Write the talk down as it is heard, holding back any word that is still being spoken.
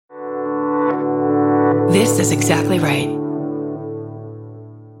This is exactly right.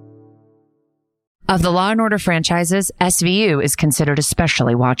 Of the Law & Order franchises, SVU is considered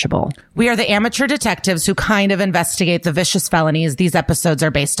especially watchable. We are the amateur detectives who kind of investigate the vicious felonies these episodes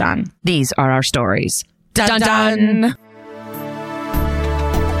are based on. These are our stories. Dun dun! dun.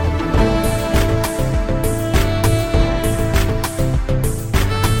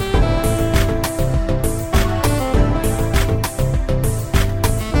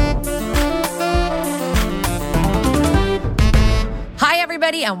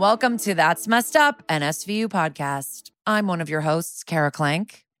 And welcome to That's Messed Up, an SVU podcast. I'm one of your hosts, Kara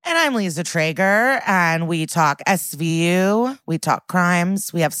Clank. And I'm Lisa Traeger, and we talk SVU, we talk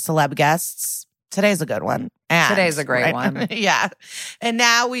crimes, we have celeb guests. Today's a good one. Today's a great one. Yeah. And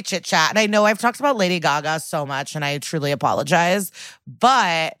now we chit-chat. And I know I've talked about Lady Gaga so much, and I truly apologize.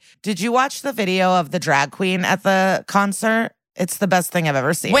 But did you watch the video of the drag queen at the concert? It's the best thing I've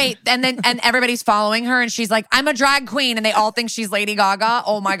ever seen. Wait, and everybody's following her and she's like, I'm a drag queen, and they all think she's Lady Gaga.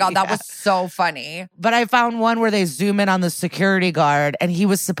 Oh my God, that was so funny. But I found one where they zoom in on the security guard and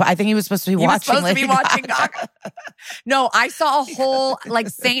I think he was supposed to be watching Lady Gaga. No, I saw a whole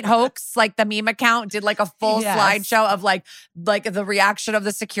Saint Hoax, the meme account did a full slideshow of like the reaction of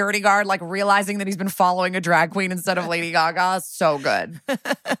the security guard, realizing that he's been following a drag queen instead of Lady Gaga. So good.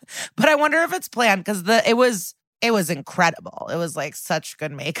 But I wonder if it's planned because it was incredible. It was such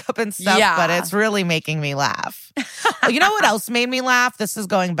good makeup and stuff, but it's really making me laugh. You know what else made me laugh? This is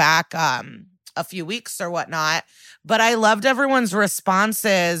going back a few weeks or whatnot, but I loved everyone's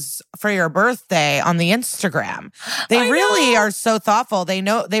responses for your birthday on the Instagram. They really are so thoughtful.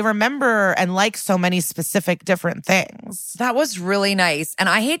 They remember and like so many specific different things. That was really nice. And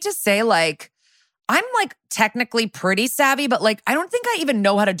I hate to say I'm technically pretty savvy, but I don't think I even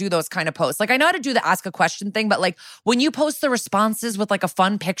know how to do those kind of posts. I know how to do the ask a question thing, but when you post the responses with a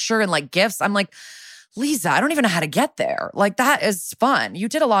fun picture and GIFs, I'm like, Lisa, I don't even know how to get there. That is fun. You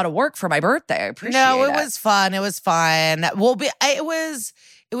did a lot of work for my birthday. I appreciate it. No, it was fun. It was fun. Well, it was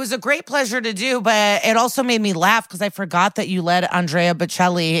a great pleasure to do, but it also made me laugh because I forgot that you led Andrea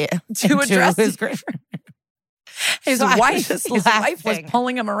Bocelli to address his great His wife was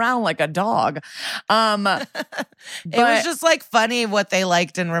pulling him around like a dog. It was just funny what they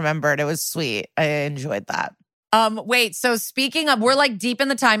liked and remembered. It was sweet. I enjoyed that. Wait, so speaking of, we're deep in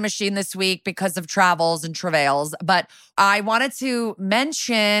the time machine this week because of travels and travails, but I wanted to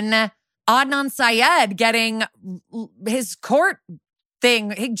mention Adnan Syed getting his court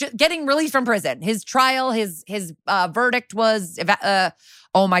thing, getting released from prison. His trial, his verdict was,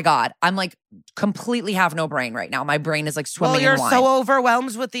 oh my God, I'm completely have no brain right now. My brain is swimming in wine. Well, you're so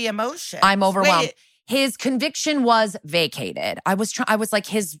overwhelmed with the emotion. I'm overwhelmed. Wait. His conviction was vacated. I was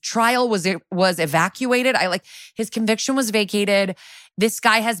his trial was evacuated. His conviction was vacated. This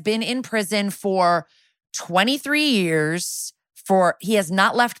guy has been in prison for 23 years. He has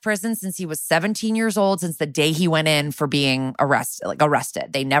not left prison since he was 17 years old, since the day he went in for being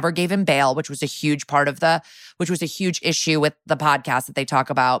arrested. They never gave him bail, which was a huge issue with the podcast that they talk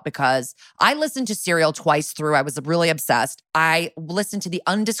about, because I listened to Serial twice through. I was really obsessed. I listened to the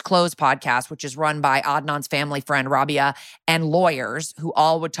Undisclosed podcast, which is run by Adnan's family friend, Rabia, and lawyers who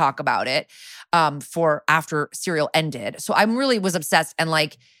all would talk about it for after Serial ended. So I really was obsessed, and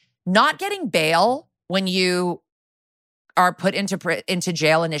not getting bail when you are put into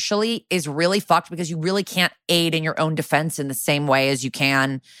jail initially is really fucked, because you really can't aid in your own defense in the same way as you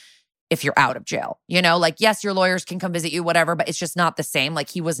can if you're out of jail. Yes, your lawyers can come visit you, whatever, but it's just not the same.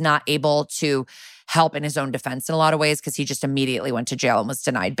 He was not able to help in his own defense in a lot of ways because he just immediately went to jail and was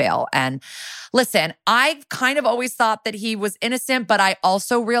denied bail. And listen, I've kind of always thought that he was innocent, but I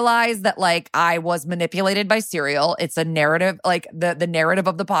also realized that I was manipulated by Serial. It's a narrative, the narrative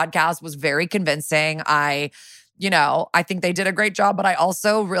of the podcast was very convincing. I think they did a great job, but I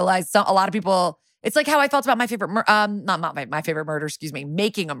also realized a lot of people, it's how I felt about my favorite, not my favorite murder,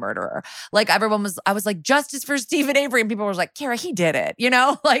 Making a Murderer. I was justice for Stephen Avery, and people were Kara, he did it,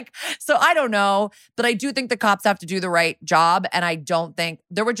 so I don't know, but I do think the cops have to do the right job, and I don't think,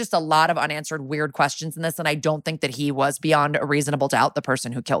 there were just a lot of unanswered weird questions in this, and I don't think that he was beyond a reasonable doubt the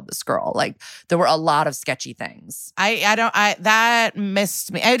person who killed this girl. There were a lot of sketchy things. That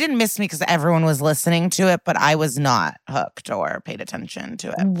missed me. It didn't miss me because everyone was listening to it, but I was not hooked or paid attention to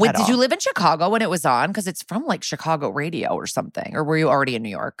it. Did you live in Chicago when it was on? Because it's from Chicago radio or something. Or were you already in New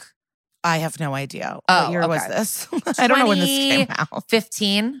York? I have no idea. What year was this? I don't know when this came out.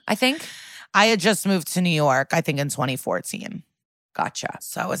 2015, I think. I had just moved to New York, I think in 2014. Gotcha.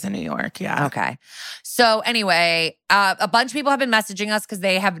 So I was in New York, yeah. Okay. So anyway, a bunch of people have been messaging us because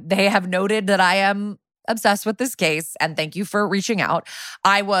they have noted that I am obsessed with this case, and thank you for reaching out.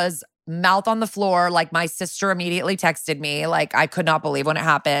 I was mouth on the floor. Like my sister immediately texted me. Like I could not believe when it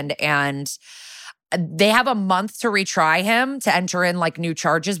happened. And they have a month to retry him to enter in like new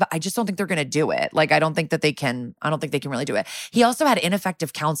charges, but I just don't think they're going to do it. Like I don't think they can really do it. He also had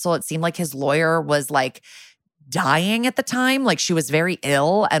ineffective counsel. It seemed like his lawyer was like dying at the time. Like she was very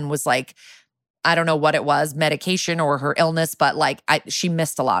ill and was like, I don't know what it was, medication or her illness, but like she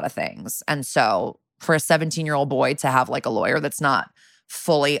missed a lot of things. And so for a 17-year-old boy to have like a lawyer that's not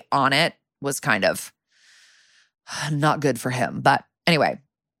fully on it was kind of not good for him. But anyway,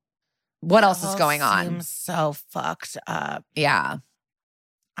 what else is going on? Seems so fucked up. Yeah.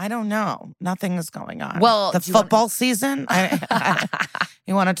 I don't know. Nothing is going on. Well, the football season.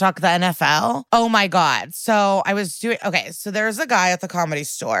 You want to talk the NFL? Oh my God. So I was so there's a guy at the Comedy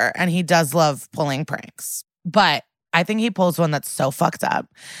Store and he does love pulling pranks, but I think he pulls one that's so fucked up.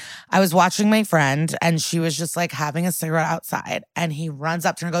 I was watching my friend and she was just like having a cigarette outside and he runs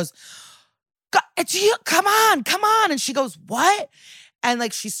up to her and goes, "It's you. Come on. And she goes, "What?" And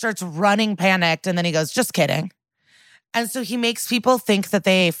like she starts running panicked. And then he goes, "Just kidding." And so he makes people think that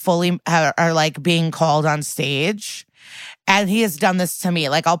they fully are like being called on stage. And he has done this to me.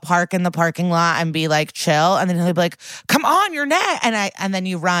 Like I'll park in the parking lot and be like chill. And then he'll be like, "Come on, you're next." And then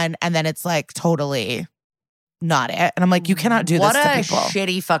you run and then it's like totally not it. And I'm like, you cannot do this to people. What a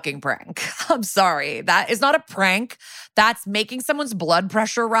shitty fucking prank. I'm sorry. That is not a prank. That's making someone's blood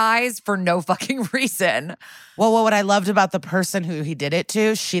pressure rise for no fucking reason. Well, what I loved about the person who he did it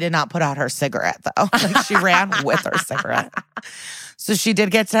to, she did not put out her cigarette though. Like she ran with her cigarette. So she did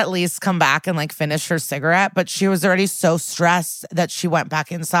get to at least come back and like finish her cigarette, but she was already so stressed that she went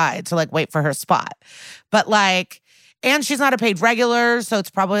back inside to like wait for her spot. But like, and she's not a paid regular, so it's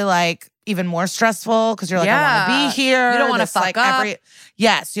probably like even more stressful because you're like, I want to be here. You don't want to fuck up.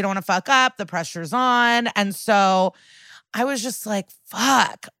 Yes, you don't want to fuck up. The pressure's on. And so I was just like,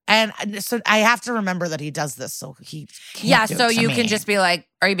 fuck. And so I have to remember that he does this, so he can't do it to you me. can just be like,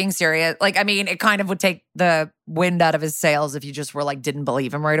 are you being serious? Like, I mean, it kind of would take the wind out of his sails if you just were like, didn't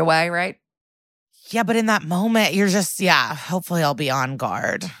believe him right away, right? Yeah, but in that moment, you're just, hopefully I'll be on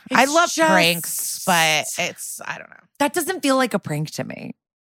guard. I love pranks, but I don't know. That doesn't feel like a prank to me.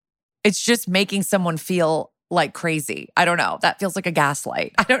 It's just making someone feel like crazy. I don't know. That feels like a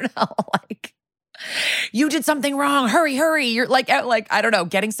gaslight. I don't know. Like, you did something wrong. Hurry. You're like, I don't know,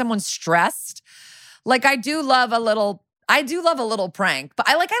 getting someone stressed. Like, I do love a little prank, but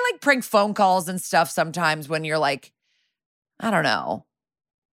I like prank phone calls and stuff sometimes when you're like, I don't know.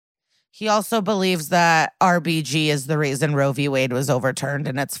 He also believes that RBG is the reason Roe v. Wade was overturned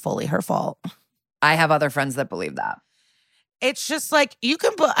and it's fully her fault. I have other friends that believe that. It's just like, you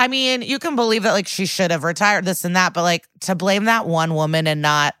can believe that like she should have retired, this and that, but like to blame that one woman and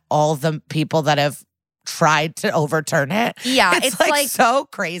not all the people that have tried to overturn it. Yeah, it's like so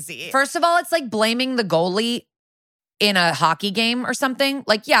crazy. First of all, it's like blaming the goalie in a hockey game or something.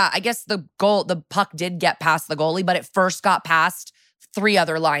 Like, yeah, I guess the puck did get past the goalie, but it first got past 3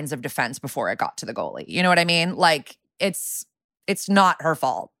 other lines of defense before it got to the goalie. You know what I mean? Like, it's not her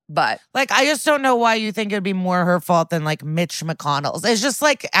fault. But like, I just don't know why you think it'd be more her fault than like Mitch McConnell's. It's just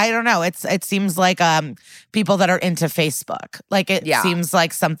like, I don't know. It seems like people that are into Facebook. Like it seems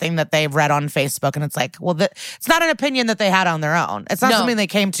like something that they've read on Facebook, and it's like, well, it's not an opinion that they had on their own. It's not something they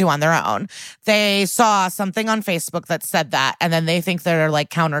came to on their own. They saw something on Facebook that said that, and then they think they're like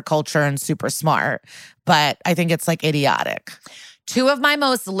counterculture and super smart. But I think it's like idiotic. 2 of my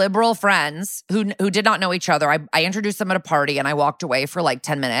most liberal friends who did not know each other, I introduced them at a party and I walked away for like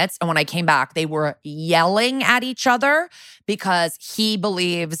 10 minutes. And when I came back, they were yelling at each other because he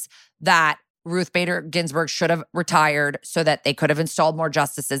believes that Ruth Bader Ginsburg should have retired so that they could have installed more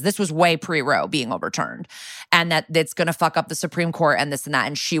justices. This was way pre-Roe being overturned. And that it's going to fuck up the Supreme Court and this and that.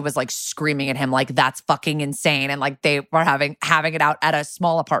 And she was like screaming at him like, that's fucking insane. And like they were having it out at a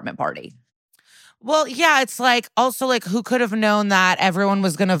small apartment party. Well, yeah, it's like also like who could have known that everyone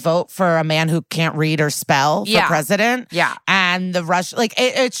was going to vote for a man who can't read or spell for president? Yeah. And the rush, like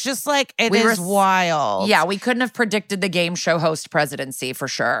it's just like it is wild. Yeah, we couldn't have predicted the game show host presidency for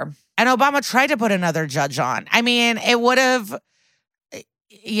sure. And Obama tried to put another judge on. I mean, it would have,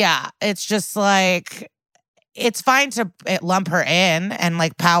 it's just like, it's fine to lump her in and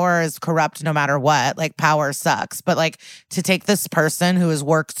like power is corrupt no matter what. Like power sucks. But like to take this person who has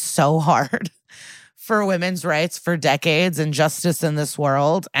worked so hard for women's rights for decades and justice in this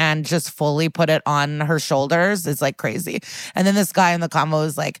world and just fully put it on her shoulders is like crazy. And then this guy in the combo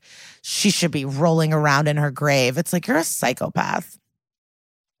is like, she should be rolling around in her grave. It's like, you're a psychopath.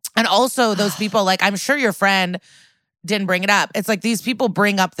 And also those people, like, I'm sure your friend didn't bring it up. It's like these people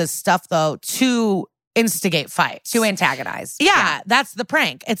bring up this stuff though to instigate fights. To antagonize. Yeah, that's the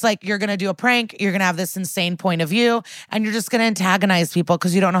prank. It's like you're going to do a prank, you're going to have this insane point of view, and you're just going to antagonize people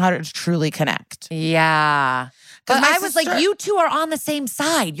because you don't know how to truly connect. Yeah. But I was sister- like, you two are on the same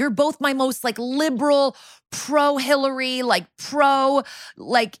side. You're both my most like liberal, pro-Hillary, like pro,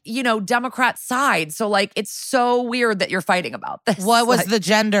 like, you know, Democrat side. So like, it's so weird that you're fighting about this. What was like, the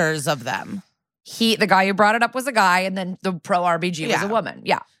genders of them? the guy who brought it up was a guy, and then the pro-RBG was a woman.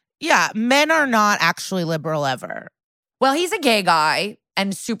 Yeah. Yeah, men are not actually liberal ever. Well, he's a gay guy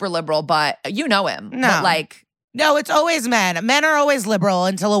and super liberal, but you know him. No. But like, No, it's always men. Men are always liberal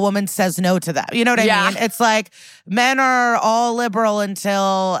until a woman says no to them. You know what I mean? It's like men are all liberal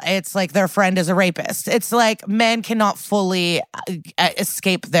until it's like their friend is a rapist. It's like men cannot fully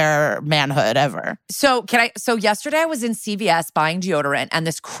escape their manhood ever. So yesterday I was in CVS buying deodorant, and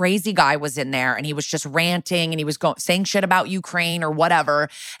this crazy guy was in there, and he was just ranting, and he was saying shit about Ukraine or whatever.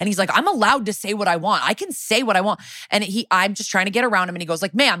 And he's like, I'm allowed to say what I want. I can say what I want. And I'm just trying to get around him, and he goes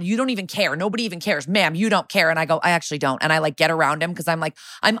like, ma'am, you don't even care. Nobody even cares. Ma'am, you don't care. And I go, I actually don't. And I like get around him because I'm like,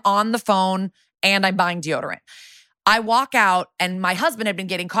 I'm on the phone and I'm buying deodorant. I walk out, and my husband had been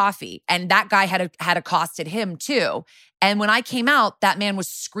getting coffee, and that guy had accosted him too. And when I came out, that man was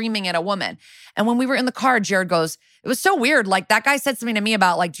screaming at a woman. And when we were in the car, Jared goes, it was so weird. Like that guy said something to me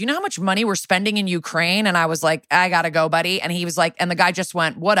about like, do you know how much money we're spending in Ukraine? And I was like, I gotta go, buddy. And he was like, and the guy just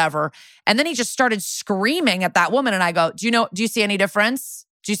went, whatever. And then he just started screaming at that woman. And I go, do you see any difference?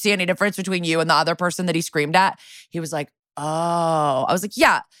 Do you see any difference between you and the other person that he screamed at? He was like, oh. I was like,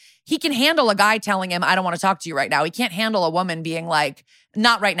 yeah. He can handle a guy telling him, I don't want to talk to you right now. He can't handle a woman being like,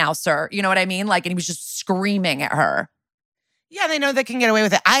 not right now, sir. You know what I mean? Like, and he was just screaming at her. Yeah, they know they can get away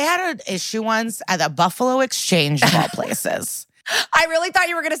with it. I had an issue once at a Buffalo Exchange of all places. I really thought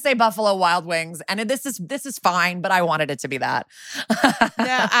you were going to say Buffalo Wild Wings, and this is fine, but I wanted it to be that.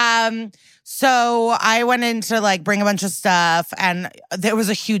 So I went in to like bring a bunch of stuff, and there was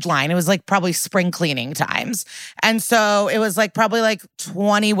a huge line. It was like probably spring cleaning times. And so it was like probably like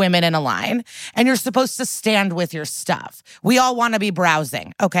 20 women in a line, and you're supposed to stand with your stuff. We all want to be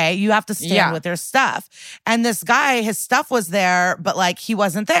browsing, okay? You have to stand with your stuff. And this guy, his stuff was there, but like he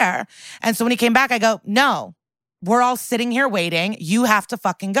wasn't there. And so when he came back, I go, no. We're all sitting here waiting. You have to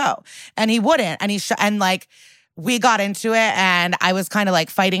fucking go. And he wouldn't. And and like, we got into it, and I was kind of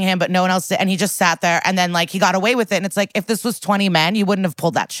like fighting him, but no one else did. And he just sat there, and then like he got away with it. And it's like, if this was 20 men, you wouldn't have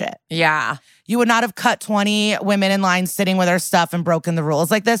pulled that shit. Yeah. You would not have cut 20 women in line sitting with their stuff and broken the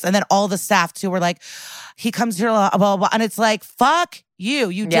rules like this. And then all the staff too were like, he comes here, blah, blah, blah. And it's like, fuck you.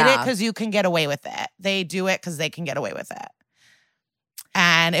 You did it because you can get away with it. They do it because they can get away with it.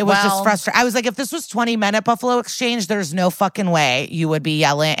 And it was just frustrating. I was like, if this was 20 men at Buffalo Exchange, there's no fucking way you would be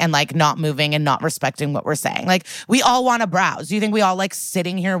yelling and like not moving and not respecting what we're saying. Like, we all want to browse. Do you think we all like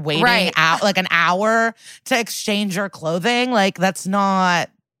sitting here waiting out like an hour to exchange our clothing? Like, that's not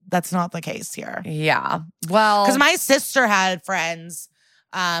the case here. Yeah. Well, because my sister had friends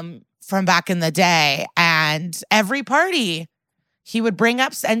from back in the day, and every party he would bring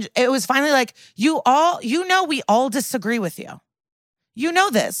up, and it was finally like, we all disagree with you. You know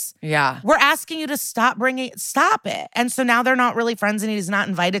this. Yeah. We're asking you to stop it. And so now they're not really friends, and he's not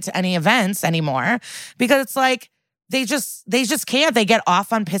invited to any events anymore because it's like they just can't. They get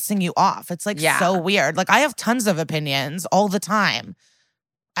off on pissing you off. It's like so weird. Like, I have tons of opinions all the time.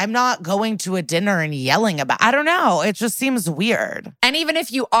 I'm not going to a dinner and yelling about, I don't know. It just seems weird. And even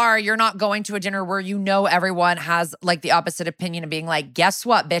if you are, you're not going to a dinner where you know everyone has like the opposite opinion and being like, guess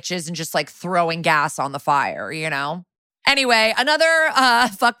what, bitches, and just like throwing gas on the fire, you know? Anyway, another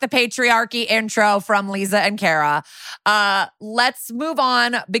fuck the patriarchy intro from Lisa and Kara. Let's move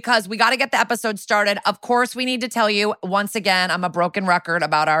on because we got to get the episode started. Of course, we need to tell you once again, I'm a broken record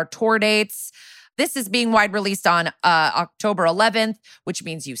about our tour dates. This is being wide released on October 11th, which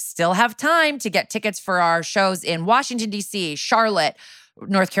means you still have time to get tickets for our shows in Washington, D.C., Charlotte,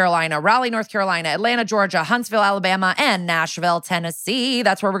 North Carolina, Raleigh, North Carolina, Atlanta, Georgia, Huntsville, Alabama, and Nashville, Tennessee.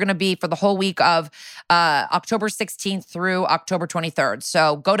 That's where we're going to be for the whole week of October 16th through October 23rd.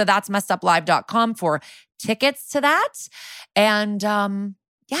 So go to that'smesseduplive.com for tickets to that. And come.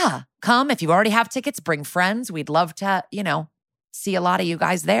 If you already have tickets, bring friends. We'd love to, see a lot of you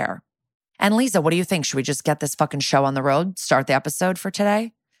guys there. And Lisa, what do you think? Should we just get this fucking show on the road? Start the episode for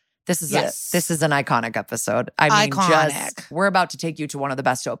today? This is an iconic episode. I mean, we're about to take you to one of the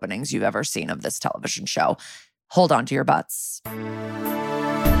best openings you've ever seen of this television show. Hold on to your butts.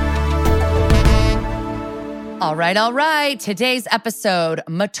 All right. Today's episode,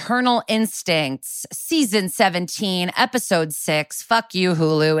 Maternal Instincts, Season 17, Episode 6. Fuck you,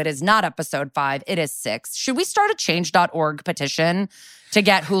 Hulu. It is not Episode 5. It is 6. Should we start a change.org petition to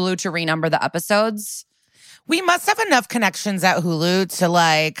get Hulu to renumber the episodes? We must have enough connections at Hulu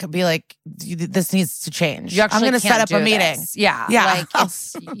to be like, this needs to change. I'm going to set up a meeting. Yeah.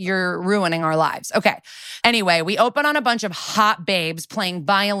 You're ruining our lives. Okay. Anyway, we open on a bunch of hot babes playing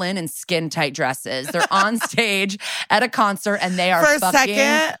violin in skin-tight dresses. They're on stage at a concert and they are For a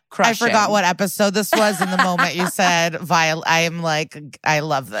second, crushing. I forgot what episode this was in the moment you said violin. I am like, I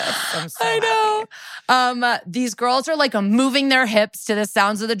love this. I'm so I know. These girls are like moving their hips to the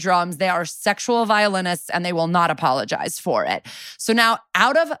sounds of the drums. They are sexual violinists and they will not apologize for it. So now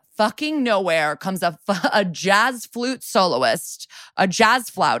out of fucking nowhere comes a jazz flute soloist, a jazz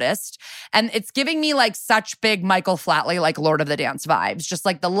flautist, and it's giving me like such big Michael Flatley, like Lord of the Dance vibes, just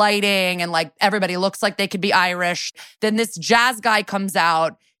like the lighting and like everybody looks like they could be Irish. Then this jazz guy comes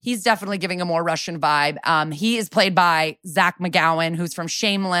out. He's definitely giving a more Russian vibe. He is played by Zach McGowen, who's from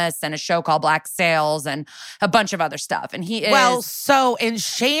Shameless and a show called Black Sails and a bunch of other stuff. And he is... Well, so in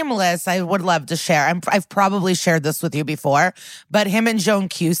Shameless, I would love to share. I've probably shared this with you before, but him and Joan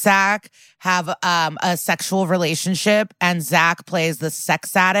Cusack have a sexual relationship, and Zach plays the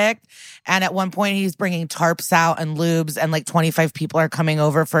sex addict. And at one point, he's bringing tarps out and lubes, and like 25 people are coming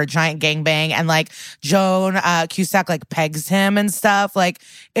over for a giant gangbang. And like Joan Cusack like pegs him and stuff. Like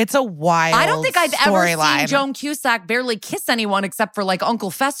it's a wild I don't think I've ever seen storyline. Joan Cusack barely kiss anyone except for like Uncle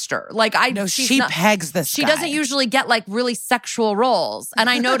Fester. Like she pegs this She guy. doesn't usually get like really sexual roles. And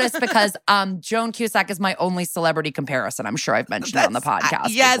I noticed because Joan Cusack is my only celebrity comparison. I'm sure I've mentioned it on the podcast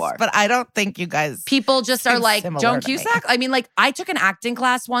yes, before. but I don't think you guys... People just are like, Joan to me. Cusack? I mean, like, I took an acting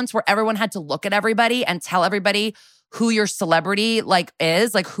class once where everyone had to look at everybody and tell everybody who your celebrity like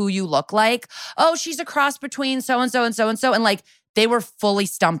is, like who you look like. Oh, she's a cross between so-and-so and so-and-so. And like, they were fully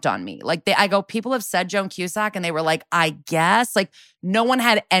stumped on me. Like, I go, people have said Joan Cusack and they were like, I guess. Like, no one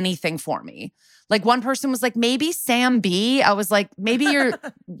had anything for me. Like one person was like, maybe Sam B. I was like, maybe you're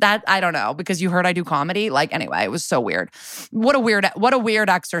that, I don't know, because you heard I do comedy. Like, anyway, it was so weird. What a weird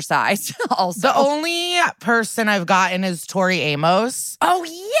exercise. Also, the only person I've gotten is Tori Amos. Oh,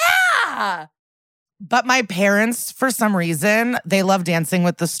 yeah. But my parents, for some reason, they love Dancing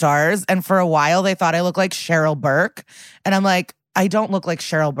with the Stars. And for a while, they thought I looked like Cheryl Burke. And I'm like, I don't look like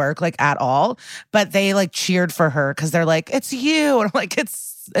Cheryl Burke, like at all. But they like cheered for her because they're like, it's you. And I'm like,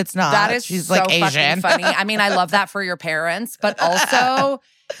 it's not. That is She's so like Asian. fucking funny. I mean, I love that for your parents, but also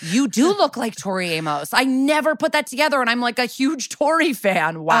you do look like Tori Amos. I never put that together, and I'm like a huge Tori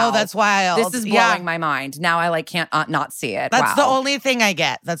fan. Wow. Oh, that's wild. This is blowing my mind. Now I like can't not see it. That's the only thing I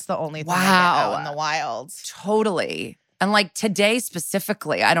get. That's the only thing I get out in the wild. Totally. And like today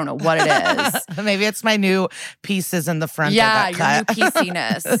specifically, I don't know what it is. Maybe it's my new pieces in the front. Yeah, your new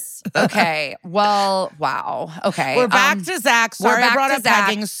PCness. Okay. Well, wow. Okay. We're back to Zach. Sorry I brought up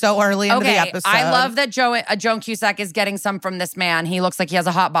pegging so early into the episode. I love that Joan Cusack is getting some from this man. He looks like he has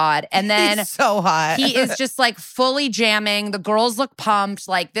a hot bod. And then he's so hot. He is just like fully jamming. The girls look pumped.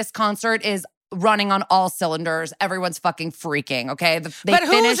 Like this concert is running on all cylinders. Everyone's fucking freaking, okay? But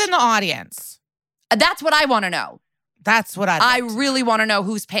who's in the audience? That's what I want to know. That's what I really want to know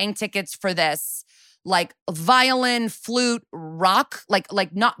who's paying tickets for this, like violin, flute, rock, like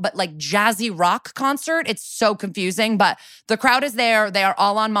jazzy rock concert. It's so confusing, but the crowd is there. They are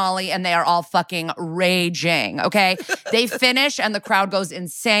all on Molly and they are all fucking raging. Okay, they finish and the crowd goes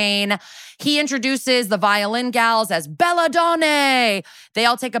insane. He introduces the violin gals as belladonna. They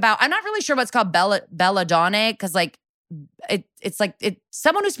all take a bow. I'm not really sure what's called belladonna because like. It's like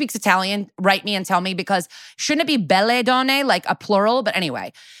someone who speaks Italian, write me and tell me because shouldn't it be belle donne, like a plural? But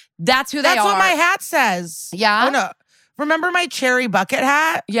anyway, that's who they are. That's what my hat says. Yeah. Oh, no. Remember my cherry bucket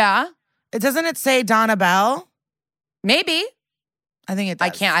hat? Yeah. Doesn't it say Donna Bell? Maybe. I think it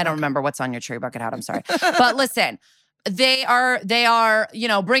does. I don't remember what's on your cherry bucket hat. I'm sorry. But listen. They are, you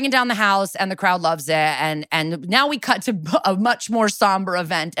know, bringing down the house and the crowd loves it. And now we cut to a much more somber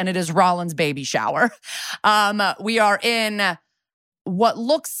event and it is Rollin's baby shower. We are in what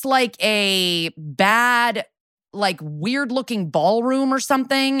looks like a bad, like weird looking ballroom or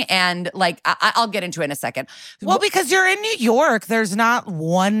something. And like, I'll get into it in a second. Well, because you're in New York, there's not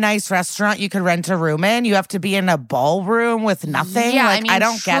one nice restaurant you could rent a room in. You have to be in a ballroom with nothing. Yeah, like, I mean, I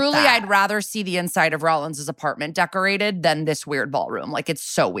don't get truly, that. I'd rather see the inside of Rollins' apartment decorated than this weird ballroom. Like, it's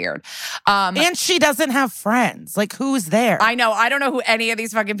so weird. And she doesn't have friends. Like, who's there? I know. I don't know who any of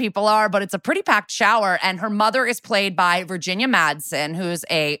these fucking people are, but it's a pretty packed shower. And her mother is played by Virginia Madsen, who's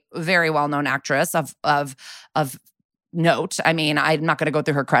a very well-known actress of note. I mean, I'm not going to go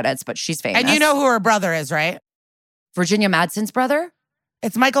through her credits, but she's famous. And you know who her brother is, right? Virginia Madsen's brother?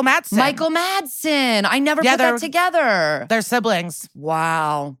 It's Michael Madsen. Michael Madsen. I never put that together. They're siblings.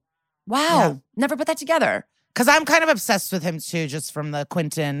 Wow. Yeah. Never put that together. Because I'm kind of obsessed with him too, just from the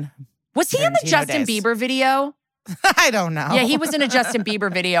Quentin. Was he in the Justin Bieber video? I don't know. Yeah, he was in a Justin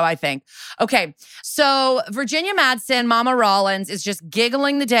Bieber video, I think. Okay, so Virginia Madsen, Mama Rollins, is just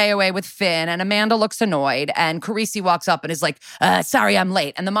giggling the day away with Finn, and Amanda looks annoyed, and Carisi walks up and is like, sorry, I'm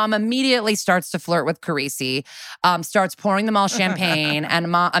late. And the mom immediately starts to flirt with Carisi, starts pouring them all champagne, and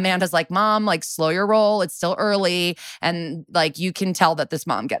Amanda's like, Mom, like, slow your roll. It's still early. And, like, you can tell that this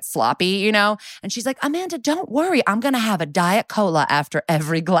mom gets sloppy, you know? And she's like, Amanda, don't worry. I'm going to have a Diet Cola after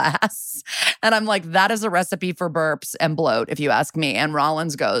every glass. And I'm like, that is a recipe for burps and bloat, if you ask me. And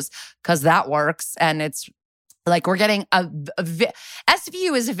Rollins goes, because that works. And it's like we're getting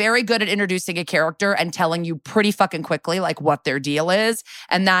SVU is very good at introducing a character and telling you pretty fucking quickly like what their deal is.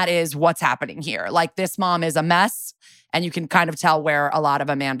 And that is what's happening here. Like this mom is a mess. And you can kind of tell where a lot of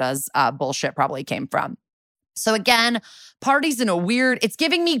Amanda's bullshit probably came from. So again, party's in a weird, it's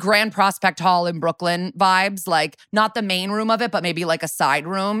giving me Grand Prospect Hall in Brooklyn vibes, like not the main room of it, but maybe like a side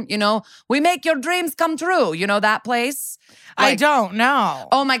room, you know? We make your dreams come true. You know that place? Like, I don't know.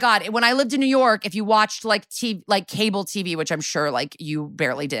 Oh my God. When I lived in New York, if you watched like TV, like cable TV, which I'm sure like you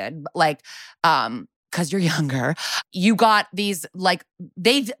barely did, like, because you're younger, you got these, like,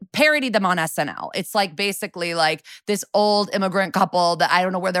 they've parodied them on SNL. It's like basically like this old immigrant couple that I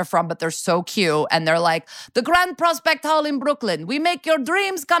don't know where they're from, but they're so cute. And they're like, the Grand Prospect Hall in Brooklyn, we make your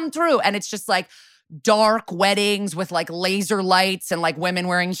dreams come true. And it's just like dark weddings with like laser lights and like women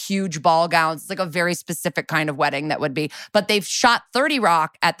wearing huge ball gowns. It's like a very specific kind of wedding that would be. But they've shot 30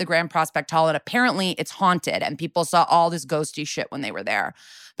 Rock at the Grand Prospect Hall, and apparently it's haunted, and people saw all this ghosty shit when they were there.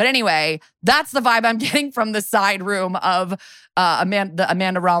 But anyway, that's the vibe I'm getting from the side room of the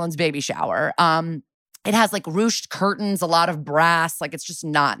Amanda Rollins baby shower. It has like ruched curtains, a lot of brass. Like it's just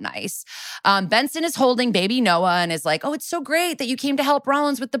not nice. Benson is holding baby Noah and is like, oh, it's so great that you came to help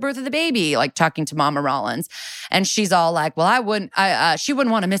Rollins with the birth of the baby, like talking to Mama Rollins. And she's all like, well, she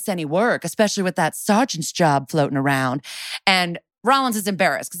wouldn't want to miss any work, especially with that sergeant's job floating around. And Rollins is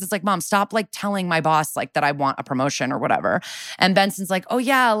embarrassed because it's like, Mom, stop like telling my boss like that I want a promotion or whatever. And Benson's like, oh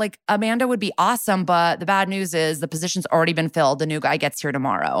yeah, like Amanda would be awesome, but the bad news is the position's already been filled. The new guy gets here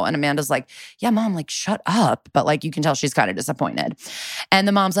tomorrow. And Amanda's like, yeah, Mom, like shut up. But like you can tell she's kind of disappointed. And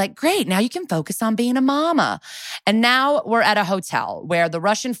the mom's like, great, now you can focus on being a mama. And now we're at a hotel where the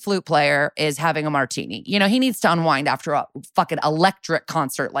Russian flute player is having a martini. You know, he needs to unwind after a fucking electric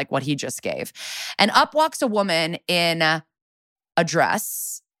concert like what he just gave. And up walks a woman in a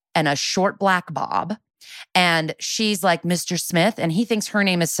dress and a short black bob. And she's like, Mr. Smith. And he thinks her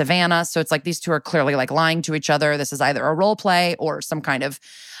name is Savannah. So it's like these two are clearly like lying to each other. This is either a role play or some kind of,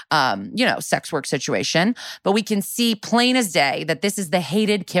 sex work situation. But we can see plain as day that this is the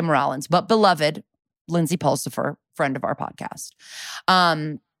hated Kim Rollins, but beloved Lindsay Pulsifer, friend of our podcast.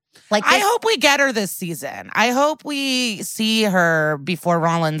 I hope we get her this season. I hope we see her before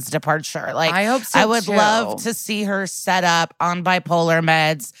Rollins' departure. Like, I hope so I would too. love to see her set up on bipolar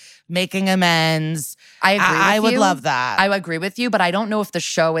meds, making amends. I agree with you. I would love that. I agree with you, but I don't know if the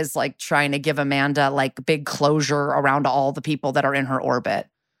show is like trying to give Amanda like big closure around all the people that are in her orbit.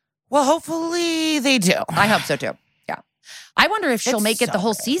 Well, hopefully they do. I hope so too. I wonder if she'll make it so the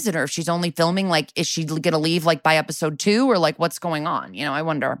whole good. season, or if she's only filming, like, is she going to leave like by episode 2, or like what's going on? You know, I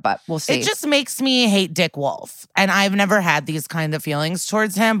wonder, but we'll see. It just makes me hate Dick Wolf. And I've never had these kind of feelings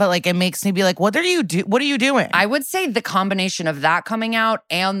towards him, but like it makes me be like, what are you doing? I would say the combination of that coming out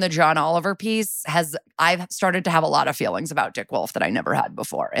and the John Oliver piece I've started to have a lot of feelings about Dick Wolf that I never had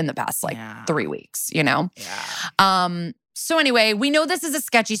before in the past 3 weeks, you know? Yeah. So anyway, we know this is a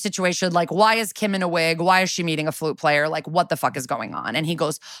sketchy situation. Like, why is Kim in a wig? Why is she meeting a flute player? Like, what the fuck is going on? And he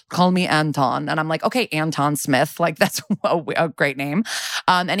goes, call me Anton. And I'm like, okay, Anton Smith. Like, that's a great name.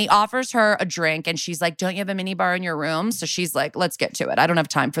 And he offers her a drink, and she's like, don't you have a mini bar in your room? So she's like, let's get to it. I don't have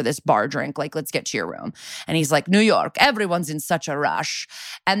time for this bar drink. Like, let's get to your room. And he's like, New York, everyone's in such a rush.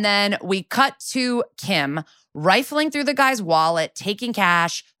 And then we cut to Kim rifling through the guy's wallet, taking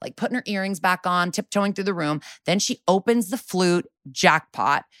cash, like putting her earrings back on, tiptoeing through the room. Then she opens the flute,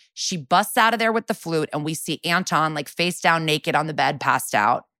 jackpot. She busts out of there with the flute, and we see Anton like face down naked on the bed, passed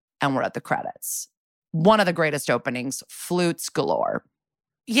out, and we're at the credits. One of the greatest openings, flutes galore.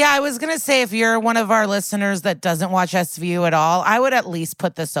 Yeah, I was going to say, if you're one of our listeners that doesn't watch SVU at all, I would at least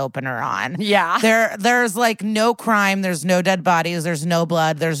put this opener on. Yeah. There's like no crime. There's no dead bodies. There's no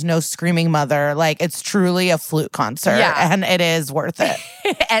blood. There's no screaming mother. Like, it's truly a flute concert. Yeah. And it is worth it.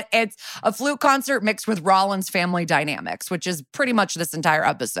 And it's a flute concert mixed with Rollins family dynamics, which is pretty much this entire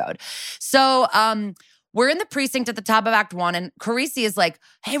episode. So, we're in the precinct at the top of Act 1, and Carisi is like,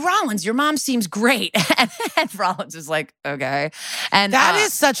 hey, Rollins, your mom seems great. and Rollins is like, okay. And that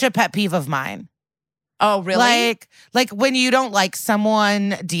is such a pet peeve of mine. Oh, really? Like when you don't like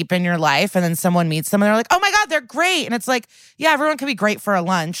someone deep in your life and then someone meets them and they're like, oh my God, they're great. And it's like, yeah, everyone can be great for a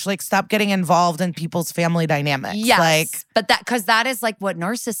lunch. Like, stop getting involved in people's family dynamics. Yes. But because that is like what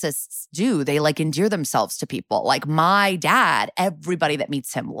narcissists do. They like endear themselves to people. Like my dad, everybody that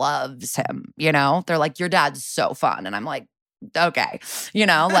meets him loves him. You know, they're like, your dad's so fun. And I'm like, okay. You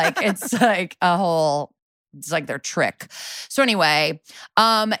know, like it's like a whole... It's like their trick. So anyway,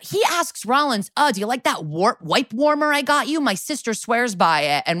 he asks Rollins, do you like that wipe warmer I got you? My sister swears by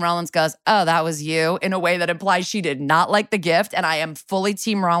it. And Rollins goes, oh, that was you, in a way that implies she did not like the gift. And I am fully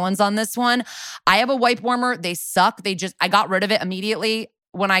Team Rollins on this one. I have a wipe warmer. They suck. I got rid of it immediately.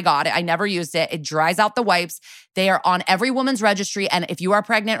 When I got it, I never used it. It dries out the wipes. They are on every woman's registry. And if you are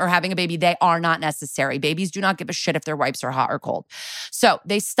pregnant or having a baby, they are not necessary. Babies do not give a shit if their wipes are hot or cold. So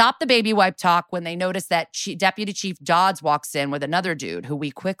they stop the baby wipe talk when they notice that Deputy Chief Dodds walks in with another dude who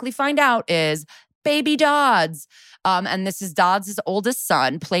we quickly find out is Baby Dodds. And this is Dodds' oldest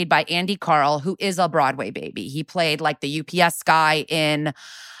son, played by Andy Carl, who is a Broadway baby. He played like the UPS guy in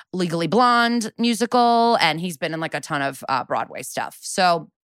Legally Blonde musical, and he's been in like a ton of Broadway stuff. So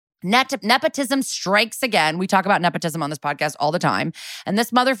nepotism strikes again. We talk about nepotism on this podcast all the time. And this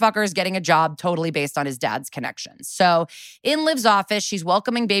motherfucker is getting a job totally based on his dad's connections. So in Liv's office, she's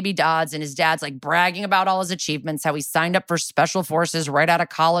welcoming Baby Dodds, and his dad's like bragging about all his achievements, how he signed up for special forces right out of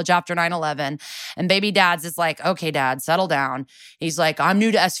college after 9/11. And Baby Dodds is like, okay, Dad, settle down. He's like, I'm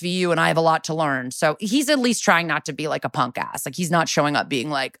new to SVU and I have a lot to learn. So he's at least trying not to be like a punk ass. Like he's not showing up being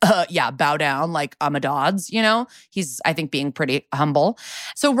like, yeah, bow down, like I'm a Dodds, you know? He's, I think, being pretty humble.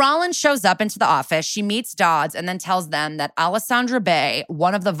 So Rollins shows up into the office. She meets Dodds and then tells them that Alessandra Bay,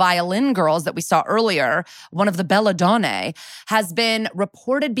 one of the violin girls that we saw earlier, one of the belladonne, has been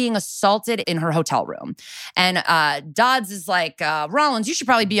reported being assaulted in her hotel room. And Dodds is like, Rollins, you should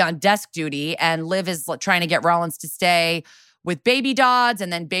probably be on desk duty. And Liv is trying to get Rollins to stay with Baby Dodds,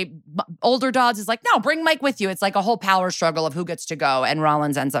 and then older Dodds is like, no, bring Mike with you. It's like a whole power struggle of who gets to go, and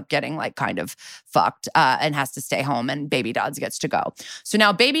Rollins ends up getting like kind of fucked and has to stay home, and Baby Dodds gets to go. So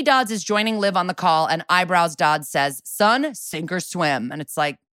now Baby Dodds is joining Liv on the call, and Eyebrows Dodds says, son, sink or swim. And it's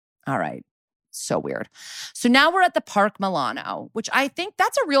like, all right. So weird. So now we're at the Park Milano, which I think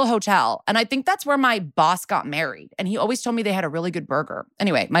that's a real hotel. And I think that's where my boss got married. And he always told me they had a really good burger.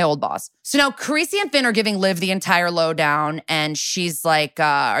 Anyway, my old boss. So now Carisi and Finn are giving Liv the entire lowdown. And she's like,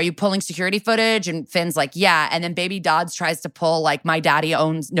 are you pulling security footage? And Finn's like, yeah. And then Baby Dodds tries to pull like my daddy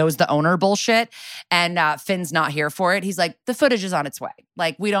knows the owner bullshit. And Finn's not here for it. He's like, the footage is on its way.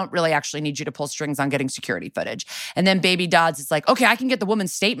 Like, we don't really actually need you to pull strings on getting security footage. And then Baby Dodds is like, okay, I can get the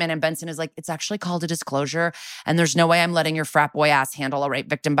woman's statement. And Benson is like, it's actually called a disclosure. And there's no way I'm letting your frat boy ass handle a rape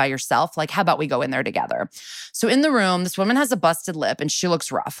victim by yourself. Like, how about we go in there together? So in the room, this woman has a busted lip and she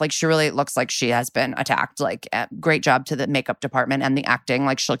looks rough. Like, she really looks like she has been attacked. Like, great job to the makeup department and the acting.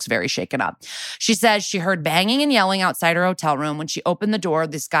 Like, she looks very shaken up. She says she heard banging and yelling outside her hotel room. When she opened the door,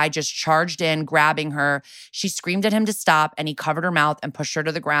 this guy just charged in, grabbing her. She screamed at him to stop, and he covered her mouth and pushed her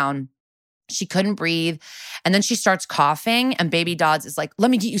to the ground. She couldn't breathe. And then she starts coughing, and Baby Dodds is like,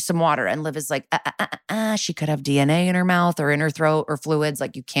 let me get you some water. And Liv is like, she could have DNA in her mouth or in her throat or fluids.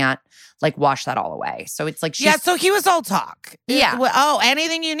 Like, you can't like wash that all away. So it's like, yeah, so he was all talk. Yeah.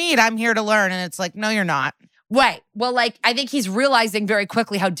 Anything you need, I'm here to learn. And it's like, no, you're not. Right. Well, like, I think he's realizing very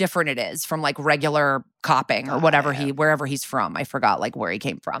quickly how different it is from like regular copping or whatever wherever he's from. I forgot like where he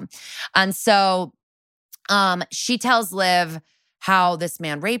came from. And so she tells Liv how this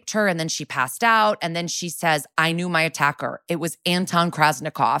man raped her, and then she passed out. And then she says, I knew my attacker. It was Anton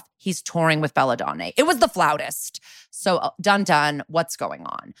Krasnikov. He's touring with Belladonna. It was the flautist. So dun, what's going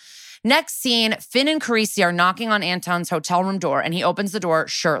on? Next scene, Finn and Carisi are knocking on Anton's hotel room door, and he opens the door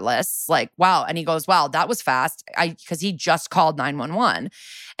shirtless. Like, wow. And he goes, wow, that was fast. Because he just called 911.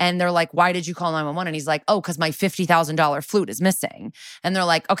 And they're like, why did you call 911? And he's like, oh, because my $50,000 flute is missing. And they're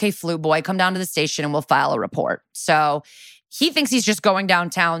like, okay, flute boy, come down to the station and we'll file a report. So he thinks he's just going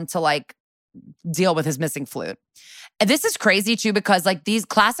downtown to like deal with his missing flute. And this is crazy too, because like these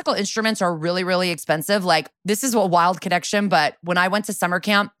classical instruments are really, really expensive. Like, this is a wild connection, but when I went to summer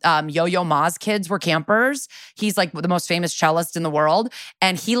camp, Yo-Yo Ma's kids were campers. He's like the most famous cellist in the world.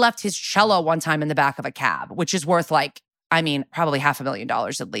 And he left his cello one time in the back of a cab, which is worth like, I mean, probably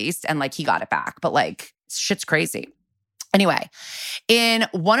 $500,000 at least. And like, he got it back, but like, shit's crazy. Anyway, in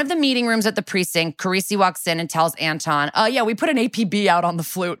one of the meeting rooms at the precinct, Carisi walks in and tells Anton, yeah, we put an APB out on the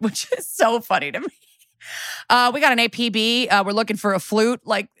flute, which is so funny to me. We got an APB. We're looking for a flute.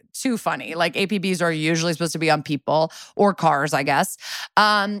 Like, too funny. Like APBs are usually supposed to be on people or cars, I guess.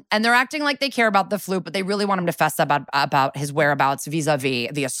 And they're acting like they care about the flute, but they really want him to fess up about his whereabouts vis-a-vis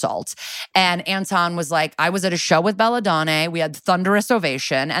the assault. And Anton was like, I was at a show with Belladonna. We had thunderous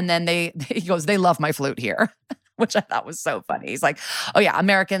ovation. And then he goes, they love my flute here. Which I thought was so funny. He's like, oh yeah,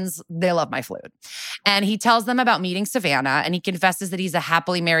 Americans, they love my flute. And he tells them about meeting Savannah, and he confesses that he's a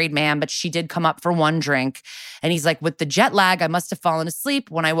happily married man, but she did come up for one drink. And he's like, with the jet lag, I must have fallen asleep.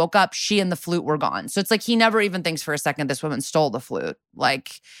 When I woke up, she and the flute were gone. So it's like he never even thinks for a second this woman stole the flute.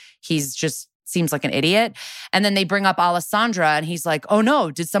 Like he's just seems like an idiot. And then they bring up Alessandra and he's like, oh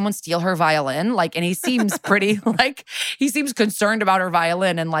no, did someone steal her violin? Like, and he seems pretty like, he seems concerned about her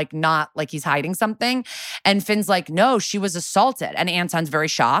violin and like not like he's hiding something. And Finn's like, no, she was assaulted. And Anton's very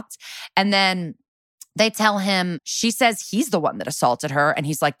shocked. And then they tell him, she says he's the one that assaulted her. And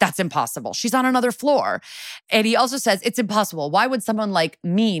he's like, that's impossible. She's on another floor. And he also says, it's impossible. Why would someone like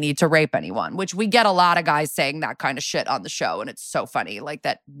me need to rape anyone? Which we get a lot of guys saying that kind of shit on the show. And it's so funny, like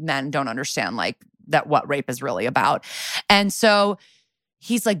that men don't understand like that what rape is really about. And so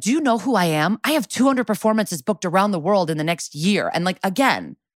he's like, do you know who I am? I have 200 performances booked around the world in the next year. And like,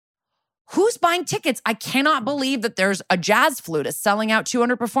 again, who's buying tickets? I cannot believe that there's a jazz flutist selling out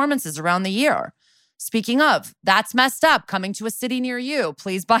 200 performances around the year. Speaking of, that's messed up. Coming to a city near you.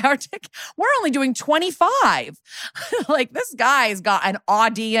 Please buy our ticket. We're only doing 25. Like this guy's got an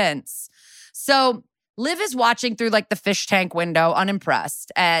audience. So Liv is watching through like the fish tank window,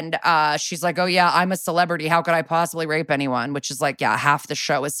 unimpressed. And she's like, oh yeah, I'm a celebrity. How could I possibly rape anyone? Which is like, yeah, half the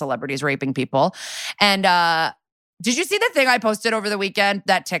show is celebrities raping people. And did you see the thing I posted over the weekend,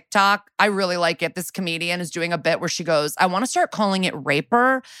 that TikTok? I really like it. This comedian is doing a bit where she goes, I want to start calling it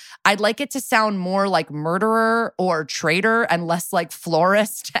raper. I'd like it to sound more like murderer or traitor and less like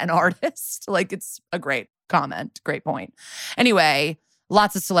florist and artist. Like it's a great comment, great point. Anyway,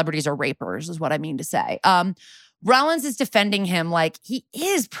 lots of celebrities are rapers is what I mean to say. Rollins is defending him like he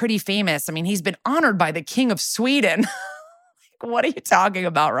is pretty famous. I mean, he's been honored by the King of Sweden. Like, what are you talking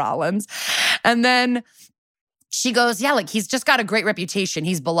about, Rollins? And then she goes, yeah, like he's just got a great reputation.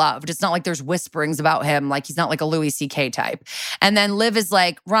 He's beloved. It's not like there's whisperings about him. Like he's not like a Louis C.K. type. And then Liv is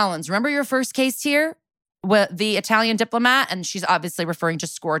like, Rollins, remember your first case here? With the Italian diplomat, and she's obviously referring to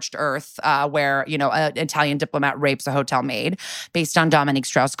Scorched Earth, where, you know, an Italian diplomat rapes a hotel maid based on Dominique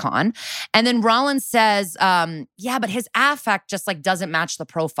Strauss-Kahn. And then Rollins says, yeah, but his affect just like doesn't match the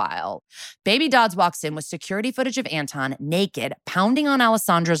profile. Baby Dodds walks in with security footage of Anton naked, pounding on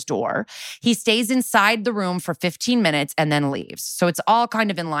Alessandra's door. He stays inside the room for 15 minutes and then leaves. So it's all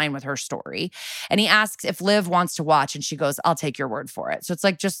kind of in line with her story. And he asks if Liv wants to watch, and she goes, I'll take your word for it. So it's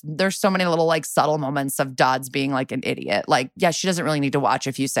like just, there's so many little like subtle moments of Dodds being like an idiot. Like, yeah, she doesn't really need to watch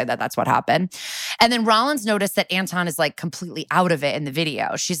if you say that that's what happened. And then Rollins noticed that Anton is like completely out of it in the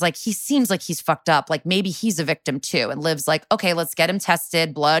video. She's like, he seems like he's fucked up. Like maybe he's a victim too. And Liv's like, okay, let's get him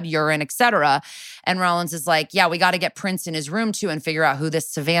tested, blood, urine, etc. And Rollins is like, yeah, we got to get Prince in his room too and figure out who this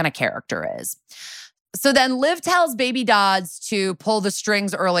Savannah character is. So then Liv tells Baby Dodds to pull the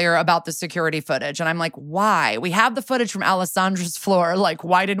strings earlier about the security footage. And I'm like, why? We have the footage from Alessandra's floor. Like,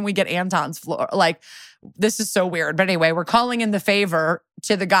 why didn't we get Anton's floor? Like, this is so weird. But anyway, we're calling in the favor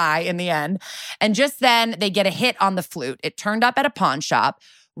to the guy in the end. And just then they get a hit on the flute. It turned up at a pawn shop.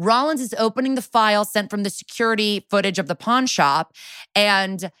 Rollins is opening the file sent from the security footage of the pawn shop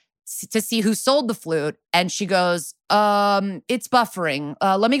and to see who sold the flute. And she goes, it's buffering.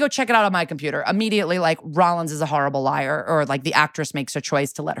 Let me go check it out on my computer. Immediately, like, Rollins is a horrible liar, or like the actress makes a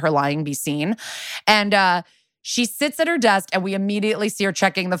choice to let her lying be seen. And she sits at her desk and we immediately see her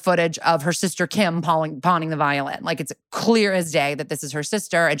checking the footage of her sister Kim pawning the violin. Like, it's clear as day that this is her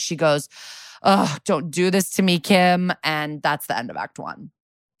sister. And she goes, oh, don't do this to me, Kim. And that's the end of Act 1.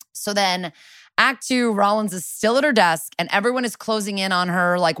 So then Act 2, Rollins is still at her desk and everyone is closing in on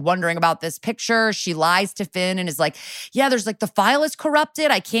her, like wondering about this picture. She lies to Finn and is like, yeah, there's like the file is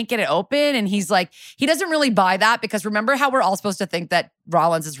corrupted. I can't get it open. And he's like, he doesn't really buy that because remember how we're all supposed to think that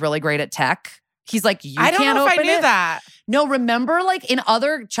Rollins is really great at tech? He's like, you can't open it. I don't know if I knew that. No, remember like in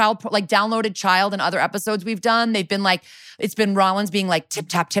other downloaded child and other episodes we've done, they've been like, it's been Rollins being like, tip,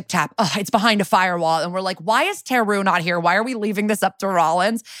 tap, tip, tap. Oh, it's behind a firewall. And we're like, why is Teru not here? Why are we leaving this up to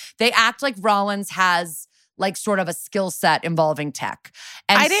Rollins? They act like Rollins has like sort of a skill set involving tech.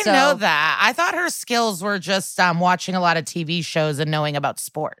 And I didn't know that. I thought her skills were just watching a lot of TV shows and knowing about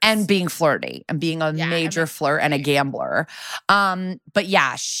sports. And being flirty and being a major flirt and a gambler. But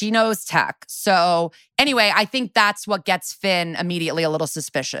yeah, she knows tech. So anyway, I think that's what gets Finn immediately a little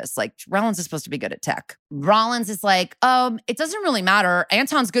suspicious. Like, Rollins is supposed to be good at tech. Rollins is like, it doesn't really matter.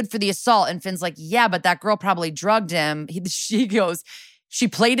 Anton's good for the assault. And Finn's like, yeah, but that girl probably drugged him. She goes, She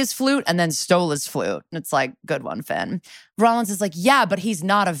played his flute and then stole his flute. And it's like, good one, Finn. Rollins is like, yeah, but he's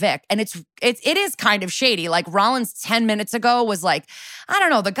not a Vic. And it is kind of shady. Like Rollins 10 minutes ago was like, I don't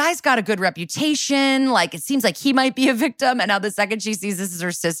know, the guy's got a good reputation. Like it seems like he might be a victim. And now the second she sees this is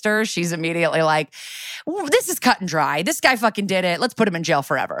her sister, she's immediately like, this is cut and dry. This guy fucking did it. Let's put him in jail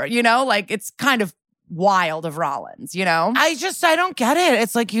forever. You know, like it's kind of wild of Rollins, you know? I don't get it.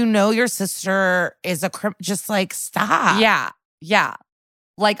 It's like, your sister is just like, stop. Yeah.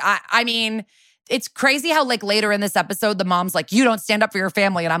 Like, I mean, it's crazy how like later in this episode, the mom's like, you don't stand up for your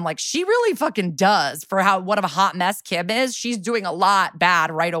family. And I'm like, she really fucking does for what of a hot mess Kim is. She's doing a lot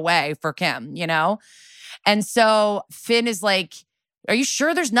bad right away for Kim, you know? And so Finn is like, are you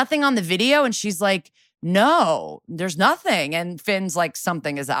sure there's nothing on the video? And she's like, no, there's nothing. And Finn's like,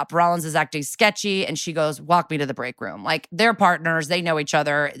 something is up. Rollins is acting sketchy. And she goes, walk me to the break room. Like they're partners. They know each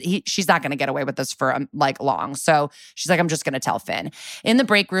other. She's not going to get away with this for like long. So she's like, I'm just going to tell Finn. In the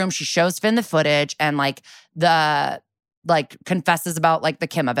break room, she shows Finn the footage and confesses about like the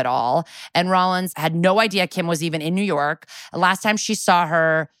Kim of it all. And Rollins had no idea Kim was even in New York. Last time she saw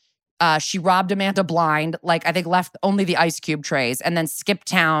her, she robbed Amanda blind, like I think left only the ice cube trays and then skipped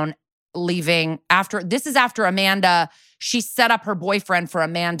town, leaving after Amanda, she set up her boyfriend for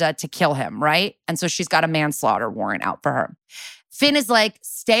Amanda to kill him, right? And so she's got a manslaughter warrant out for her. Finn is like,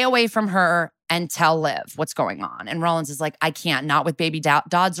 stay away from her and tell Liv what's going on. And Rollins is like, I can't, not with baby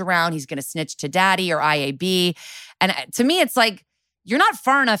Dodds around. He's going to snitch to daddy or IAB. And to me, it's like, you're not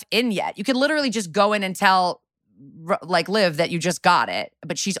far enough in yet. You could literally just go in and tell like Liv that you just got it,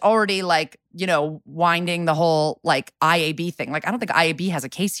 but she's already like, winding the whole like IAB thing. Like, I don't think IAB has a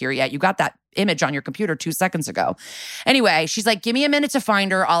case here yet. You got that image on your computer 2 seconds ago. Anyway, she's like, give me a minute to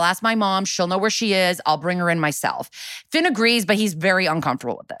find her. I'll ask my mom. She'll know where she is. I'll bring her in myself. Finn agrees, but he's very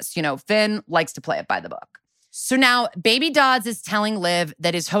uncomfortable with this. Finn likes to play it by the book. So now baby Dodds is telling Liv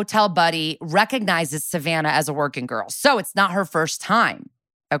that his hotel buddy recognizes Savannah as a working girl. So it's not her first time.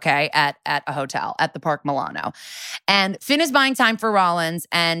 Okay, at a hotel, at the Park Milano. And Finn is buying time for Rollins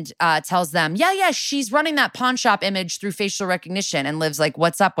and tells them, yeah, she's running that pawn shop image through facial recognition. And Liv's like,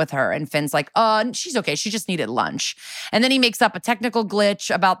 what's up with her? And Finn's like, she's okay. She just needed lunch. And then he makes up a technical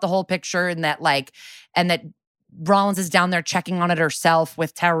glitch about the whole picture and that Rollins is down there checking on it herself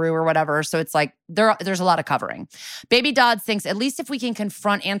with Taru or whatever. So it's like there's a lot of covering. Baby Dodds thinks, at least if we can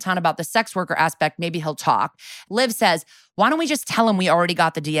confront Anton about the sex worker aspect, maybe he'll talk. Liv says, why don't we just tell him we already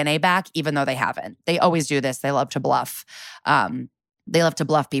got the DNA back, even though they haven't? They always do this. They love to bluff. They love to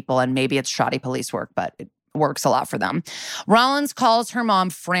bluff people, and maybe it's shoddy police work, but it works a lot for them. Rollins calls her mom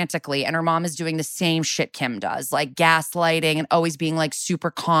frantically, and her mom is doing the same shit Kim does, like gaslighting and always being like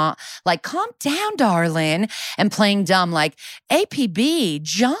super calm, like, calm down, darling, and playing dumb, like, APB,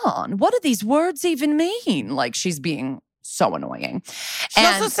 John, what do these words even mean? Like, she's being so annoying. She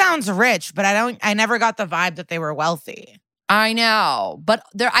also sounds rich, but I never got the vibe that they were wealthy. I know, but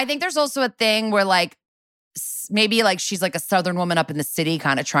I think there's also a thing where like, maybe like she's like a Southern woman up in the city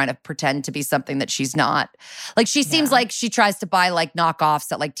kind of trying to pretend to be something that she's not. Like she seems like she tries to buy like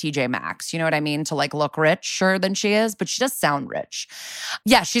knockoffs at like TJ Maxx, you know what I mean? To like look richer than she is, but she does sound rich.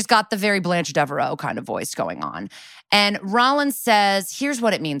 Yeah, she's got the very Blanche Devereaux kind of voice going on. And Rollins says, here's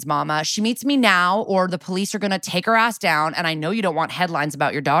what it means, mama. She meets me now or the police are going to take her ass down. And I know you don't want headlines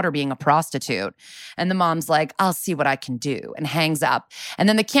about your daughter being a prostitute. And the mom's like, I'll see what I can do, and hangs up. And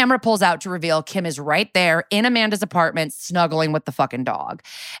then the camera pulls out to reveal Kim is right there in Amanda's apartment snuggling with the fucking dog.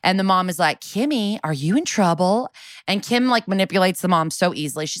 And the mom is like, Kimmy, are you in trouble? And Kim like manipulates the mom so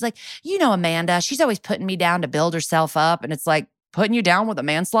easily. She's like, Amanda, she's always putting me down to build herself up. And it's like, putting you down with a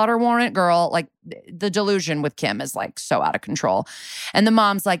manslaughter warrant, girl. Like the delusion with Kim is like so out of control. And the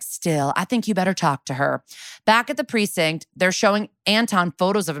mom's like, still, I think you better talk to her. Back at the precinct, they're showing Anton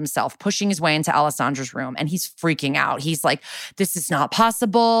photos of himself pushing his way into Alessandra's room. And he's freaking out. He's like, this is not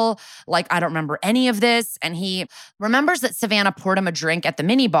possible. Like, I don't remember any of this. And he remembers that Savannah poured him a drink at the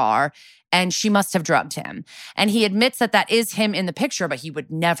minibar and she must have drugged him. And he admits that that is him in the picture, but he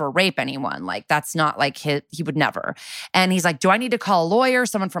would never rape anyone. Like, that's not like he would never. And he's like, do I need to call a lawyer,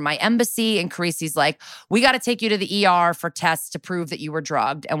 someone from my embassy? And Carisi's like, we got to take you to the ER for tests to prove that you were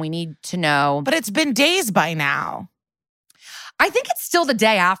drugged. And we need to know. But it's been days by now. I think it's still the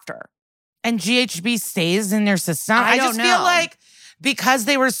day after. And GHB stays in their system. I just don't feel know. like because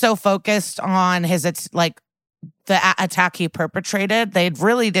they were so focused on the attack he perpetrated, they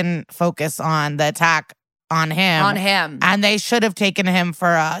really didn't focus on the attack on him. And they should have taken him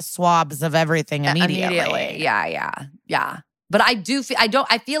for swabs of everything immediately. Yeah. But I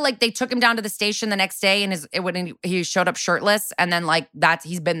feel like they took him down to the station the next day and when he showed up shirtless, and then like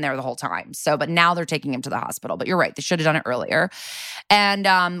he's been there the whole time. So, but now they're taking him to the hospital. But you're right, they should have done it earlier. And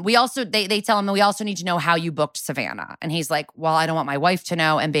they tell him, we also need to know how you booked Savannah. And he's like, well, I don't want my wife to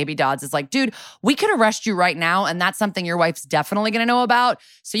know. And Baby Dodds is like, dude, we could arrest you right now. And that's something your wife's definitely going to know about.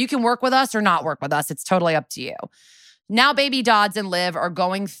 So you can work with us or not work with us. It's totally up to you. Now, Baby Dodds and Liv are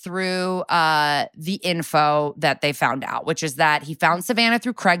going through the info that they found out, which is that he found Savannah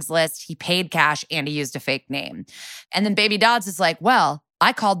through Craigslist, he paid cash, and he used a fake name. And then Baby Dodds is like, well,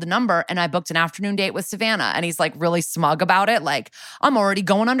 I called the number and I booked an afternoon date with Savannah. And he's like really smug about it. Like, I'm already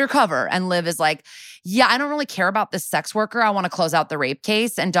going undercover. And Liv is like, yeah, I don't really care about this sex worker. I want to close out the rape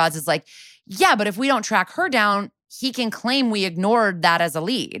case. And Dodds is like, yeah, but if we don't track her down, he can claim we ignored that as a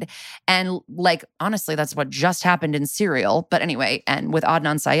lead. And like, honestly, that's what just happened in Serial. But anyway, and with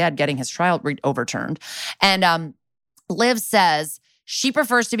Adnan Syed getting his trial overturned. And Liv says she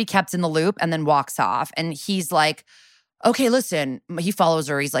prefers to be kept in the loop and then walks off. And he's like, okay, listen, he follows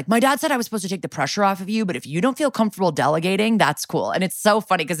her. He's like, my dad said I was supposed to take the pressure off of you, but if you don't feel comfortable delegating, that's cool. And it's so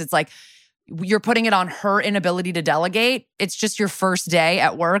funny because it's like, you're putting it on her inability to delegate. It's just your first day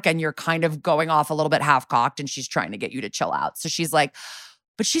at work and you're kind of going off a little bit half-cocked and she's trying to get you to chill out. So she's like,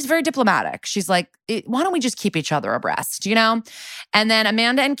 but she's very diplomatic. She's like, why don't we just keep each other abreast, you know? And then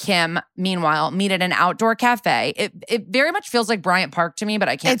Amanda and Kim, meanwhile, meet at an outdoor cafe. It very much feels like Bryant Park to me, but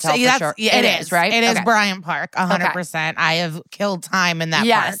I can't tell for sure. Yeah, it is, right? It is okay. Bryant Park, 100%. Okay. I have killed time in that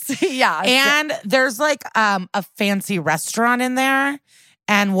park. Yeah. And there's like a fancy restaurant in there.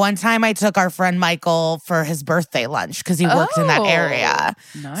 And one time I took our friend Michael for his birthday lunch because he worked in that area.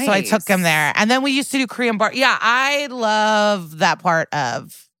 Nice. So I took him there. And then we used to do Korean bar. Yeah, I love that part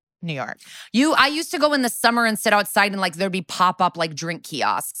of New York. I used to go in the summer and sit outside and like there'd be pop-up like drink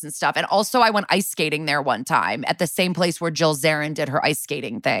kiosks and stuff. And also I went ice skating there one time at the same place where Jill Zarin did her ice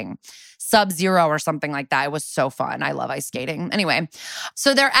skating thing. Sub-Zero or something like that. It was so fun. I love ice skating. Anyway,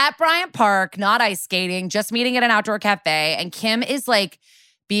 so they're at Bryant Park, not ice skating, just meeting at an outdoor cafe. And Kim is like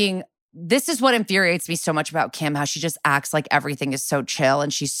this is what infuriates me so much about Kim, how she just acts like everything is so chill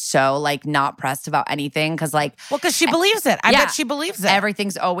and she's so like not pressed about anything. Cause like, well, cause she believes it. I bet she believes it.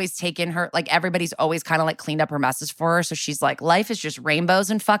 Everything's always taken her, like everybody's always kind of like cleaned up her messes for her. So she's like, life is just rainbows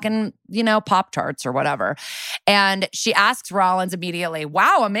and fucking, Pop-Tarts or whatever. And she asks Rollins immediately,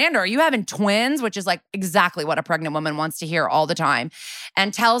 wow, Amanda, are you having twins? Which is like exactly what a pregnant woman wants to hear all the time.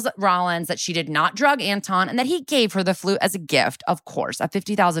 And tells Rollins that she did not drug Anton and that he gave her the flute as a gift, of course, a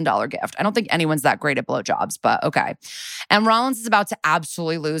 $50,000 gift. I don't think anyone's that great at blowjobs, but okay. And Rollins is about to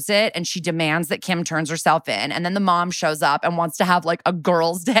absolutely lose it. And she demands that Kim turns herself in. And then the mom shows up and wants to have like a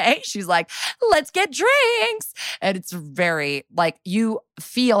girls' day. She's like, let's get drinks. And it's very like, you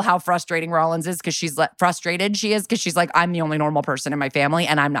feel how frustrating Rollins is because she's like frustrated she is because she's like, I'm the only normal person in my family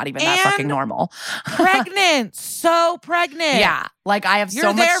and I'm not even that fucking normal. Pregnant. So pregnant. Yeah. Like I have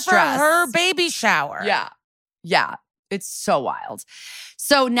so much stress. You're there for her baby shower. Yeah. Yeah. It's so wild.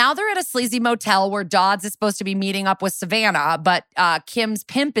 So now they're at a sleazy motel where Dodds is supposed to be meeting up with Savannah, but Kim's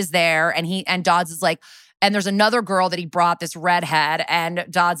pimp is there and Dodds is like, and there's another girl that he brought, this redhead, and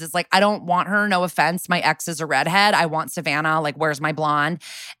Dodds is like, I don't want her, no offense. My ex is a redhead. I want Savannah. Like, where's my blonde?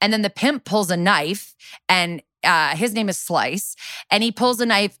 And then the pimp pulls a knife and his name is Slice. And he pulls a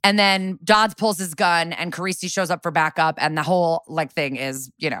knife and then Dodds pulls his gun and Carisi shows up for backup and the whole like thing is,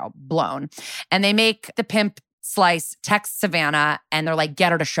 blown. And they make the pimp Slice text Savannah and they're like,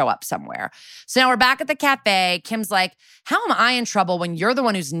 get her to show up somewhere. So now we're back at the cafe. Kim's like, how am I in trouble when you're the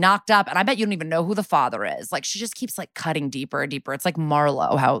one who's knocked up? And I bet you don't even know who the father is. Like she just keeps like cutting deeper and deeper. It's like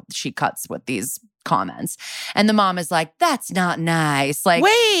Marlo, how she cuts with these comments. And the mom is like, that's not nice. Like,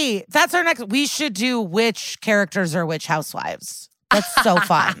 wait, that's our next. We should do which characters are which housewives. That's so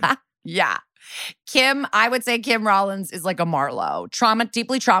fun. Yeah. Kim, I would say Kim Rollins is like a Marlo,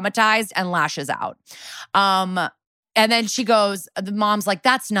 deeply traumatized and lashes out. And then she goes, the mom's like,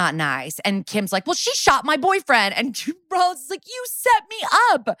 that's not nice. And Kim's like, well, she shot my boyfriend. And Rollins is like, you set me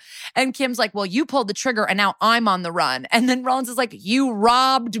up. And Kim's like, well, you pulled the trigger and now I'm on the run. And then Rollins is like, you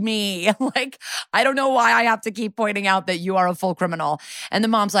robbed me. Like, I don't know why I have to keep pointing out that you are a full criminal. And the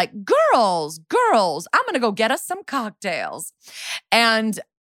mom's like, girls, I'm going to go get us some cocktails. And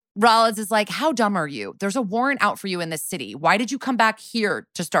Rollins is like, how dumb are you? There's a warrant out for you in this city. Why did you come back here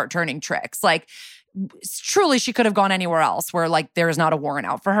to start turning tricks? Like, truly, she could have gone anywhere else where like there is not a warrant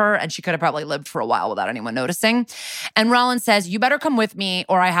out for her and she could have probably lived for a while without anyone noticing. And Rollins says, you better come with me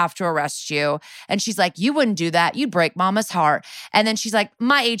or I have to arrest you. And she's like, you wouldn't do that. You'd break mama's heart. And then she's like,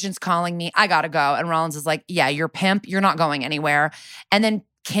 my agent's calling me. I gotta go. And Rollins is like, yeah, you're pimp. You're not going anywhere. And then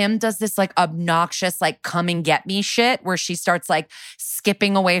Kim does this like obnoxious, like come and get me shit where she starts like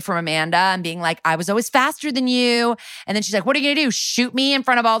skipping away from Amanda and being like, I was always faster than you. And then she's like, what are you gonna do? Shoot me in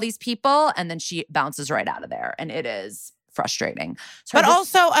front of all these people? And then she bounces right out of there. And it is frustrating. So but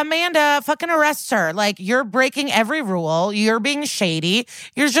also, Amanda, fucking arrest her. Like, you're breaking every rule. You're being shady.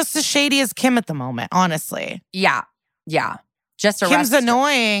 You're just as shady as Kim at the moment, honestly. Yeah. Just arrest Kim's her.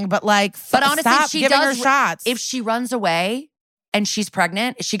 annoying, but like, but honestly, stop she giving does, her shots. If she runs away and she's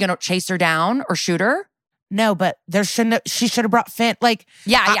pregnant, is she going to chase her down or shoot her? No, but she should have brought Finn. Like,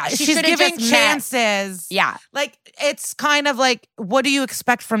 yeah. She's giving chances. Yeah. Like, it's kind of like, what do you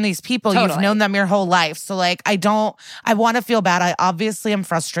expect from these people? Totally. You've known them your whole life. So like, I want to feel bad. I obviously am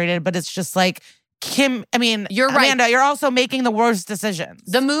frustrated, but it's just like, Kim, I mean, you're right. Amanda, you're also making the worst decisions.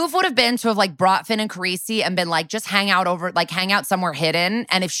 The move would have been to have like brought Finn and Carisi and been like, just hang out somewhere hidden.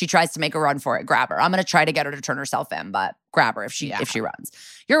 And if she tries to make a run for it, grab her. I'm going to try to get her to turn herself in, but grab her if she runs.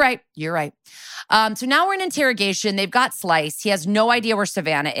 You're right. So now we're in interrogation. They've got Slice. He has no idea where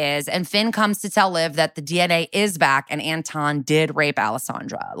Savannah is. And Finn comes to tell Liv that the DNA is back and Anton did rape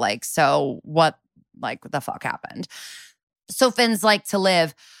Alessandra. Like, so what the fuck happened? So Finn's like to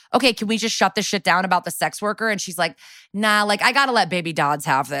Liv, okay, can we just shut this shit down about the sex worker? And she's like, nah, like I gotta let baby Dodds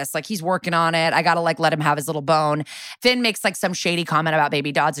have this. Like he's working on it. I gotta like let him have his little bone. Finn makes like some shady comment about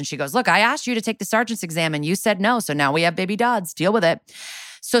baby Dodds and she goes, look, I asked you to take the sergeant's exam and you said no. So now we have baby Dodds. Deal with it.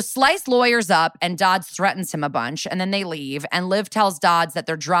 So Slice lawyers up and Dodds threatens him a bunch and then they leave. And Liv tells Dodds that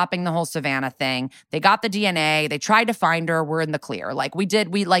they're dropping the whole Savannah thing. They got the DNA. They tried to find her. We're in the clear. Like we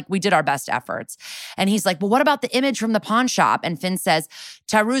did our best efforts. And he's like, well, what about the image from the pawn shop? And Finn says,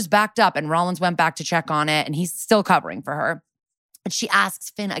 Taru's backed up and Rollins went back to check on it and he's still covering for her. And she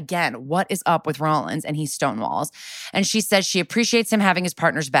asks Finn again, what is up with Rollins? And he stonewalls. And she says she appreciates him having his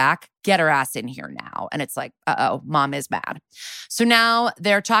partner's back. Get her ass in here now. And it's like, uh-oh, mom is mad. So now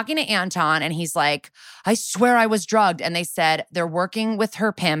they're talking to Anton and he's like, I swear I was drugged. And they said they're working with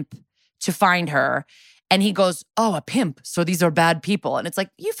her pimp to find her. And he goes, oh, a pimp. So these are bad people. And it's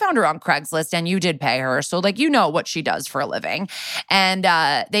like, you found her on Craigslist and you did pay her. So like, you know what she does for a living. And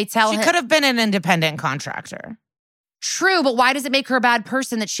they tell him. She could have been an independent contractor. True, but why does it make her a bad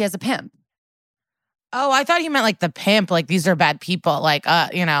person that she has a pimp? Oh, I thought you meant like the pimp, like these are bad people, like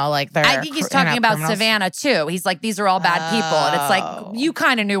like they're. I think he's talking about criminals. Savannah too. He's like, these are all bad people, and it's like you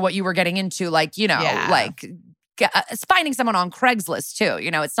kind of knew what you were getting into, like like finding someone on Craigslist too.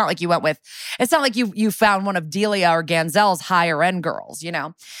 It's not like you went with. It's not like you found one of Delia or Ganzel's higher end girls.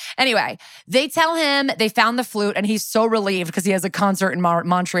 Anyway, they tell him they found the flute, and he's so relieved because he has a concert in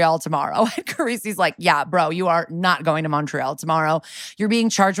Montreal tomorrow. And Carisi's like, "Yeah, bro, you are not going to Montreal tomorrow. You're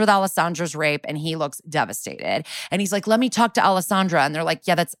being charged with Alessandra's rape," and he looks devastated. And he's like, "Let me talk to Alessandra," and they're like,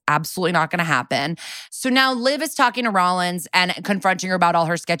 "Yeah, that's absolutely not going to happen." So now Liv is talking to Rollins and confronting her about all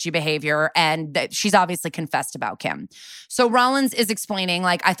her sketchy behavior, and she's obviously confessed about Kim. So Rollins is explaining,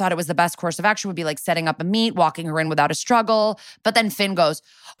 like, I thought it was the best course of action would be like setting up a meet, walking her in without a struggle. But then Finn goes,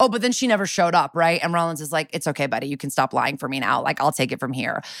 oh, but then she never showed up, right? And Rollins is like, it's okay, buddy. You can stop lying for me now. Like, I'll take it from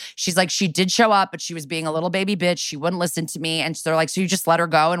here. She's like, she did show up, but she was being a little baby bitch. She wouldn't listen to me. And they're like, so you just let her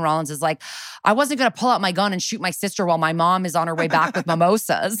go? And Rollins is like, I wasn't going to pull out my gun and shoot my sister while my mom is on her way back with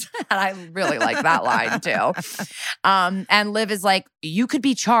mimosas. And I really like that line too. And Liv is like, you could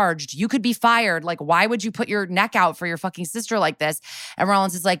be charged. You could be fired. Like, why would you put your neck out for your fucking sister like this? And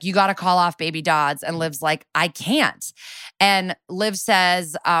Rollins is like, you got to call off baby Dodds. And Liv's like, I can't. And Liv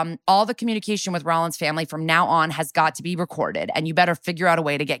says, all the communication with Rollins' family from now on has got to be recorded. And you better figure out a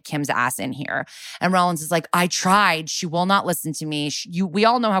way to get Kim's ass in here. And Rollins is like, I tried. She will not listen to me. We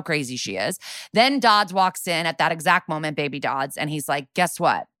all know how crazy she is. Then Dodds walks in at that exact moment, baby Dodds. And he's like, guess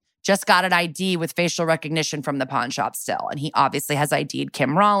what? Just got an ID with facial recognition from the pawn shop still. And he obviously has ID'd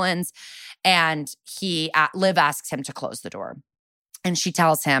Kim Rollins. And Liv asks him to close the door. And she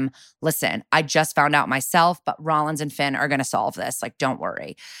tells him, listen, I just found out myself, but Rollins and Finn are going to solve this. Like, don't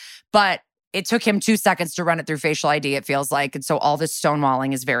worry. But it took him 2 seconds to run it through facial ID, it feels like. And so all this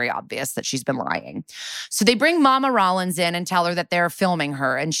stonewalling is very obvious that she's been lying. So they bring Mama Rollins in and tell her that they're filming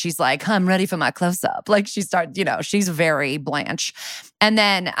her. And she's like, I'm ready for my close-up. Like she starts, she's very Blanche. And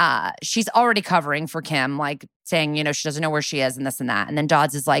then she's already covering for Kim, like saying, she doesn't know where she is and this and that. And then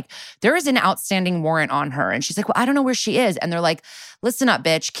Dodds is like, there is an outstanding warrant on her. And she's like, well, I don't know where she is. And they're like, listen up,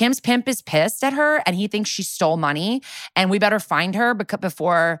 bitch. Kim's pimp is pissed at her and he thinks she stole money. And we better find her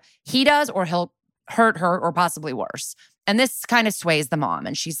before he does or he'll hurt her or possibly worse. And this kind of sways the mom.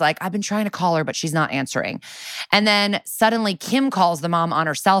 And she's like, I've been trying to call her, but she's not answering. And then suddenly Kim calls the mom on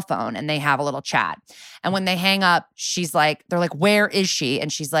her cell phone and they have a little chat. And when they hang up, they're like, where is she?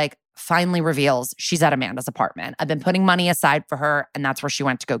 And she's like, finally reveals she's at Amanda's apartment. I've been putting money aside for her, and that's where she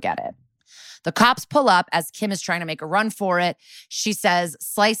went to go get it. The cops pull up as Kim is trying to make a run for it. She says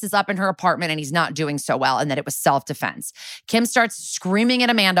Slice is up in her apartment and he's not doing so well and that it was self-defense. Kim starts screaming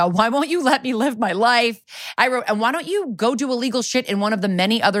at Amanda, why won't you let me live my life? I wrote, and why don't you go do illegal shit in one of the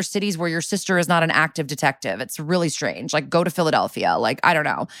many other cities where your sister is not an active detective? It's really strange. Like, go to Philadelphia. Like, I don't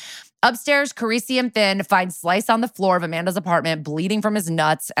know. Upstairs, Carisi and Finn find Slice on the floor of Amanda's apartment, bleeding from his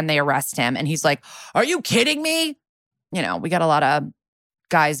nuts, and they arrest him. And he's like, are you kidding me? You know, we got a lot of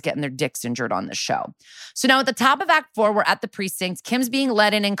guys getting their dicks injured on this show. So now at the top of Act 4, we're at the precinct. Kim's being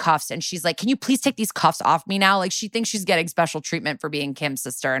led in cuffs, and she's like, can you please take these cuffs off me now? Like, she thinks she's getting special treatment for being Kim's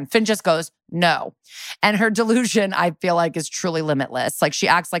sister. And Finn just goes, no. And her delusion, I feel like, is truly limitless. Like, she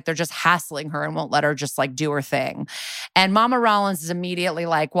acts like they're just hassling her and won't let her just like do her thing. And Mama Rollins is immediately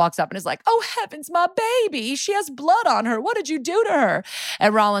like, walks up and is like, oh heavens, my baby, she has blood on her. What did you do to her?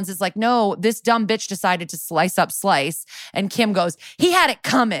 And Rollins is like, no, this dumb bitch decided to slice up Slice. And Kim goes, he had it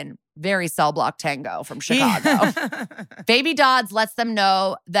coming. Very cell block tango from Chicago. Baby Dodds lets them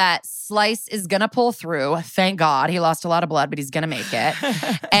know that Slice is going to pull through. Thank God. He lost a lot of blood, but he's going to make it.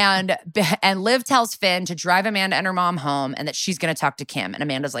 And Liv tells Finn to drive Amanda and her mom home and that she's going to talk to Kim. And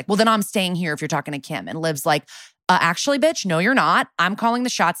Amanda's like, well, then I'm staying here if you're talking to Kim. And Liv's like, actually, bitch, no, you're not. I'm calling the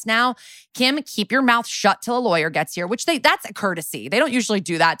shots now. Kim, keep your mouth shut till a lawyer gets here, which that's a courtesy. They don't usually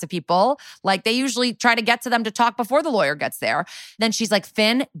do that to people. Like, they usually try to get to them to talk before the lawyer gets there. Then she's like,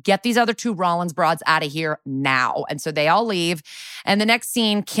 Finn, get these other two Rollins broads out of here now. And so they all leave. And the next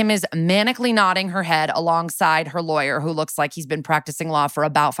scene, Kim is manically nodding her head alongside her lawyer, who looks like he's been practicing law for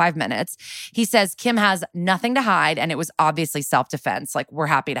about 5 minutes. He says Kim has nothing to hide, and it was obviously self-defense. Like, we're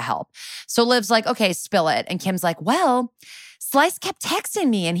happy to help. So Liv's like, okay, spill it. And Kim's like, well, Slice kept texting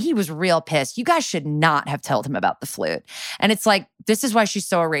me and he was real pissed. You guys should not have told him about the flute. And it's like, this is why she's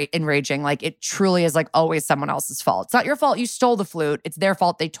so enraging. Like, it truly is like always someone else's fault. It's not your fault you stole the flute. It's their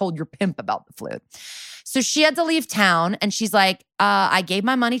fault they told your pimp about the flute. So she had to leave town and she's like, I gave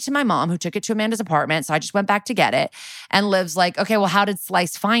my money to my mom who took it to Amanda's apartment. So I just went back to get it. And Liv's like, okay, well, how did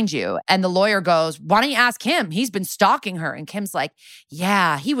Slice find you? And the lawyer goes, why don't you ask him? He's been stalking her. And Kim's like,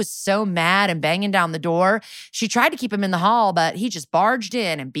 yeah, he was so mad and banging down the door. She tried to keep him in the hall, but he just barged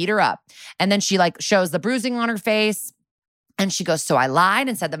in and beat her up. And then she like shows the bruising on her face. And she goes, so I lied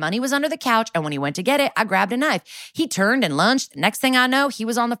and said the money was under the couch. And when he went to get it, I grabbed a knife. He turned and lunged. Next thing I know, he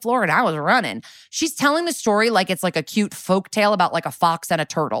was on the floor and I was running. She's telling the story like it's like a cute folk tale about like a fox and a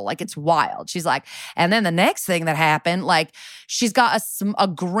turtle. Like, it's wild. She's like, and then the next thing that happened, like, she's got a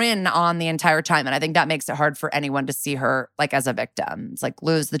grin on the entire time. And I think that makes it hard for anyone to see her like as a victim. It's like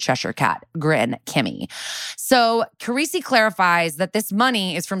lose the Cheshire Cat, grin, Kimmy. So Carisi clarifies that this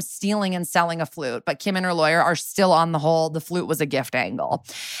money is from stealing and selling a flute, but Kim and her lawyer are still on the whole, the flute was a gift angle.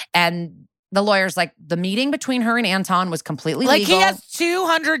 And the lawyer's like, the meeting between her and Anton was completely like legal. He has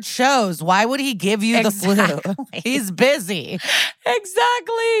 200 shows. Why would he give you the flute? He's busy.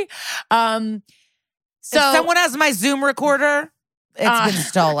 Exactly. So if someone has my Zoom recorder, it's been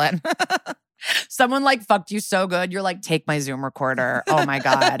stolen. Someone like fucked you so good. You're like, take my Zoom recorder. Oh my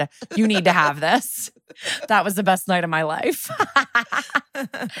God. You need to have this. That was the best night of my life.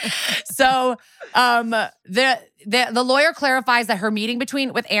 So the lawyer clarifies that her meeting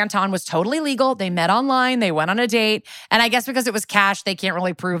with Anton was totally legal. They met online. They went on a date. And I guess because it was cash, they can't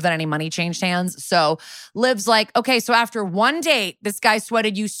really prove that any money changed hands. So Liv's like, okay, so after one date, this guy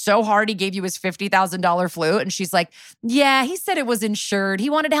sweated you so hard he gave you his $50,000 flute. And she's like, yeah, he said it was insured. He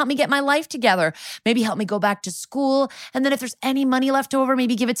wanted to help me get my life together. Maybe help me go back to school. And then if there's any money left over,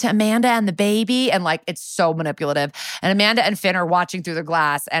 maybe give it to Amanda and the baby. And like, it's so manipulative. And Amanda and Finn are watching through the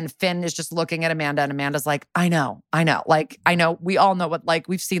glass and Finn is just looking at Amanda and Amanda's like, I know. Like, I know. We all know what, like,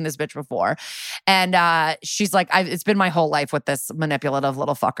 we've seen this bitch before. And she's like, it's been my whole life with this manipulative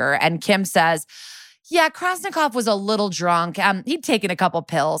little fucker. And Kim says, yeah, Krasnikov was a little drunk. He'd taken a couple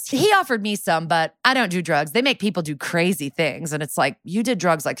pills. He offered me some, but I don't do drugs. They make people do crazy things. And it's like, you did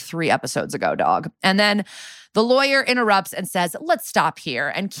drugs like 3 episodes ago, dog. And then the lawyer interrupts and says, let's stop here.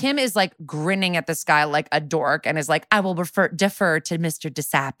 And Kim is like grinning at this guy like a dork and is like, I will defer to Mr.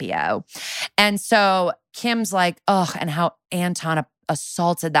 DeSapio. And so Kim's like, ugh, and how Anton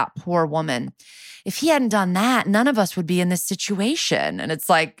assaulted that poor woman. If he hadn't done that, none of us would be in this situation. And it's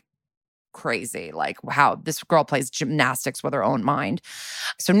like, crazy, like how this girl plays gymnastics with her own mind.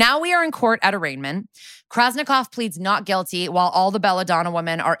 So now we are in court at arraignment. Krasnikov pleads not guilty while all the Belladonna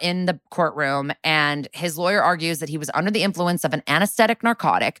women are in the courtroom, and his lawyer argues that he was under the influence of an anesthetic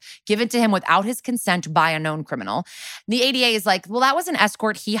narcotic given to him without his consent by a known criminal. The ADA is like, well, that was an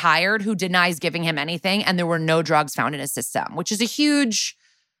escort he hired who denies giving him anything, and there were no drugs found in his system, which is a huge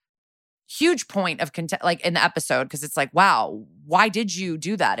huge point of like in the episode, because it's like, wow, why did you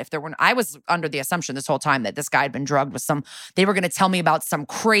do that? If there weren't, I was under the assumption this whole time that this guy had been drugged with they were going to tell me about some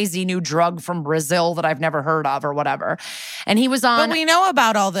crazy new drug from Brazil that I've never heard of or whatever. And he was on. But we know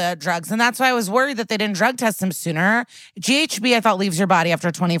about all the drugs, and that's why I was worried that they didn't drug test him sooner. GHB, I thought, leaves your body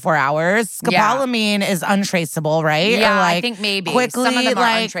after 24 hours. Scopolamine is untraceable, right? Yeah, I think maybe. Quickly, some of them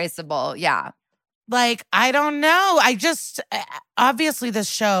are untraceable. Yeah. Like, I don't know. Obviously this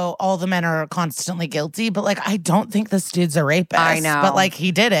show, all the men are constantly guilty, but like, I don't think this dude's a rapist. I know. But like,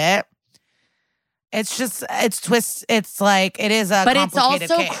 he did it. It's just, it's like, it is a complicated But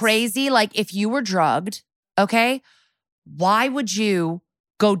it's also case. crazy. Like, if you were drugged, okay, why would you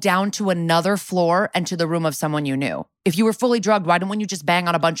go down to another floor and to the room of someone you knew? If you were fully drugged, why didn't you just bang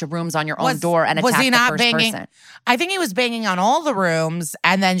on a bunch of rooms on your own door and attack the first person? I think he was banging on all the rooms,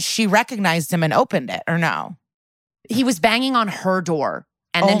 and then she recognized him and opened it, or no? He was banging on her door,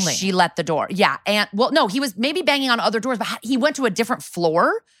 and then she let the door. Yeah, and no, he was maybe banging on other doors, but he went to a different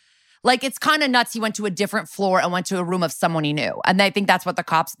floor. Like, it's kind of nuts. He went to a different floor and went to a room of someone he knew. And I think that's what the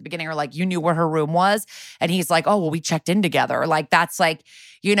cops at the beginning are like, you knew where her room was. And he's like, oh, well, we checked in together. Like, that's like,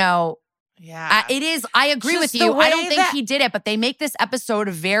 yeah, it is. I agree with you. I don't think he did it, but they make this episode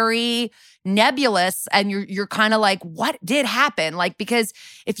very nebulous, and you're kind of like, what did happen? Like, because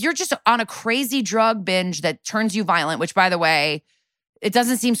if you're just on a crazy drug binge that turns you violent, which, by the way, it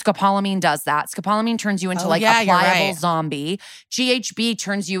doesn't seem scopolamine does that. Scopolamine turns you into a pliable zombie. GHB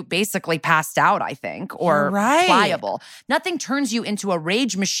turns you basically passed out, I think, or pliable. Nothing turns you into a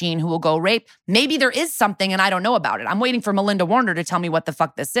rage machine who will go rape. Maybe there is something and I don't know about it. I'm waiting for Melinda Warner to tell me what the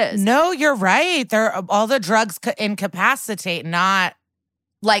fuck this is. No, you're right. All the drugs incapacitate, not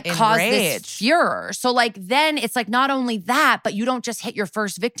like cause this furor. So like then it's like not only that, but you don't just hit your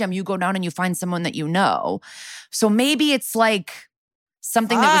first victim. You go down and you find someone that you know. So maybe it's like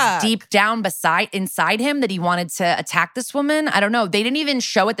something that was deep down inside him that he wanted to attack this woman. I don't know. They didn't even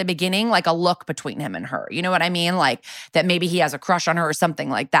show at the beginning like a look between him and her. You know what I mean? Like that maybe he has a crush on her or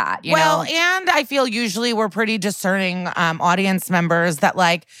something like that. You know? And I feel usually we're pretty discerning audience members that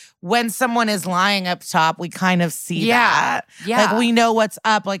like when someone is lying up top, we kind of see that. Yeah. Like we know what's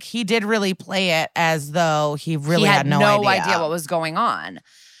up. Like he did really play it as though he really had no idea what was going on.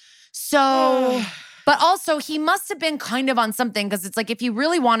 So... But also, he must have been kind of on something, because it's like if he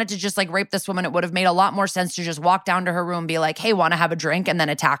really wanted to just like rape this woman, it would have made a lot more sense to just walk down to her room and be like, hey, want to have a drink, and then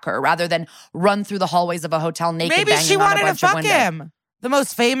attack her rather than run through the hallways of a hotel naked. Maybe she wanted to fuck him. The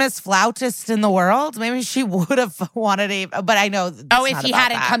most famous flautist in the world. Maybe she would have wanted to, but I know. If he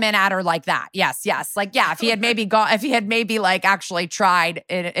hadn't come in at her like that. Yes. Like, yeah, if he had maybe like actually tried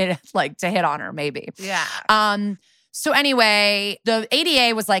it like to hit on her, maybe. Yeah. So anyway, the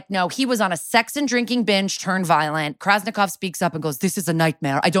ADA was like, no, he was on a sex and drinking binge turned violent. Krasnikov speaks up and goes, this is a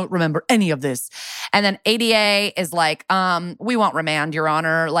nightmare. I don't remember any of this. And then ADA is like, we won't remand, Your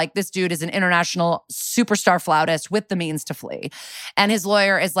Honor. Like, this dude is an international superstar flautist with the means to flee. And his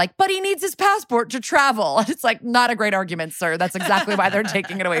lawyer is like, but he needs his passport to travel. And it's like, not a great argument, sir. That's exactly why they're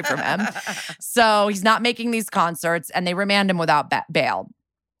taking it away from him. So he's not making these concerts, and they remand him without bail.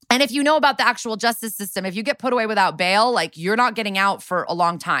 And if you know about the actual justice system, if you get put away without bail, like you're not getting out for a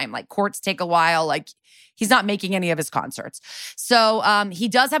long time. Like courts take a while. Like he's not making any of his concerts. So he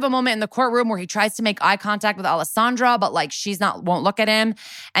does have a moment in the courtroom where he tries to make eye contact with Alessandra, but like won't look at him.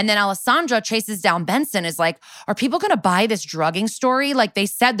 And then Alessandra chases down Benson, is like, are people going to buy this drugging story? Like they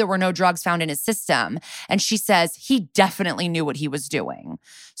said there were no drugs found in his system. And she says he definitely knew what he was doing.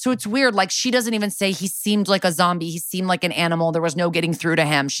 So it's weird. Like she doesn't even say he seemed like a zombie. He seemed like an animal. There was no getting through to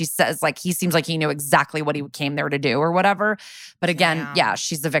him. She says like he seems like he knew exactly what he came there to do or whatever. But again, yeah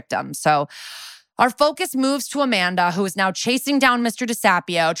she's the victim. So our focus moves to Amanda, who is now chasing down Mr.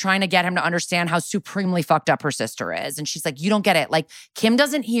 DeSapio, trying to get him to understand how supremely fucked up her sister is. And she's like, you don't get it. Like, Kim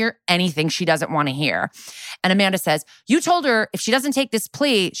doesn't hear anything she doesn't want to hear. And Amanda says, you told her if she doesn't take this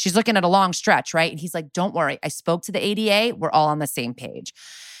plea, she's looking at a long stretch, right? And he's like, don't worry. I spoke to the ADA. We're all on the same page.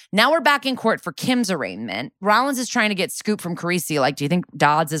 Now we're back in court for Kim's arraignment. Rollins is trying to get scoop from Carisi. Like, do you think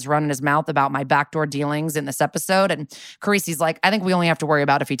Dodds is running his mouth about my backdoor dealings in this episode? And Carisi's like, I think we only have to worry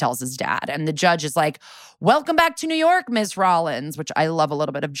about if he tells his dad. And the judge is like, welcome back to New York, Miss Rollins, which I love a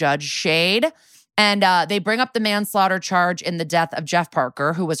little bit of judge shade. And they bring up the manslaughter charge in the death of Jeff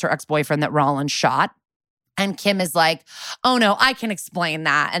Parker, who was her ex-boyfriend that Rollins shot. And Kim is like, oh no, I can explain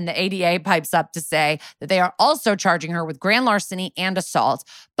that. And the ADA pipes up to say that they are also charging her with grand larceny and assault.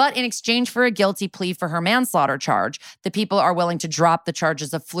 But in exchange for a guilty plea for her manslaughter charge, the people are willing to drop the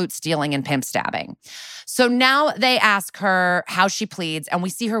charges of flute stealing and pimp stabbing. So now they ask her how she pleads, and we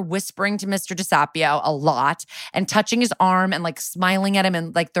see her whispering to Mr. DeSapio a lot and touching his arm and like smiling at him,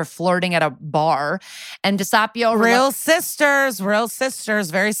 and like they're flirting at a bar. And DeSapio— real sisters,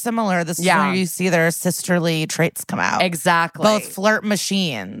 very similar. This is where you see their sisterly traits come out. Exactly. Both flirt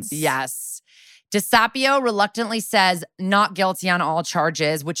machines. Yes. DeSapio reluctantly says not guilty on all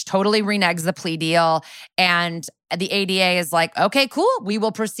charges, which totally reneges the plea deal. And the ADA is like, okay, cool. We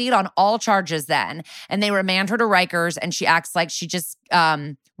will proceed on all charges then. And they remand her to Rikers, and she acts like she just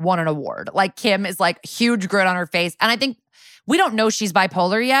won an award. Like Kim is like huge grin on her face. And I think we don't know she's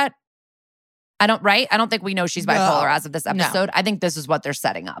bipolar yet. I don't think we know she's bipolar as of this episode. No. I think this is what they're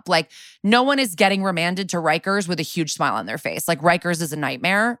setting up. Like, no one is getting remanded to Rikers with a huge smile on their face. Like, Rikers is a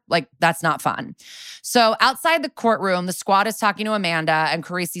nightmare. Like, that's not fun. So outside the courtroom, the squad is talking to Amanda, and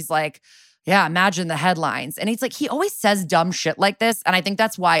Carisi's like, yeah, imagine the headlines. And he's like, he always says dumb shit like this. And I think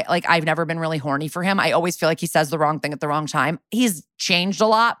that's why, like, I've never been really horny for him. I always feel like he says the wrong thing at the wrong time. He's changed a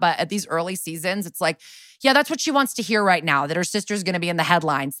lot, but at these early seasons, it's like, yeah, that's what she wants to hear right now, that her sister's going to be in the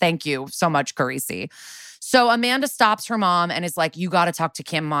headlines. Thank you so much, Carisi. So Amanda stops her mom and is like, you got to talk to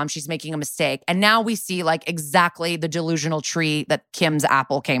Kim, Mom. She's making a mistake. And now we see like exactly the delusional tree that Kim's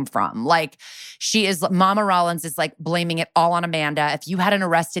apple came from. Like Mama Rollins is like blaming it all on Amanda. If you hadn't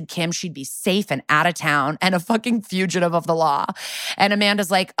arrested Kim, she'd be safe and out of town and a fucking fugitive of the law. And Amanda's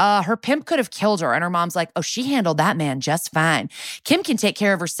like, her pimp could have killed her. And her mom's like, oh, she handled that man just fine. Kim can take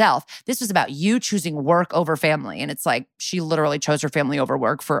care of herself. This was about you choosing work over family. And it's like, she literally chose her family over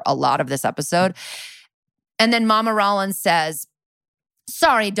work for a lot of this episode. And then Mama Rollins says,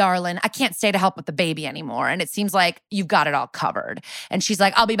 sorry, darling, I can't stay to help with the baby anymore. And it seems like you've got it all covered. And she's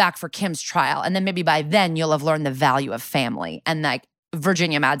like, I'll be back for Kim's trial. And then maybe by then you'll have learned the value of family. And like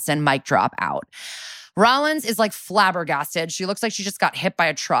Virginia Madsen, mic drop out. Rollins is like flabbergasted. She looks like she just got hit by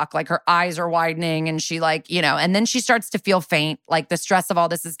a truck. Like her eyes are widening and she like, and then she starts to feel faint. Like the stress of all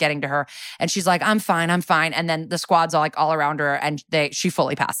this is getting to her. And she's like, I'm fine. And then the squad's all around her and she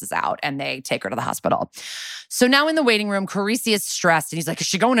fully passes out and they take her to the hospital. So now in the waiting room, Carisi is stressed and he's like, is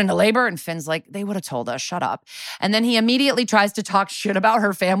she going into labor? And Finn's like, they would have told us, shut up. And then he immediately tries to talk shit about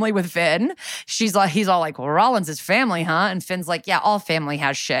her family with Finn. He's all like, well, Rollins is family, huh? And Finn's like, yeah, all family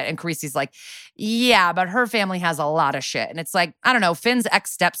has shit. And Carisi's like, yeah, but her family has a lot of shit. And it's like, I don't know, Finn's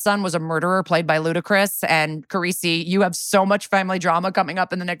ex-stepson was a murderer played by Ludacris. And Carisi, you have so much family drama coming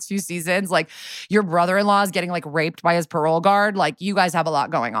up in the next few seasons. Like your brother-in-law is getting like raped by his parole guard. Like you guys have a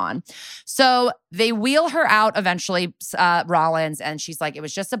lot going on. So they wheel her out eventually, Rollins. And she's like, it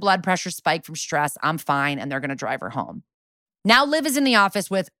was just a blood pressure spike from stress. I'm fine. And they're going to drive her home. Now Liv is in the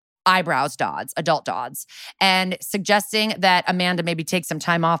office with eyebrows Dodds, adult Dodds, and suggesting that Amanda maybe take some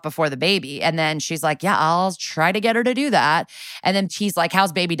time off before the baby. And then she's like, yeah, I'll try to get her to do that. And then he's like,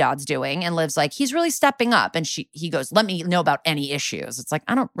 how's baby Dodds doing? And Liv's like, he's really stepping up. And he goes, let me know about any issues. It's like,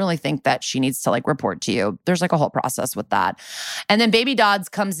 I don't really think that she needs to like report to you. There's like a whole process with that. And then baby Dodds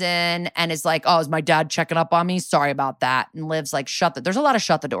comes in and is like, oh, is my dad checking up on me? Sorry about that. And Liv's like, there's a lot of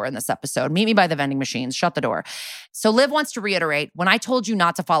shut the door in this episode. Meet me by the vending machines, shut the door. So Liv wants to reiterate, when I told you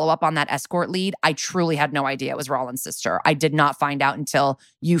not to follow up on that escort lead, I truly had no idea it was Rollins' sister. I did not find out until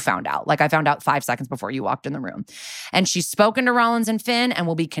you found out. Like I found out 5 seconds before you walked in the room. And she's spoken to Rollins and Finn and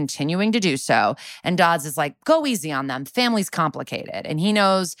will be continuing to do so. And Dodds is like, go easy on them. Family's complicated. And he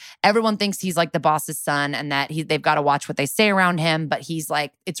knows everyone thinks he's like the boss's son and that they've got to watch what they say around him. But he's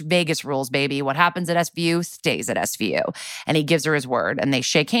like, it's Vegas rules, baby. What happens at SVU stays at SVU. And he gives her his word and they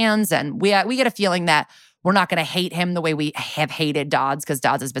shake hands. And we get a feeling that we're not going to hate him the way we have hated Dodds because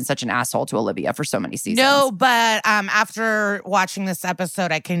Dodds has been such an asshole to Olivia for so many seasons. No, but after watching this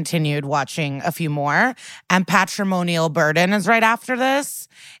episode, I continued watching a few more. And Patrimonial Burden is right after this.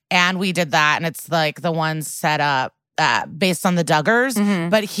 And we did that. And it's like the one set up based on the Duggars. Mm-hmm.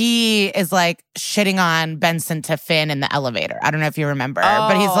 But he is like shitting on Benson to Finn in the elevator. I don't know if you remember. Oh.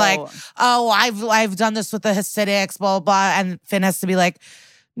 But he's like, oh, I've done this with the Hasidics, blah, blah. And Finn has to be like,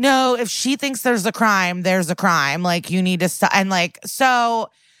 no, if she thinks there's a crime, there's a crime. Like, you need to stop. And like, so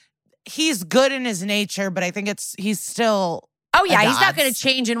he's good in his nature, but I think he's still. Oh, yeah, he's not going to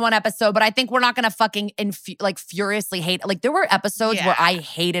change in one episode, but I think we're not going to fucking furiously hate. Like, there were episodes where I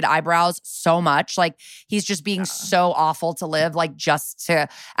hated Eyebrows so much. Like, he's just being so awful to Liv, like, just to,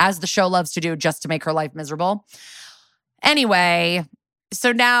 as the show loves to do, just to make her life miserable. Anyway,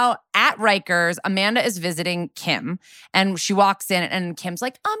 So now at Rikers, Amanda is visiting Kim, and she walks in and Kim's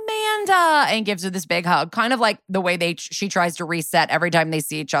like, Amanda, and gives her this big hug, kind of like the way she tries to reset every time they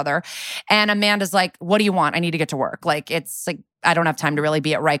see each other. And Amanda's like, what do you want? I need to get to work. Like, it's like, I don't have time to really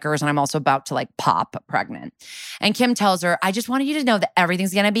be at Rikers, and I'm also about to like pop pregnant. And Kim tells her, I just wanted you to know that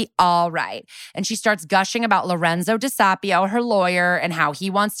everything's going to be all right. And she starts gushing about Lorenzo DiSapio, her lawyer, and how he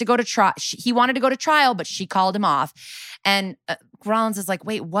wants to go to trial. He wanted to go to trial, but she called him off. And Rollins is like,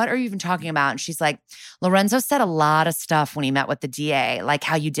 wait, what are you even talking about? And she's like, Lorenzo said a lot of stuff when he met with the DA, like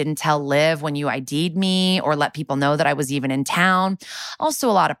how you didn't tell Liv when you ID'd me or let people know that I was even in town. Also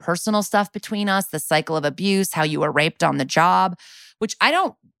a lot of personal stuff between us, the cycle of abuse, how you were raped on the job, which I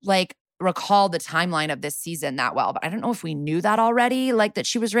don't like recall the timeline of this season that well, but I don't know if we knew that already, like that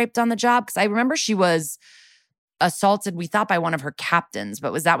she was raped on the job. Because I remember she was assaulted, we thought by one of her captains,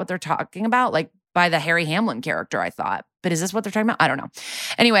 but was that what they're talking about? Like by the Harry Hamlin character, I thought. But is this what they're talking about? I don't know.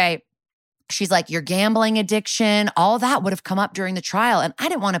 Anyway, she's like, your gambling addiction, all that would have come up during the trial. And I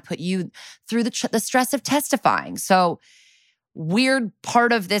didn't want to put you through the stress of testifying. So weird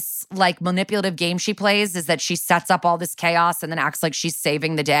part of this like manipulative game she plays is that she sets up all this chaos and then acts like she's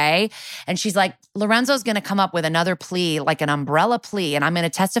saving the day. And she's like, Lorenzo's going to come up with another plea, like an umbrella plea, and I'm going to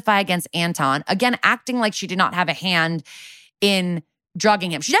testify against Anton. Again, acting like she did not have a hand in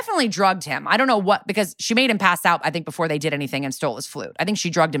drugging him. She definitely drugged him. I don't know what, because she made him pass out, I think, before they did anything and stole his flute. I think she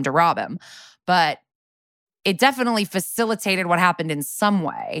drugged him to rob him. But it definitely facilitated what happened in some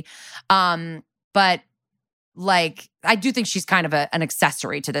way. But like, I do think she's kind of an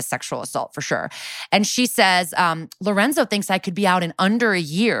accessory to this sexual assault for sure. And she says, Lorenzo thinks I could be out in under a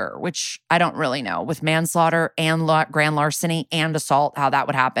year, which I don't really know with manslaughter and grand larceny and assault, how that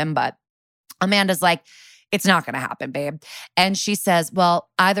would happen. But Amanda's like, it's not going to happen, babe. And she says, well,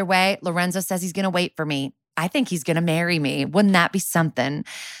 either way, Lorenzo says he's going to wait for me. I think he's going to marry me. Wouldn't that be something?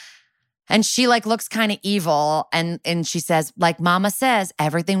 And she like looks kind of evil. And she says, like mama says,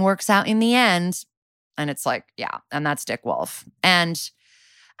 everything works out in the end. And it's like, yeah, and that's Dick Wolf. And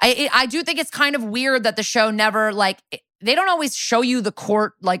I do think it's kind of weird that the show never like, they don't always show you the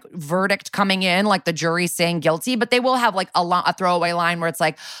court like verdict coming in, like the jury saying guilty, but they will have like a throwaway line where it's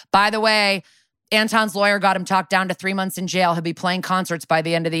like, by the way, Anton's lawyer got him talked down to 3 months in jail. He'll be playing concerts by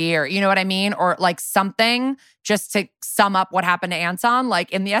the end of the year. You know what I mean? Or like something just to sum up what happened to Anton.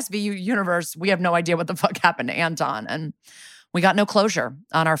 Like in the SVU universe, we have no idea what the fuck happened to Anton. And we got no closure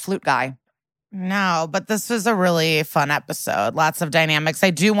on our flute guy. No, but this was a really fun episode. Lots of dynamics. I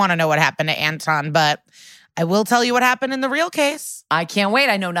do want to know what happened to Anton, but I will tell you what happened in the real case. I can't wait.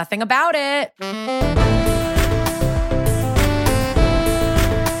 I know nothing about it.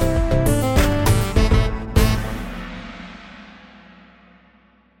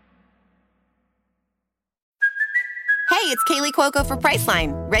 Hey, it's Kaylee Cuoco for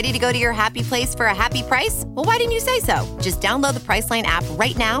Priceline. Ready to go to your happy place for a happy price? Well, why didn't you say so? Just download the Priceline app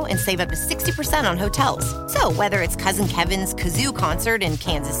right now and save up to 60% on hotels. So whether it's Cousin Kevin's Kazoo Concert in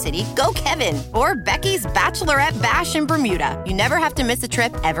Kansas City, go Kevin, or Becky's Bachelorette Bash in Bermuda, you never have to miss a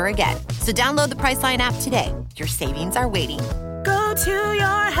trip ever again. So download the Priceline app today. Your savings are waiting. Go to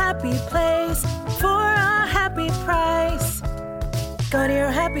your happy place for a happy price. Go to your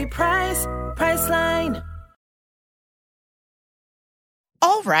happy price, Priceline.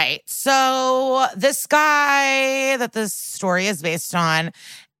 All right. So this guy that this story is based on,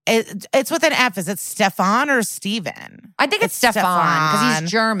 it's with an F. Is it Stefan or Steven? I think it's Stefan because he's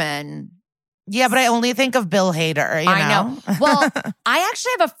German. Yeah, but I only think of Bill Hader. I know. Well, I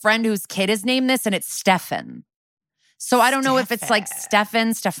actually have a friend whose kid is named this, and it's Stefan. So I don't know if it's like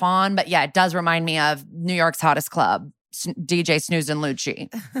Stefan, but yeah, it does remind me of New York's Hottest Club, DJ Snooze and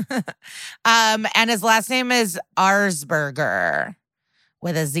Lucci. And his last name is Arsberger,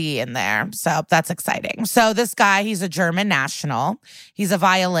 with a Z in there. So that's exciting. So this guy, he's a German national. He's a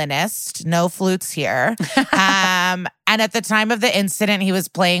violinist. No flutes here. And at the time of the incident, he was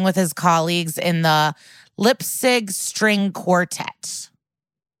playing with his colleagues in the Leipzig String Quartet.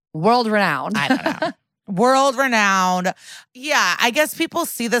 World renowned. I don't know. World renowned. Yeah, I guess people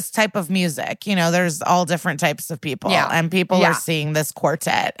see this type of music. You know, there's all different types of people. Yeah. And people are seeing this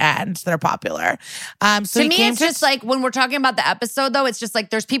quartet and they're popular. So to me, it's just like when we're talking about the episode, though, it's just like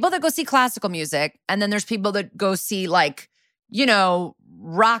there's people that go see classical music and then there's people that go see like, you know,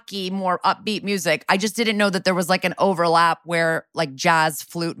 rocky, more upbeat music. I just didn't know that there was like an overlap where like jazz,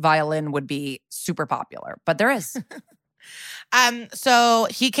 flute, violin would be super popular. But there is. So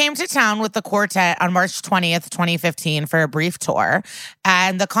he came to town with the quartet on March 20th, 2015 for a brief tour.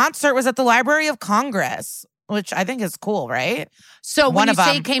 And the concert was at the Library of Congress, which I think is cool, right? So when you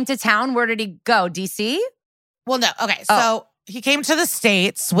say he came to town, where did he go? DC? Well, no. Okay. So he came to the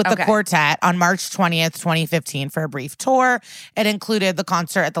States with the quartet on March 20th, 2015 for a brief tour. It included the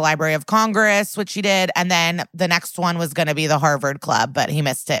concert at the Library of Congress, which he did. And then the next one was going to be the Harvard Club, but he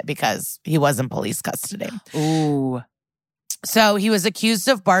missed it because he was in police custody. Ooh. So he was accused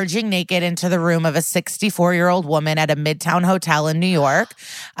of barging naked into the room of a 64-year-old woman at a Midtown hotel in New York.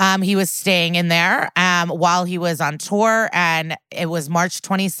 He was staying in there while he was on tour, and it was March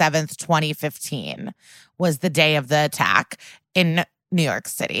 27th, 2015 was the day of the attack in New York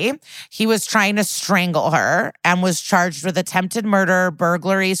City. He was trying to strangle her and was charged with attempted murder,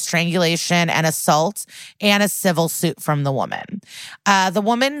 burglary, strangulation, and assault, and a civil suit from the woman. The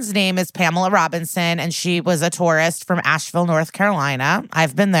woman's name is Pamela Robinson, and she was a tourist from Asheville, North Carolina.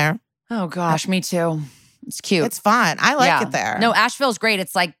 I've been there. Oh, gosh, me too. It's cute. It's fun. I like it there. No, Asheville's great.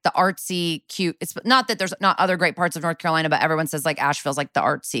 It's like the artsy, cute. It's not that there's not other great parts of North Carolina, but everyone says like Asheville's like the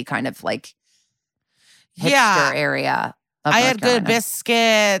artsy kind of like hipster area. I had good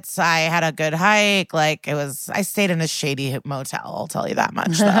biscuits. I had a good hike. Like I stayed in a shady motel. I'll tell you that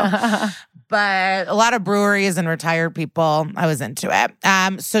much though. But a lot of breweries and retired people. I was into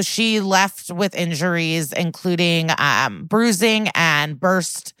it. So she left with injuries, including bruising and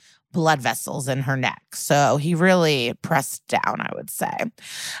burst blood vessels in her neck. So he really pressed down, I would say.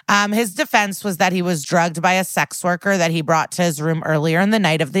 His defense was that he was drugged by a sex worker that he brought to his room earlier in the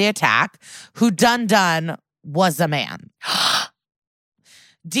night of the attack, who done was a man.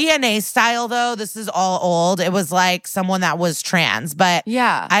 DNA style, though, this is all old. It was like someone that was trans, but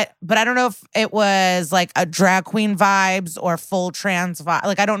I don't know if it was like a drag queen vibes or full trans vibe.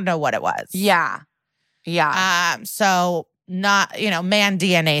 Like I don't know what it was. Yeah. So not, man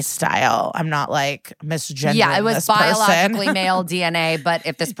DNA style. I'm not like misgendering. Yeah, it was this biologically person. male DNA, but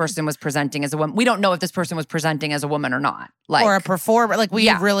if this person was presenting as a woman, we don't know if this person was presenting as a woman or not. Like, or a performer. Like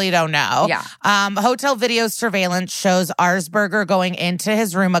we really don't know. Yeah. Hotel video surveillance shows Arsberger going into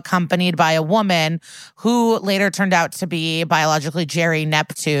his room accompanied by a woman who later turned out to be biologically Jerry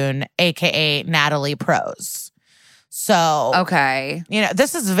Neptune, aka Natalie Prose. So okay,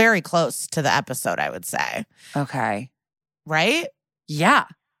 this is very close to the episode, I would say. Okay. Right? Yeah.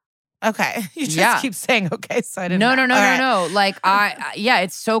 Okay. You just keep saying okay, so I didn't know. No. No. Like,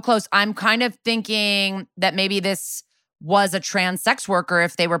 it's so close. I'm kind of thinking that maybe this was a trans sex worker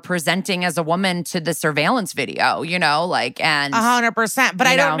if they were presenting as a woman to the surveillance video, and 100%. But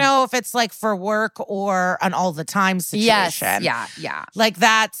I don't know if it's like for work or an all the time situation. Yes. Yeah. Like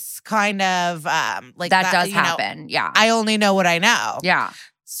that's kind of like that does happen. Yeah. I only know what I know. Yeah.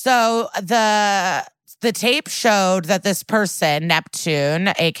 So the tape showed that this person,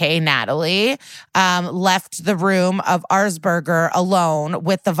 Neptune, aka Natalie, left the room of Arsberger alone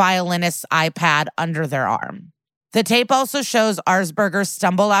with the violinist's iPad under their arm. The tape also shows Arsberger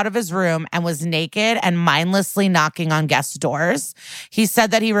stumble out of his room and was naked and mindlessly knocking on guest doors. He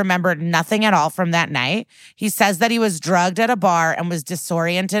said that he remembered nothing at all from that night. He says that he was drugged at a bar and was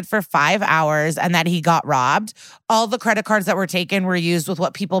disoriented for 5 hours and that he got robbed. All the credit cards that were taken were used with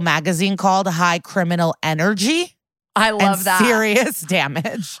what People magazine called high criminal energy. I love that. Serious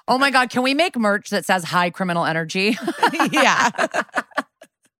damage. Oh my God, can we make merch that says high criminal energy? Yeah.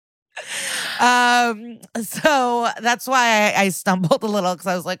 So that's why I stumbled a little because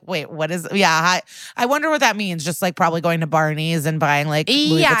I was like, wait, what is, I wonder what that means. Just like probably going to Barney's and buying like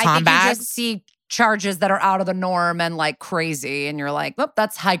Louis Vuitton I think bags. You just see charges that are out of the norm and like crazy. And you're like, oh,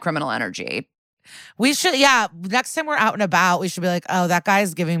 that's high criminal energy. We should, next time we're out and about, we should be like, oh, that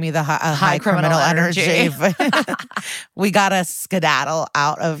guy's giving me the high criminal energy. We gotta skedaddle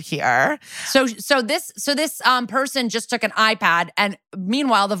out of here. So this person just took an iPad, and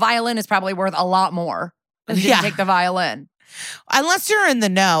meanwhile, the violin is probably worth a lot more. Didn't take the violin. Unless you're in the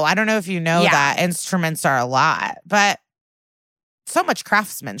know. I don't know if you know that instruments are a lot, but so much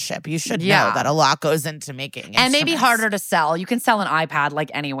craftsmanship. You should know that a lot goes into making instruments. And maybe harder to sell. You can sell an iPad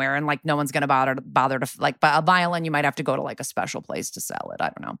like anywhere, and like no one's going to bother to like. But a violin, you might have to go to like a special place to sell it. I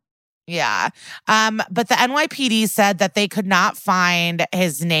don't know. Yeah. But the NYPD said that they could not find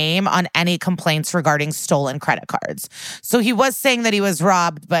his name on any complaints regarding stolen credit cards. So he was saying that he was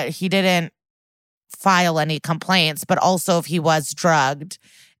robbed, but he didn't file any complaints. But also, if he was drugged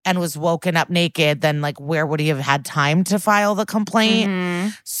and was woken up naked, then like where would he have had time to file the complaint? Mm-hmm.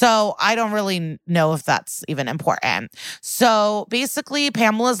 So I don't really know if that's even important. So basically,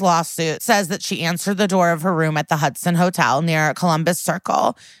 Pamela's lawsuit says that she answered the door of her room at the Hudson Hotel near Columbus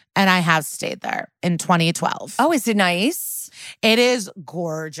Circle, and I have stayed there in 2012. Oh, is it nice? It is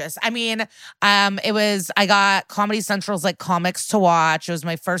gorgeous. I mean, I got Comedy Central's like comics to watch. It was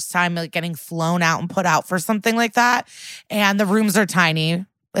my first time like getting flown out and put out for something like that. And the rooms are tiny.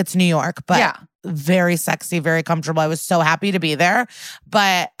 It's New York, but very sexy, very comfortable. I was so happy to be there.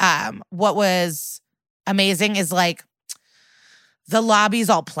 But what was amazing is like the lobby's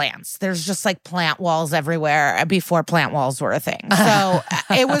all plants. There's just like plant walls everywhere before plant walls were a thing. So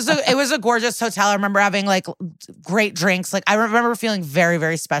it was a gorgeous hotel. I remember having like great drinks. Like I remember feeling very,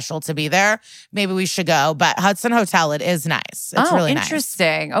 very special to be there. Maybe we should go. But Hudson Hotel, it is nice. It's really nice.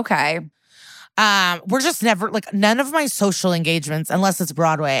 Interesting. Okay. We're just never like none of my social engagements, unless it's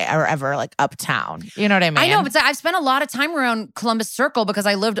Broadway, are ever like uptown. You know what I mean? I know, but I've spent a lot of time around Columbus Circle because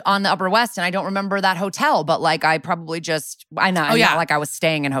I lived on the Upper West and I don't remember that hotel. But like, I probably not like I was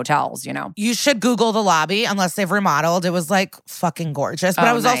staying in hotels. You know, you should Google the lobby unless they've remodeled. It was like fucking gorgeous. But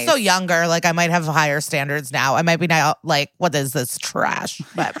I was also younger. Like I might have higher standards now. I might be now like, what is this trash?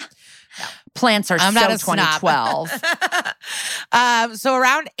 But. No. Plants are so 2012. So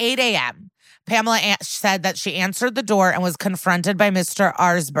around 8 a.m., Pamela said that she answered the door and was confronted by Mr.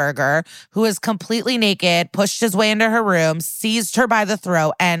 Arsberger, who was completely naked, pushed his way into her room, seized her by the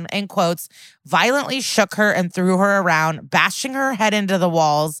throat, and, in quotes, violently shook her and threw her around, bashing her head into the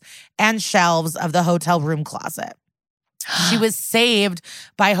walls and shelves of the hotel room closet. She was saved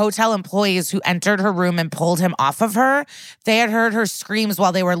by hotel employees who entered her room and pulled him off of her. They had heard her screams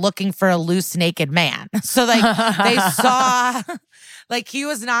while they were looking for a loose, naked man. So, like, they saw... Like he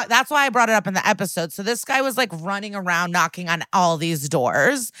was not, that's why I brought it up in the episode. So this guy was like running around knocking on all these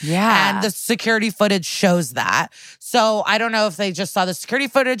doors. Yeah. And the security footage shows that. So I don't know if they just saw the security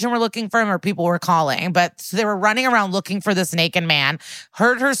footage and were looking for him or people were calling. But so they were running around looking for this naked man,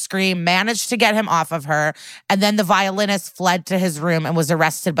 heard her scream, managed to get him off of her. And then the violinist fled to his room and was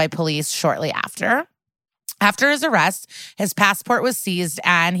arrested by police shortly after. After his arrest, his passport was seized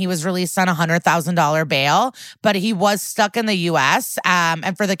and he was released on $100,000 bail, but he was stuck in the U.S.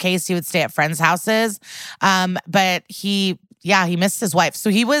 And for the case, he would stay at friends' houses. But he missed his wife. So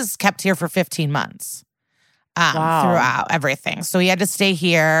he was kept here for 15 months throughout everything. So he had to stay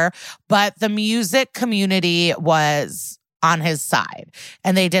here. But the music community was on his side.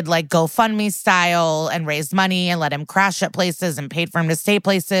 And they did like GoFundMe style and raised money and let him crash at places and paid for him to stay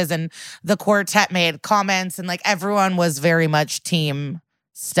places. And the quartet made comments and like everyone was very much team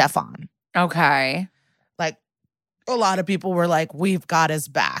Stefan. Okay. Like a lot of people were like, we've got his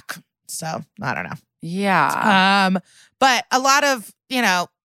back. So I don't know. Yeah. But a lot of,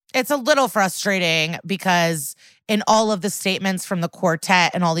 it's a little frustrating because in all of the statements from the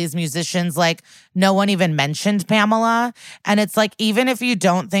quartet and all these musicians, like no one even mentioned Pamela. And it's like, even if you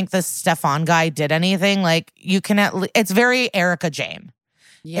don't think the Stefan guy did anything, like you can it's very Erica Jane.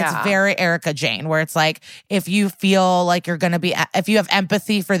 Yeah. It's very Erica Jane, where it's like, if you feel like you're going to be, if you have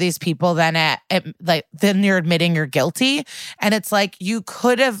empathy for these people, then then you're admitting you're guilty. And it's like, you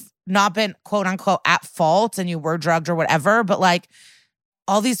could have not been quote unquote at fault and you were drugged or whatever, but like,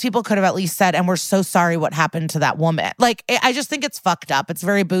 all these people could have at least said, and we're so sorry what happened to that woman. Like, I just think it's fucked up. It's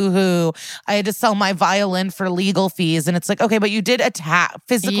very boohoo. I had to sell my violin for legal fees. And it's like, okay, but you did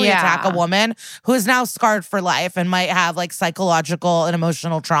physically attack a woman who is now scarred for life and might have like psychological and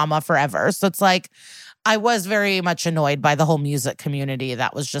emotional trauma forever. So it's like, I was very much annoyed by the whole music community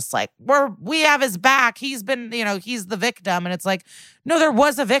that was just like, we have his back. He's been, he's the victim. And it's like, no, there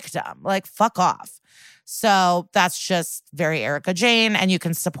was a victim. Like, fuck off. So that's just very Erica Jane, and you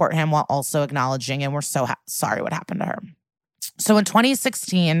can support him while also acknowledging, and we're so sorry what happened to her. So in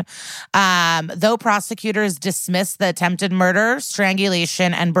 2016, though prosecutors dismissed the attempted murder,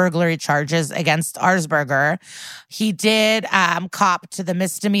 strangulation, and burglary charges against Arsberger, he did cop to the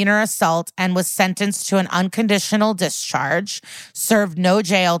misdemeanor assault and was sentenced to an unconditional discharge, served no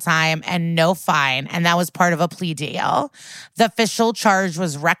jail time and no fine, and that was part of a plea deal. The official charge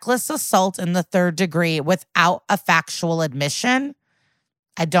was reckless assault in the third degree without a factual admission.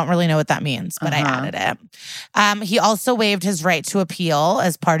 I don't really know what that means, but I added it. He also waived his right to appeal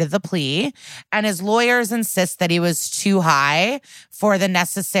as part of the plea, and his lawyers insist that he was too high for the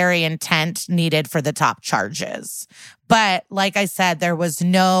necessary intent needed for the top charges. But like I said, there was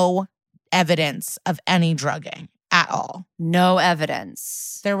no evidence of any drugging at all. No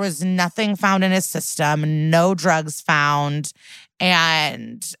evidence. There was nothing found in his system, no drugs found,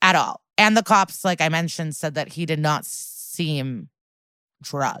 and at all. And the cops, like I mentioned, said that he did not seem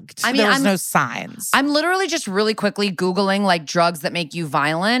drugged. I mean, there was no signs. I'm literally just really quickly Googling like drugs that make you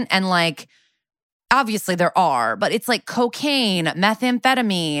violent, and like obviously there are, but it's like cocaine,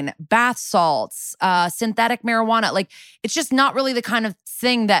 methamphetamine, bath salts, synthetic marijuana. Like it's just not really the kind of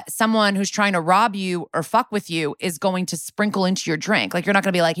thing that someone who's trying to rob you or fuck with you is going to sprinkle into your drink. Like you're not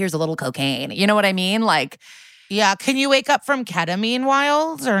going to be like, here's a little cocaine. You know what I mean? Like, yeah. Can you wake up from ketamine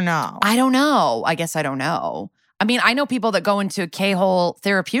wilds or no? I don't know. I guess I don't know. I mean, I know people that go into K-hole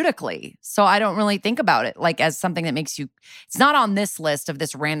therapeutically, so I don't really think about it like as something that makes you, it's not on this list of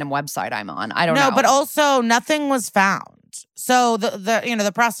this random website I'm on. I don't know. No, but also nothing was found. So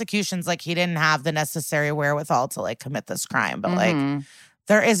the prosecution's like, he didn't have the necessary wherewithal to like commit this crime, but like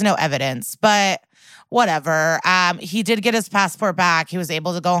there is no evidence, but whatever. He did get his passport back. He was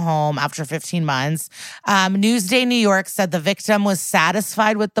able to go home after 15 months. Newsday New York said the victim was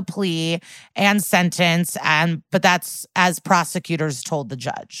satisfied with the plea and sentence, but that's as prosecutors told the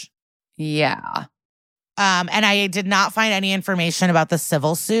judge. Yeah. And I did not find any information about the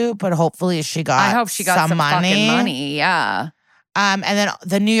civil suit, but hopefully she got I hope she got some money. Fucking money. Yeah. And then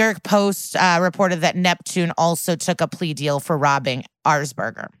the New York Post reported that Neptune also took a plea deal for robbing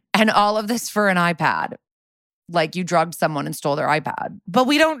Arsberger. And all of this for an iPad. Like you drugged someone and stole their iPad. But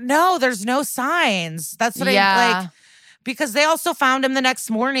we don't know. There's no signs. That's what I like. Because they also found him the next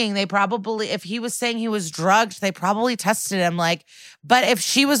morning. They probably, if he was saying he was drugged, they probably tested him. Like, but if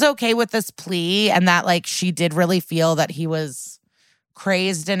she was okay with this plea and that like she did really feel that he was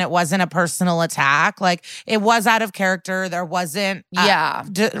crazed and it wasn't a personal attack, like it was out of character. There wasn't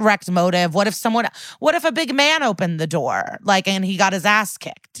direct motive. What if a big man opened the door, like, and he got his ass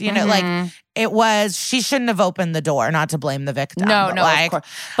kicked? You know, like she shouldn't have opened the door, not to blame the victim. No, like, of course.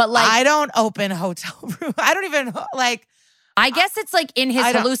 But like, I don't open hotel room. I don't even like. I guess it's like in his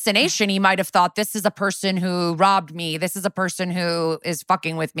hallucination, he might have thought this is a person who robbed me. This is a person who is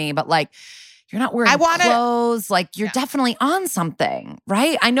fucking with me. But like, you're not wearing clothes. Like you're definitely on something,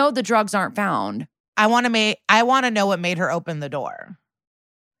 right? I know the drugs aren't found. I want to know what made her open the door.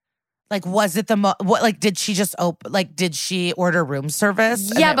 Like, was it did she just open, like, did she order room service?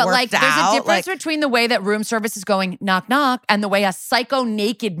 Yeah, but like, there's a difference between the way that room service is going knock, knock, and the way a psycho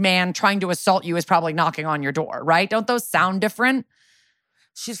naked man trying to assault you is probably knocking on your door, right? Don't those sound different?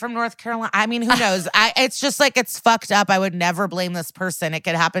 She's from North Carolina. I mean, who knows? It's just like, it's fucked up. I would never blame this person. It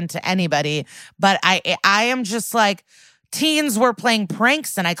could happen to anybody. But I am just like, teens were playing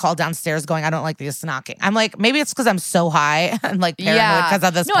pranks and I called downstairs going, I don't like this knocking. I'm like, maybe it's because I'm so high and like paranoid because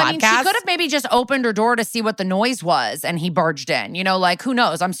of this podcast. I mean, she could have maybe just opened her door to see what the noise was and he barged in. You know, like, who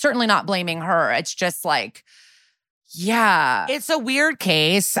knows? I'm certainly not blaming her. It's just like, yeah. It's a weird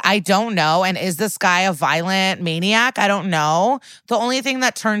case. I don't know. And is this guy a violent maniac? I don't know. The only thing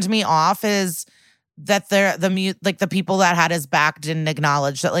that turned me off is that the people that had his back didn't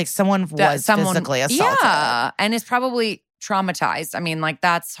acknowledge that like someone was physically assaulted. Yeah, and is probably traumatized. I mean, like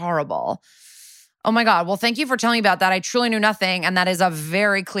that's horrible. Oh my God. Well, thank you for telling me about that. I truly knew nothing. And that is a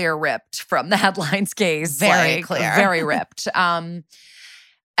very clear ripped from the headlines case. Very clear. Very ripped.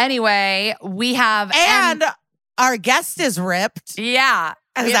 Anyway, we have... And our guest is ripped. Yeah.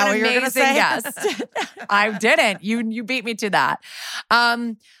 Is that what you were going to say? Guest. I didn't. You beat me to that.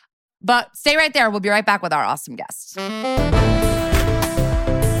 But stay right there. We'll be right back with our awesome guest.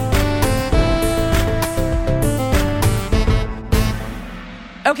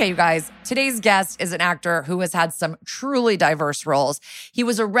 Okay, you guys, today's guest is an actor who has had some truly diverse roles. He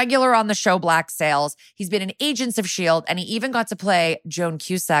was a regular on the show Black Sails. He's been in Agents of S.H.I.E.L.D., and he even got to play Joan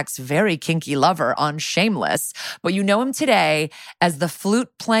Cusack's very kinky lover on Shameless. But you know him today as the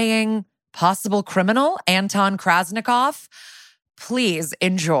flute-playing possible criminal, Anton Krasnikov. Please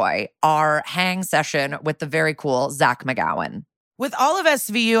enjoy our hang session with the very cool Zach McGowen. With all of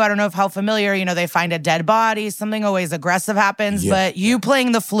SVU, I don't know how familiar, they find a dead body, something always aggressive happens, but you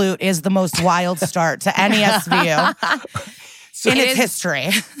playing the flute is the most wild start to any SVU in its history.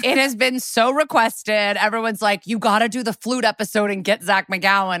 It has been so requested. Everyone's like, you got to do the flute episode and get Zach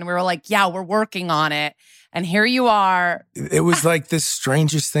McGowen. We were like, yeah, we're working on it. And here you are. It was like the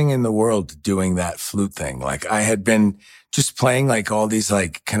strangest thing in the world doing that flute thing. Like I had been just playing like all these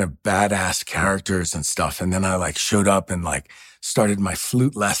like kind of badass characters and stuff. And then I like showed up and like started my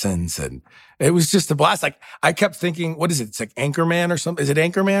flute lessons and it was just a blast. Like I kept thinking, what is it? It's like Anchorman or something. Is it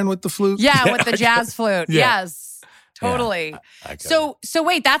Anchorman with the flute? Yeah, with the jazz flute. Yeah. Yes, totally. Yeah, so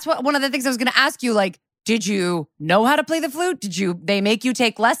wait, that's one of the things I was going to ask you. Like, did you know how to play the flute? They make you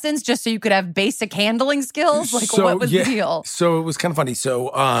take lessons just so you could have basic handling skills? Like what was the deal? So it was kind of funny. So,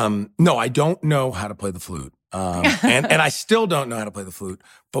 no, I don't know how to play the flute. And I still don't know how to play the flute.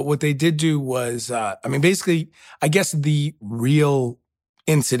 But what they did do was, basically, I guess the real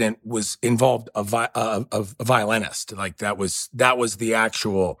incident involved a violinist. Like that was the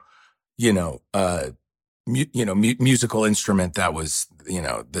actual, musical instrument that was,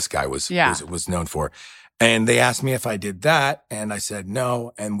 this guy was known for. And they asked me if I did that, and I said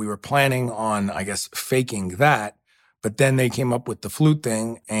no. And we were planning on, I guess, faking that. But then they came up with the flute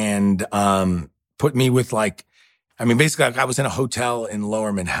thing and put me with basically I was in a hotel in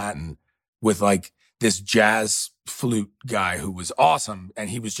Lower Manhattan with like this jazz flute guy who was awesome. And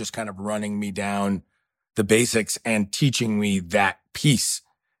he was just kind of running me down the basics and teaching me that piece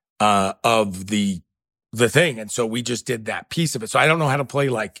of the thing. And so we just did that piece of it. So I don't know how to play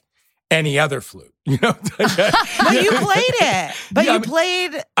like any other flute, you know? But you played it. But you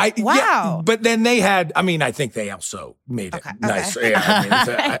played. Wow. Yeah, but then they had, I think they also made it nice.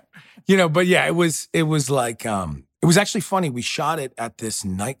 Yeah, but yeah, it was like, it was actually funny. We shot it at this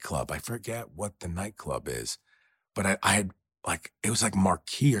nightclub. I forget what the nightclub is, but I had like, it was like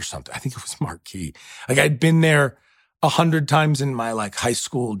Marquee or something. I think it was Marquee. Like I'd been there 100 times in my like high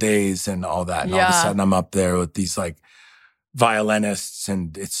school days and all that. And all of a sudden I'm up there with these like violinists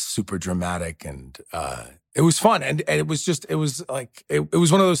and it's super dramatic and it was fun. And it was just, it was like, it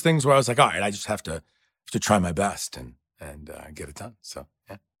was one of those things where I was like, all right, I just have to try my best and get it done. So,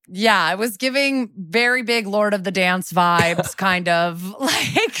 yeah. Yeah, it was giving very big Lord of the Dance vibes, kind of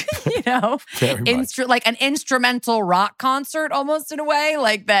like, like an instrumental rock concert almost in a way,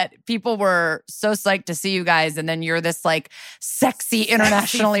 like that people were so psyched to see you guys. And then you're this like sexy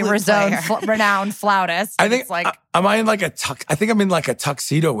internationally renowned flautist. I think it's like, am I in like I think I'm in like a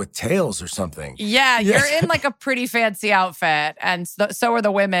tuxedo with tails or something. Yeah, you're in like a pretty fancy outfit and so are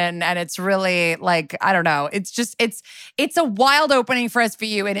the women. And it's really like, I don't know. It's just, it's a wild opening for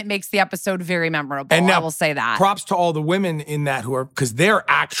SVU and it makes the episode very memorable. And now, I will say that. Props to all the women in that who are, because they're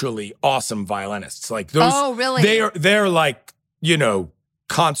actually awesome violinists. Like those. Oh, really? They're like,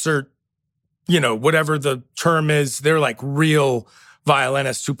 concert, whatever the term is. They're like real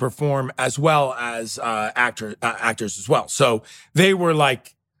violinists who perform as well as actors as well. So they were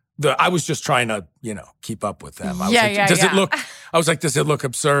like, I was just trying to, keep up with them. Does it look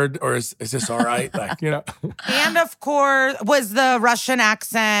absurd or is this all right? Like, And of course, was the Russian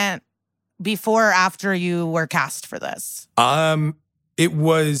accent before or after you were cast for this? It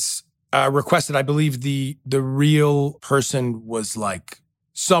was requested. I believe the real person was like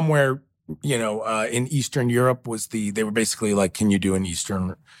somewhere, in Eastern Europe they were basically like, can you do an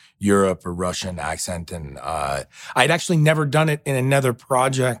Eastern Europe or Russian accent? And I'd actually never done it in another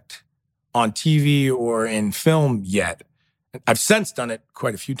project on TV or in film yet. I've since done it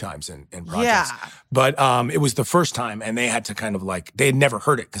quite a few times in projects. Yeah. But it was the first time and they had to kind of like, they had never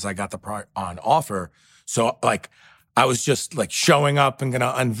heard it because I got the part on offer. So like, I was just like showing up and going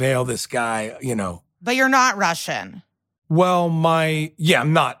to unveil this guy, But you're not Russian. Well,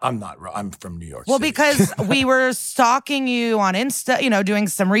 I'm not. I'm from New York City. Well, because we were stalking you on Insta, doing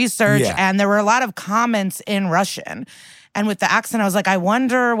some research, and there were a lot of comments in Russian. And with the accent, I was like, I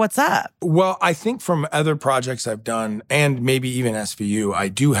wonder what's up. Well, I think from other projects I've done, and maybe even SVU, I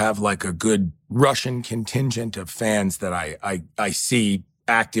do have like a good Russian contingent of fans that I see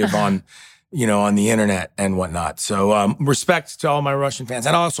active on, on the internet and whatnot. So respect to all my Russian fans.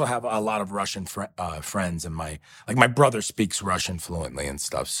 And I also have a lot of Russian friends, and my brother speaks Russian fluently and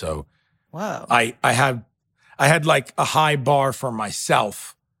stuff. So whoa. I had like a high bar for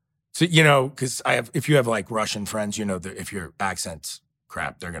myself. So, because if you have like Russian friends, that if your accent's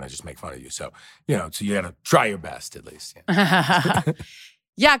crap, they're going to just make fun of you. So, so you got to try your best at least. Yeah.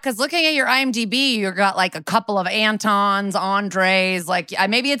 Yeah, because looking at your IMDb, you've got like a couple of Antons, Andres, like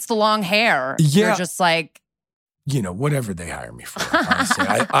maybe it's the long hair. Yeah. You're just like, whatever they hire me for. Honestly,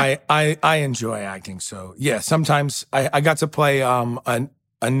 I enjoy acting. So yeah, sometimes I got to play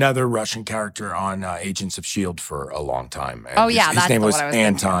another Russian character on Agents of S.H.I.E.L.D. for a long time. And his name was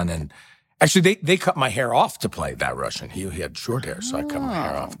Anton, and actually they cut my hair off to play that Russian. He had short hair, so I cut my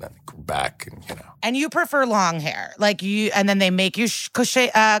hair off and then grew back, and And you prefer long hair, like and then they make you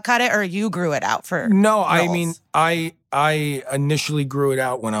cut it, or you grew it out for? No, roles? I mean I initially grew it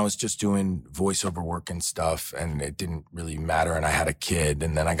out when I was just doing voiceover work and stuff, and it didn't really matter. And I had a kid,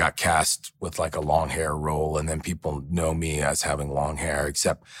 and then I got cast with like a long hair role, and then people know me as having long hair.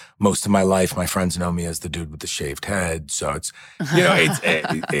 Except most of my life, my friends know me as the dude with the shaved head. So it's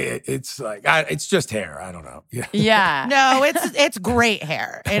it's like it's just hair. I don't know. Yeah. No, it's great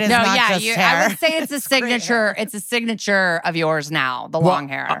hair. It is not just hair. I would say it's a signature. It's a signature of yours now. The long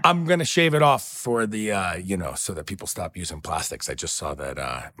hair. I'm gonna shave it off for the so that people stop using plastics. I just saw that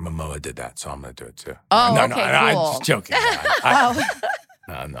Momoa did that, so I'm gonna do it too. Oh, no, okay, cool. I'm just joking.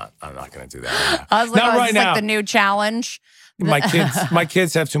 No, I'm not gonna do that. I was like, not right it's now. like the new challenge. My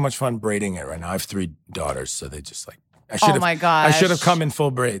kids have too much fun braiding it right now. I have 3 daughters, so they just like. Oh my gosh! I should have come in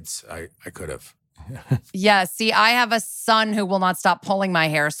full braids. I could have. Yeah, see, I have a son who will not stop pulling my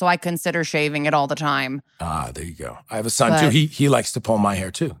hair, so I consider shaving it all the time. There you go. I have a son too. He likes to pull my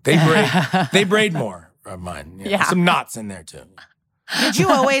hair too. They braid more of mine. Yeah. Some knots in there too. Did you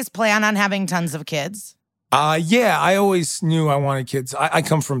always plan on having tons of kids? Yeah, I always knew I wanted kids. I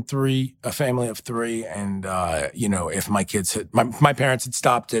come from a family of three. And, if my kids my parents had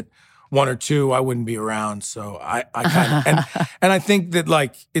stopped at 1 or 2, I wouldn't be around. So I kind of, and I think that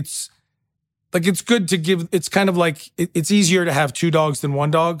it's good to give, it's kind of like, it's easier to have 2 dogs than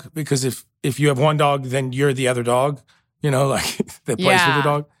 1 dog, because if you have 1 dog, then you're the other dog, that plays with the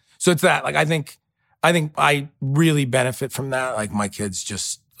dog. So it's that, I think I really benefit from that. Like my kids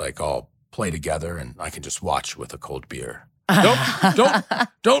just all play together, and I can just watch with a cold beer.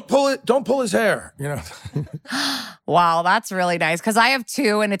 Don't pull his hair, Wow, that's really nice. Because I have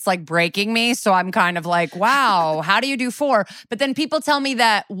 2 and it's breaking me. So I'm kind of like, wow, how do you do 4? But then people tell me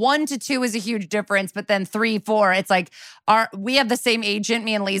that 1 to 2 is a huge difference. But then 3, 4, it's we have the same agent,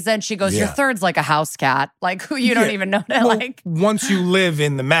 me and Lisa, and she goes, your third's like a house cat. Who you don't even know that. Once you live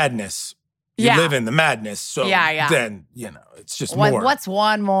in the madness, you live in the madness. So then, it's just more. What's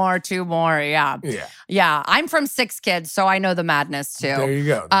 1 more, 2 more? Yeah. I'm from 6 kids, so I know the madness too. There you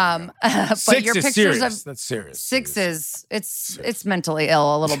go. But 6 your is pictures serious. of That's serious. 6 is it's mentally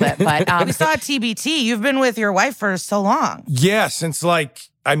ill a little bit, but we saw TBT. You've been with your wife for so long. Yeah, since the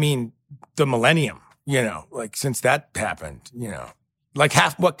millennium. Since that happened.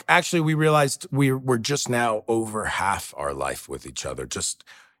 Half. What actually we realized we're just now over half our life with each other. Just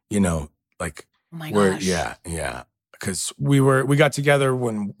oh my gosh. Yeah. Because we got together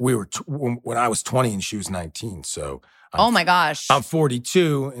when when I was 20 and she was 19. So oh my gosh, I'm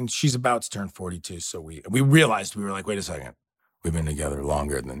 42 and she's about to turn 42. So we realized, we were like, wait a second, we've been together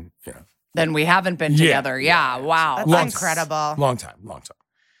longer than Then we haven't been together. Yeah. Wow. That's incredible. Long time.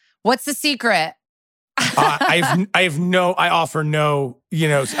 What's the secret? I offer no,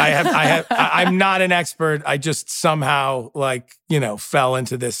 I'm not an expert. I just somehow fell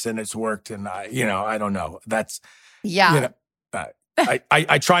into this and it's worked. And I don't know. That's,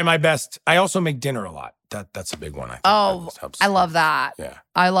 I try my best. I also make dinner a lot. That's a big one. I think. Oh, I love that. Yeah.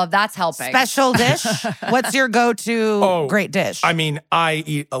 I love that's helping. Special dish? What's your go-to great dish? I mean, I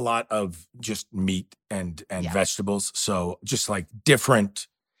eat a lot of just meat and vegetables. So just different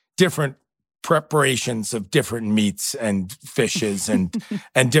preparations of different meats and fishes and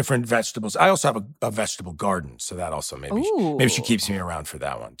different vegetables. I also have a vegetable garden, so that also maybe she keeps me around for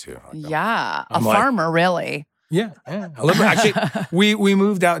that one too. I'm a farmer, really. Yeah. Actually, we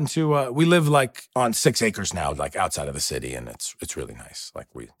moved out into we live on 6 acres now, outside of the city, and it's really nice.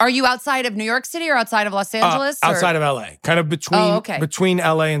 Are you outside of New York City or outside of Los Angeles? Outside of LA, kind of between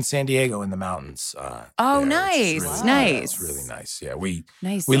LA and San Diego in the mountains. Nice, really, nice. It's really nice. Yeah, we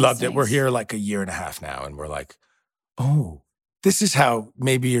loved it. We're here a year and a half now, and we're like, oh, this is how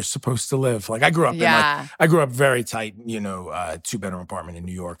maybe you're supposed to live. I grew up I grew up very tight, 2-bedroom apartment in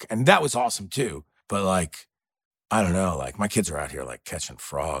New York, and that was awesome too. But I don't know, my kids are out here catching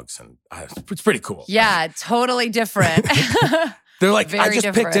frogs, and it's pretty cool. Yeah, totally different. They're I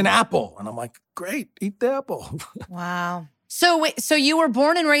just picked an apple, and I'm like, great, eat the apple. Wow. So you were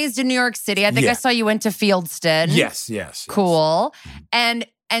born and raised in New York City. I think I saw you went to Fieldstone. Yes. Cool. And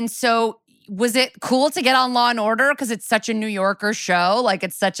so was it cool to get on Law and Order because it's such a New Yorker show?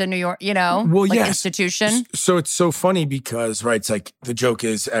 It's such a New York, institution. So it's so funny because, right, it's the joke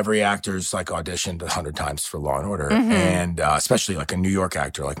is every actor's auditioned 100 times for Law and Order. Mm-hmm. And especially a New York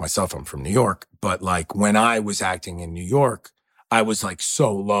actor like myself, I'm from New York. But when I was acting in New York, I was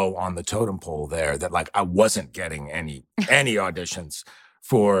so low on the totem pole there that I wasn't getting any auditions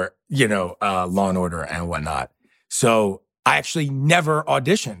for, Law and Order and whatnot. So I actually never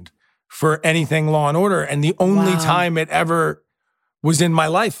auditioned for anything Law and Order. And the only time it ever was in my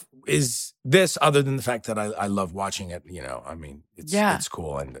life is this, other than the fact that I love watching it. It's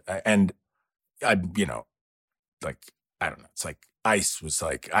cool. And I, I don't know. It's Ice was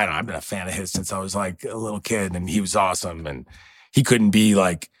I don't know. I've been a fan of his since I was a little kid, and he was awesome. And he couldn't be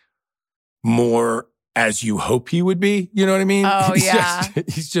more as you hope he would be. You know what I mean? Oh,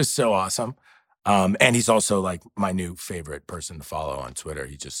 He's just so awesome. And he's also my new favorite person to follow on Twitter.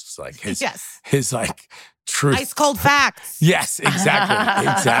 He just his truth. Ice cold facts. Yes,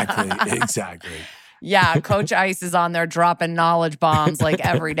 exactly. Yeah, Coach Ice is on there dropping knowledge bombs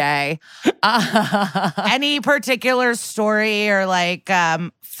every day. Any particular story or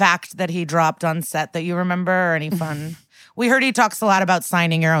fact that he dropped on set that you remember, or any fun? We heard he talks a lot about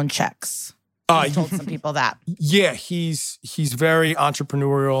signing your own checks. He told some people that. Yeah, he's very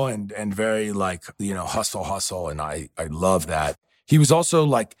entrepreneurial and very hustle, and I love that. He was also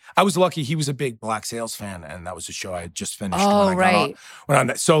I was lucky. He was a big Black Sails fan, and that was a show I had just finished. Oh, right.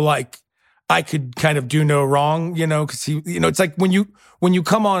 So I could kind of do no wrong, because he, it's when you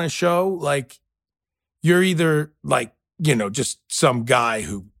come on a show, you're either just some guy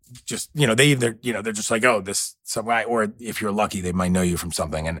who just, they either, they're just like, oh, this, some guy, or if you're lucky, they might know you from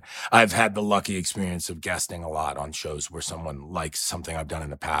something. And I've had the lucky experience of guesting a lot on shows where someone likes something I've done in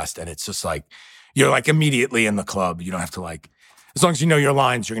the past. And it's just like, you're like immediately in the club. You don't have to like, as long as you know your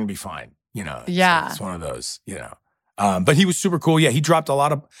lines, you're going to be fine. It's one of those, but he was super cool. Yeah. He dropped a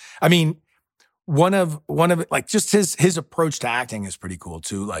lot of, one of it, like just his approach to acting is pretty cool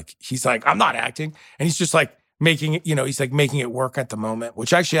too. Like he's like, I'm not acting. And he's just like making it, he's like making it work at the moment,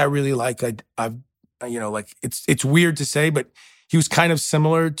 which actually I really like. I've like it's weird to say, but he was kind of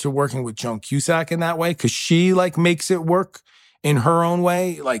similar to working with Joan Cusack in that way. Cause she like makes it work in her own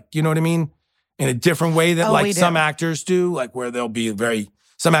way. Like, you know what I mean? In a different way that like some actors do, like where they'll be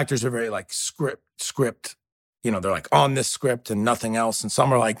some actors are very like script. They're like on this script and nothing else. And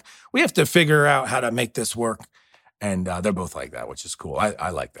some are like, we have to figure out how to make this work. And they're both like that, which is cool. I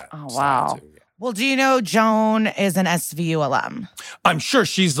like that. Oh, wow. Too, yeah. Well, do you know Joan is an SVU alum? I'm sure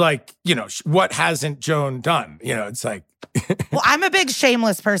she's like, what hasn't Joan done? It's like. Well, I'm a big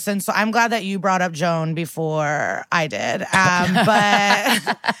Shameless person, so I'm glad that you brought up Joan before I did.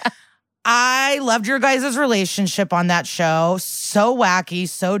 But I loved your guys' relationship on that show. So wacky,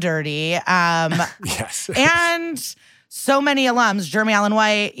 so dirty. Yes. And so many alums, Jeremy Allen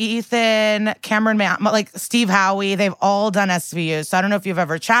White, Ethan, Cameron, like Steve Howie, they've all done SVU. So I don't know if you've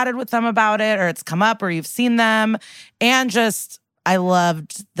ever chatted with them about it or it's come up or you've seen them. And just, I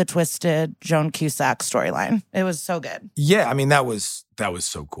loved the twisted Joan Cusack storyline. It was so good. Yeah, that was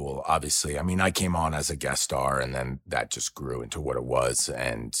so cool, obviously. I came on as a guest star and then that just grew into what it was.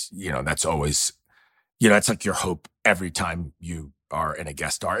 And, that's always, that's like your hope every time you are in a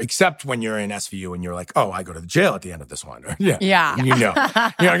guest star, except when you're in SVU and you're like, oh, I go to the jail at the end of this one. Yeah.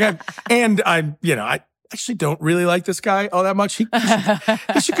 And I actually don't really like this guy all that much. He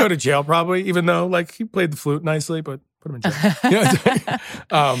should go to jail probably, even though like he played the flute nicely, but put him in jail.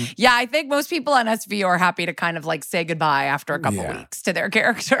 Yeah, I think most people on SVU are happy to kind of like say goodbye after a couple weeks to their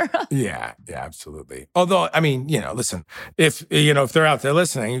character. Yeah, absolutely. Although, listen, if they're out there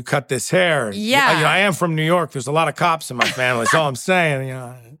listening, you cut this hair. Yeah. I am from New York. There's a lot of cops in my family. That's all I'm saying,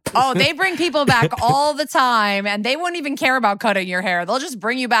 Oh, they bring people back all the time and they won't even care about cutting your hair. They'll just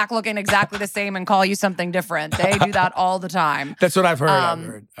bring you back looking exactly the same and call you something different. They do that all the time. That's what I've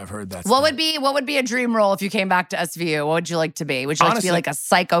heard. I've heard that. What would be a dream role if you came back to SVU? What would you like to be? Would you like to be like a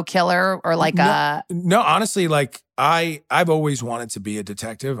psycho killer or like No, honestly, like I've always wanted to be a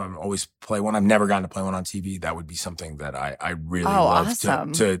detective. I've always play one. I've never gotten to play one on TV. That would be something that I really love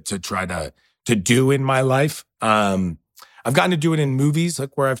to try to do in my life. I've gotten to do it in movies,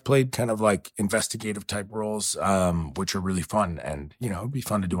 like where I've played kind of like investigative type roles, which are really fun. And, it'd be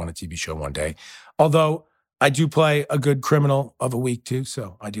fun to do on a TV show one day. Although I do play a good criminal of a week too,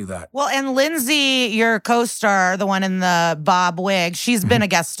 so I do that. Well, and Lindsay, your co-star, the one in the bob wig, she's been a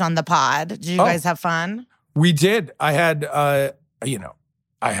guest on the pod. Did you guys have fun? We did. I had, I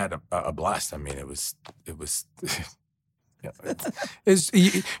had a blast. It was.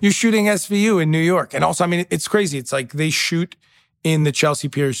 You're shooting SVU in New York. And also, it's crazy. It's like they shoot in the Chelsea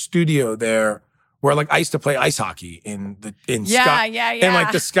Piers studio there where like I used to play ice hockey in Sky. And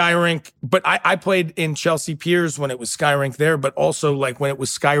like the Sky Rink. But I played in Chelsea Piers when it was Sky Rink there, but also like when it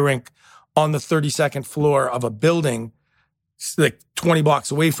was Sky Rink on the 32nd floor of a building like 20 blocks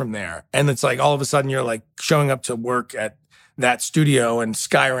away from there. And it's like all of a sudden you're like showing up to work at that studio and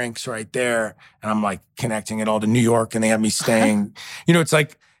Sky Rink's right there. And I'm like connecting it all to New York and they have me staying. It's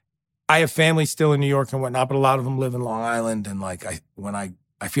like I have family still in New York and whatnot, but a lot of them live in Long Island. And like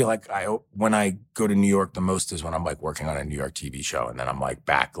I feel like when I go to New York the most is when I'm like working on a New York TV show and then I'm like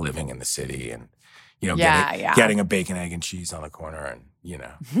back living in the city and, getting a bacon, egg, and cheese on the corner and,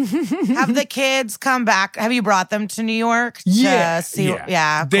 Have the kids come back? Have you brought them to New York? Yeah.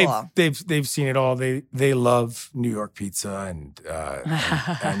 Cool. They've seen it all. They love New York pizza and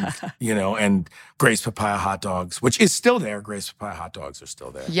and Gray's Papaya hot dogs, which is still there. Gray's Papaya hot dogs are still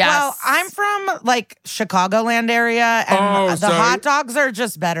there. Yes. Well, I'm from like Chicagoland area, and the hot dogs are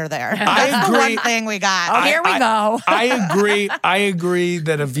just better there. That's the one thing we got. Here we go. I agree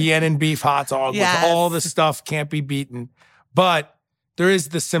that a Vienna beef hot dog with all the stuff can't be beaten, but there is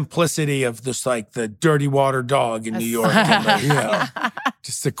the simplicity of this, like the dirty water dog in New York. And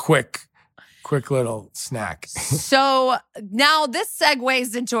just a quick little snack. So now this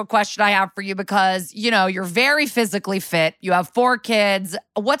segues into a question I have for you because, you're very physically fit. You have 4 kids.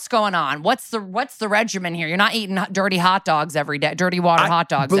 What's going on? What's the regimen here? You're not eating dirty hot dogs every day, dirty water hot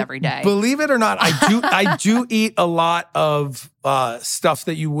dogs every day. Believe it or not, I do eat a lot of stuff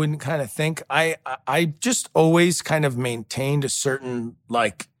that you wouldn't kind of think. I just always kind of maintained a certain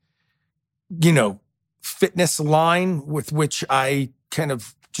fitness line with which I kind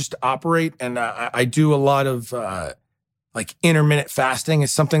of just operate. And I do a lot of like intermittent fasting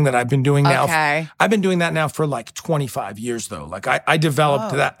is something that I've been doing now. Okay. I've been doing that now for like 25 years though. Like I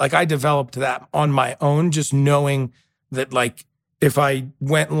developed that. Like I developed that on my own, just knowing that like if I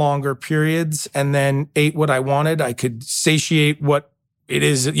went longer periods and then ate what I wanted, I could satiate what it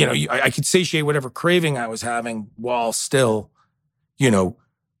is, you know, I could satiate whatever craving I was having while still, you know,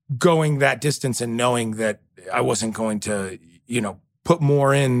 going that distance and knowing that I wasn't going to, you know, put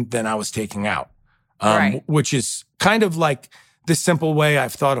more in than I was taking out. Right. Which is kind of like the simple way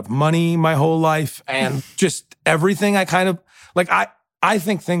I've thought of money my whole life and just everything. I kind of like, I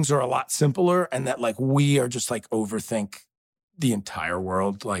think things are a lot simpler and that like we are just like overthink the entire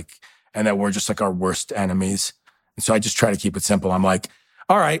world, like, and that we're just like our worst enemies. And so I just try to keep it simple. I'm like,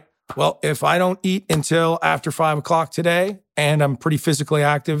 all right, well, if I don't eat until after 5 o'clock today and I'm pretty physically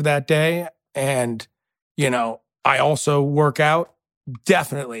active that day and, you know, I also work out,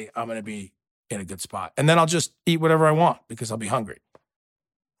 definitely I'm going to be in a good spot. And then I'll just eat whatever I want because I'll be hungry.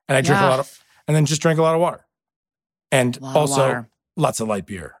 And I drink a lot of, and then just drink a lot of water. And also lots of light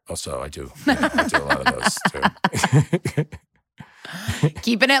beer. Also, I do. Yeah, I do a lot of those too.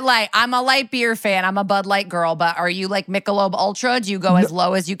 Keeping it light. I'm a light beer fan. I'm a Bud Light girl, but are you like Michelob Ultra? Do you go as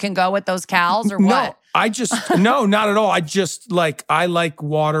low as you can go with those cals or what? No, not at all. I like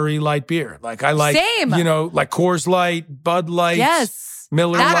watery light beer. Like I like, Same. You know, like Coors Light, Bud Light. Yes.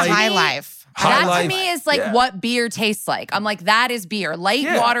 Miller That's Lite. high life. That to me is like what beer tastes like. I'm like, that is beer. Light,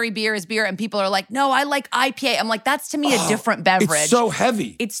 watery beer is beer. And people are like, no, I like IPA. I'm like, that's to me a different beverage. It's so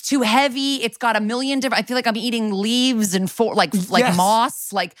heavy. It's too heavy. It's got a million different, I feel like I'm eating leaves and like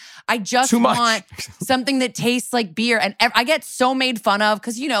moss. Like I just want something that tastes like beer. And I get so made fun of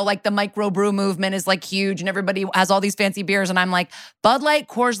because, you know, like the microbrew movement is like huge and everybody has all these fancy beers. And I'm like, Bud Light,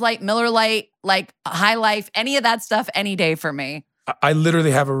 Coors Light, Miller Lite, like High Life, any of that stuff, any day for me. I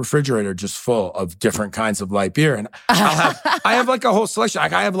literally have a refrigerator just full of different kinds of light beer. And I have like a whole selection.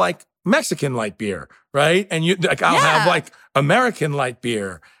 Like I have like Mexican light beer, right? And I'll have like American light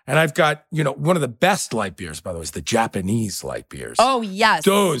beer. And I've got, you know, one of the best light beers, by the way, is the Japanese light beers. Oh, yes.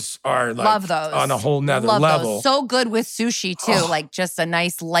 Those are like love those. On a whole nother level. Those. So good with sushi too. Like just a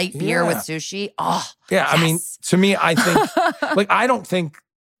nice light beer with sushi. Oh, yeah. Yes. I mean, to me, I think, like, I don't think,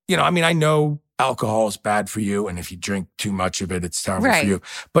 you know, I mean, I know alcohol is bad for you. And if you drink too much of it, it's terrible for you.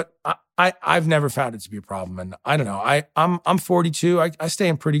 But I've never found it to be a problem. And I don't know, I'm 42. I stay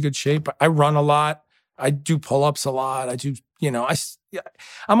in pretty good shape. I run a lot. I do pull-ups a lot. I do, you know,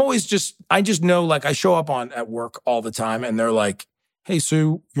 I'm always just, I just know like I show up at work all the time and they're like, hey,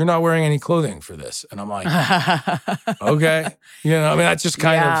 Sue, you're not wearing any clothing for this. And I'm like, okay. You know, I mean, that's just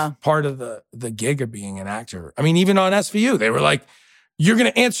kind of part of the gig of being an actor. I mean, even on SVU, they were like, you're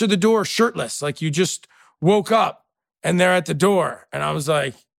going to answer the door shirtless. Like you just woke up and they're at the door. And I was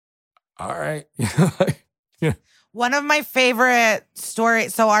like, all right. One of my favorite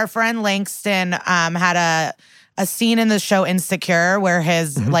stories. So our friend Langston had a scene in the show Insecure where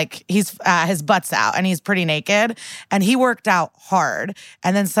his his butt's out and he's pretty naked and he worked out hard.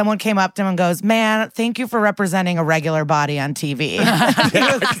 And then someone came up to him and goes, man, thank you for representing a regular body on TV.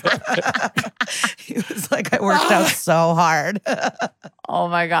 He was like, I worked out so hard. Oh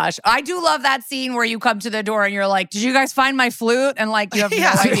my gosh. I do love that scene where you come to the door and you're like, did you guys find my flute? And like, you have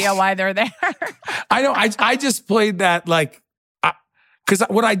no idea why they're there. I know. I just played that like, because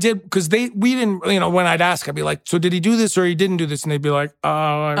what I did, because we didn't, you know, when I'd ask, I'd be like, so did he do this or he didn't do this? And they'd be like,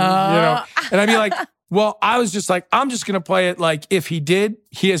 oh, you know. And I'd be like, well, I was just like, I'm just going to play it like if he did,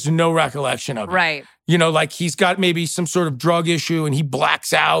 he has no recollection of it. Right. You know, like he's got maybe some sort of drug issue and he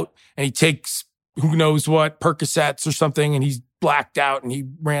blacks out and he takes who knows what, Percocets or something, and he's blacked out and he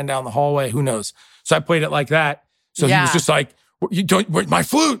ran down the hallway. Who knows? So I played it like that. So he was just like, you don't, where's my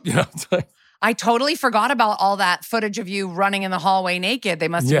flute? You know, it's like, I totally forgot about all that footage of you running in the hallway naked. They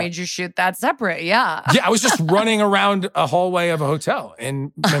must have made you shoot that separate. Yeah. Yeah, I was just running around a hallway of a hotel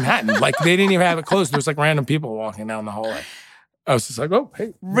in Manhattan. Like they didn't even have it closed. There was like random people walking down the hallway. I was just like, oh,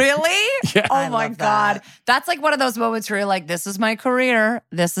 hey. Really? Yeah. Oh my God. That's like one of those moments where you're like, this is my career.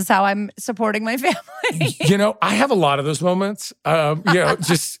 This is how I'm supporting my family. You know, I have a lot of those moments. You know,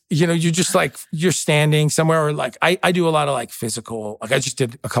 just, you know, you're just like, you're standing somewhere or like, I do a lot of like physical, like I just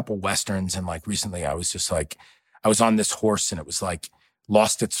did a couple Westerns and like recently I was just like, I was on this horse and it was like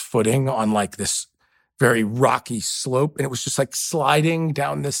lost its footing on like this very rocky slope. And it was just like sliding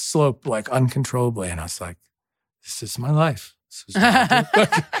down this slope like uncontrollably. And I was like, this is my life. This is what I do.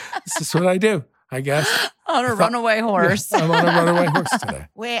 This is what I do, I guess. On a runaway horse. Yeah, I'm on a runaway horse today.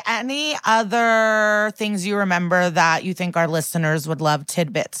 Wait, any other things you remember that you think our listeners would love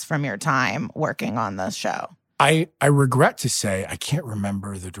tidbits from your time working on this show? I regret to say I can't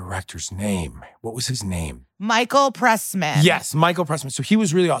remember the director's name. What was his name? Michael Pressman. Yes, Michael Pressman. So he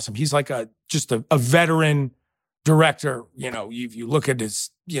was really awesome. He's like just a veteran director. You know, you look at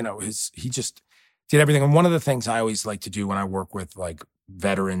his, he just did everything. And one of the things I always like to do when I work with like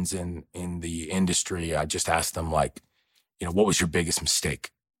veterans in the industry, I just ask them like, what was your biggest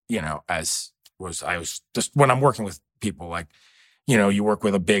mistake? I was just when I'm working with people like, you work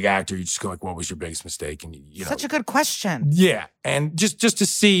with a big actor, you just go like, what was your biggest mistake? And such a good question. Yeah. And just to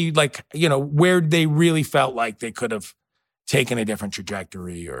see like, where they really felt like they could have taken a different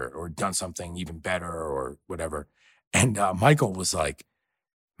trajectory or done something even better or whatever. And Michael was like,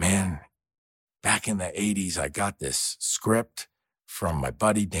 man, back in the 80s, I got this script from my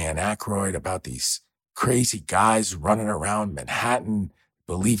buddy Dan Aykroyd about these crazy guys running around Manhattan,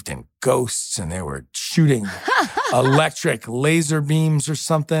 believed in ghosts, and they were shooting electric laser beams or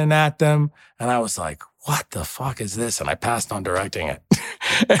something at them. And I was like, what the fuck is this? And I passed on directing it.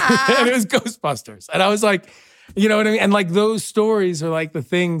 And it was Ghostbusters. And I was like, you know what I mean? And like those stories are like the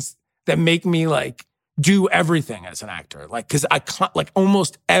things that make me like do everything as an actor. Like, cause like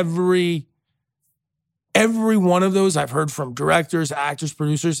almost every one of those I've heard from directors, actors,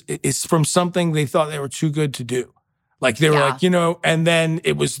 producers, is from something they thought they were too good to do. Like they were like, and then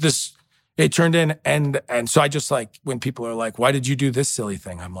it was this, it turned in. And so I just like, when people are like, why did you do this silly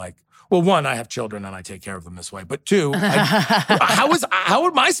thing? I'm like, well, one, I have children and I take care of them this way. But two, how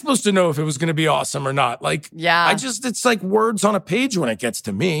am I supposed to know if it was going to be awesome or not? Like, it's like words on a page when it gets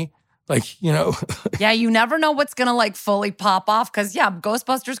to me. Like, Yeah, you never know what's going to like fully pop off. Cause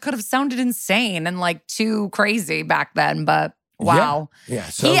Ghostbusters could have sounded insane and like too crazy back then. But wow. Yeah.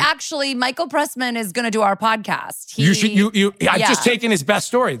 So, Michael Pressman is going to do our podcast. I've just taken his best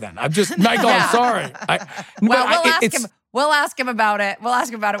story then. Michael, I'm sorry. We'll ask him about it. We'll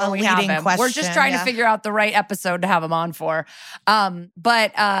ask him about it when we have him. We're just trying to figure out the right episode to have him on for.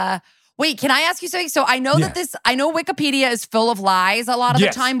 Wait, can I ask you something? So I know I know Wikipedia is full of lies a lot of the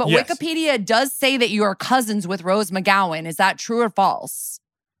time, but Wikipedia does say that you are cousins with Rose McGowen. Is that true or false?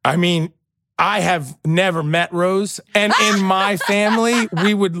 I mean, I have never met Rose. And in my family,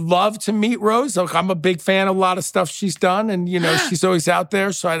 we would love to meet Rose. Look, I'm a big fan of a lot of stuff she's done. And, she's always out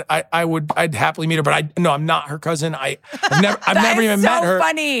there. So I'd happily meet her. But I'm not her cousin. I've never even met her. That's so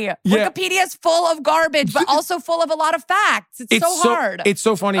funny. Yeah. Wikipedia is full of garbage, but also full of a lot of facts. It's so hard. It's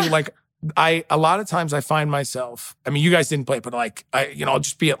so funny. Like, a lot of times I find myself, I mean, you guys didn't play, but like, I'll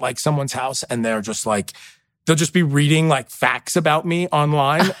just be at like someone's house and they're just like, they'll just be reading like facts about me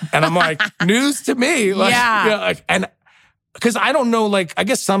online. And I'm like, news to me. Like, and because I don't know, like, I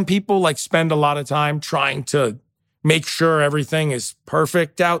guess some people like spend a lot of time trying to make sure everything is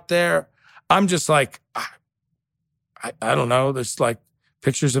perfect out there. I'm just like, I don't know. There's like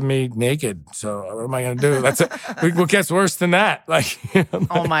pictures of me naked. So what am I going to do? That's it. What gets worse than that? Like,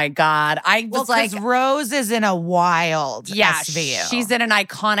 oh my God. I was like, Rose is in a wild SVU. She's in an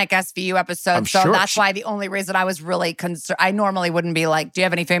iconic SVU episode. That's why the only reason I was really concerned, I normally wouldn't be like, do you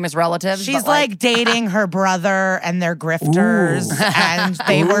have any famous relatives? She's like dating her brother and they're grifters. And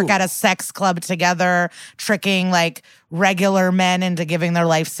they work at a sex club together, tricking like regular men into giving their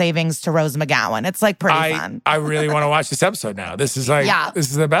life savings to Rose McGowan. It's like pretty fun. I really want to watch this episode now. This is like, this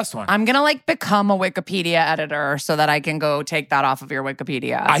is the best one. I'm going to like become a Wikipedia editor so that I can go take that off of your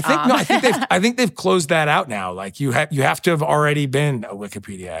Wikipedia. I think they've closed that out now. Like you have to have already been a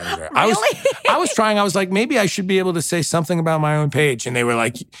Wikipedia editor. Really? I was like, maybe I should be able to say something about my own page. And they were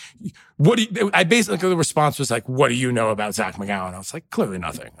like, the response was like, what do you know about Zach McGowan? I was like, clearly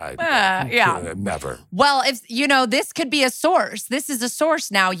nothing. Never. Well, if this could be a source. This is a source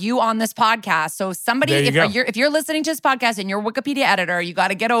now, you on this podcast. So somebody, if you're listening to this podcast and you're a Wikipedia editor, you got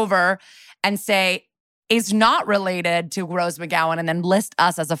to get over and say, is not related to Rose McGowan and then list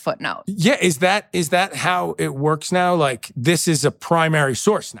us as a footnote. Yeah, is that how it works now? Like, this is a primary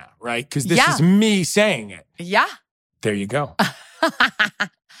source now, right? Because this is me saying it. Yeah. There you go.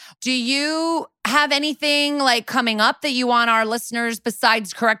 Do you have anything like coming up that you want our listeners,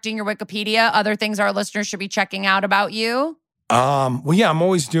 besides correcting your Wikipedia, other things our listeners should be checking out about you? Well, yeah, I'm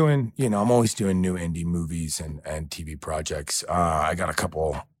always doing new indie movies and TV projects. I got a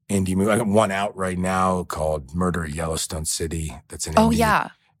couple indie movies. I got one out right now called Murder at Yellowstone City. That's an indie. Oh, yeah.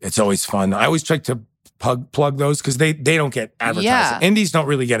 It's always fun. I always try to plug those because they don't get advertising. Yeah. Indies don't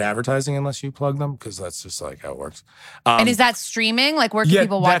really get advertising unless you plug them because that's just like how it works. And is that streaming? Like, where can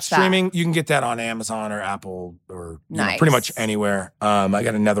people watch that? Streaming. You can get that on Amazon or Apple or pretty much anywhere. I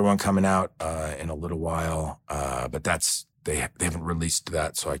got another one coming out in a little while, but they haven't released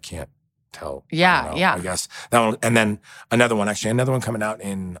that, so I can't tell. Yeah. I guess that one, and then another one coming out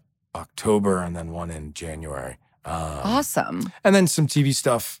in October and then one in January. Awesome. And then some TV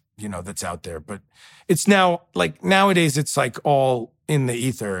stuff, that's out there. But it's now, like, nowadays it's like all in the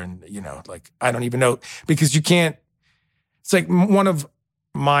ether and, like, I don't even know because you can't, it's like one of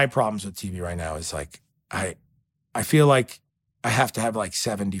my problems with TV right now is like, I feel like I have to have like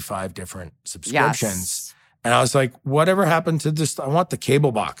 75 different subscriptions. Yes. And I was like, whatever happened to just, I want the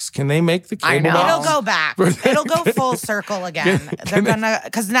cable box. Can they make the cable box? It'll go back. It'll go full circle again.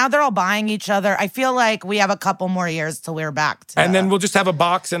 Because now they're all buying each other. I feel like we have a couple more years till we're back to. And then we'll just have a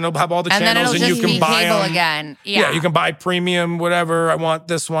box and it'll have all the channels and you can buy cable them. Again. Yeah, you can buy premium, whatever. I want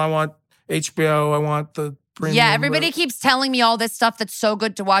this one. I want HBO. I want the premium. Yeah, everybody keeps telling me all this stuff that's so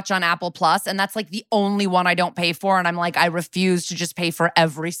good to watch on Apple Plus, and that's like the only one I don't pay for. And I'm like, I refuse to just pay for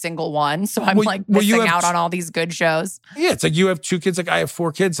every single one. So I'm missing out on all these good shows. Yeah, it's like you have 2 kids, like I have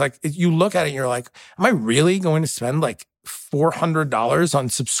 4 kids. Like you look at it and you're like, am I really going to spend like $400 on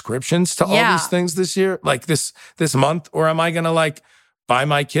subscriptions to all these things this year? Like this month? Or am I going to like buy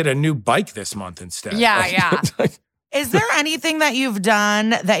my kid a new bike this month instead? Yeah. Is there anything that you've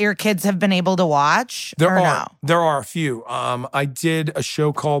done that your kids have been able to watch? There are a few. I did a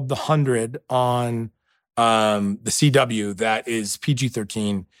show called The 100 on the CW that is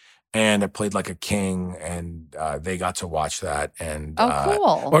PG-13, and I played like a king, and they got to watch that. And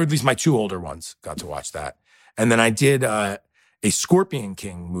cool. Or at least my 2 older ones got to watch that. And then I did a Scorpion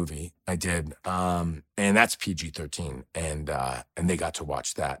King movie. I did, and that's PG-13, and they got to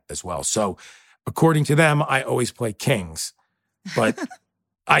watch that as well. So, according to them, I always play kings, but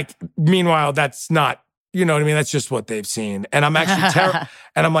meanwhile, that's not, you know what I mean? That's just what they've seen. And I'm actually,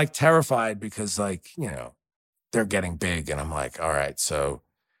 and I'm like terrified because like, they're getting big and I'm like, all right, so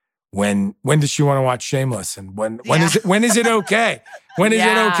when does she want to watch Shameless? And when is it okay? When is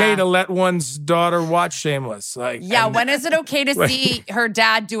it okay to let one's daughter watch Shameless? When is it okay to see her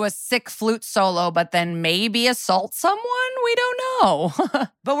dad do a sick flute solo, but then maybe assault someone? We don't know.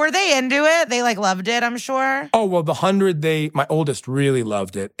 But were they into it? They like loved it, I'm sure. Oh, well, The 100, my oldest really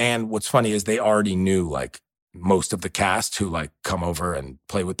loved it. And what's funny is they already knew like most of the cast who like come over and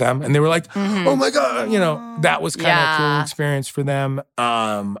play with them. And they were like, oh my God, that was kind of a cool experience for them.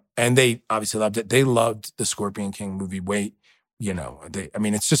 And they obviously loved it. They loved the Scorpion King movie.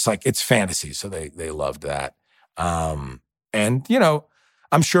 It's just like, it's fantasy. So they loved that. And,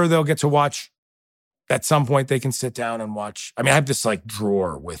 I'm sure they'll get to watch at some point. They can sit down and watch. I have this like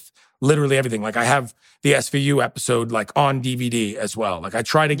drawer with literally everything. Like I have the SVU episode like on DVD as well. Like I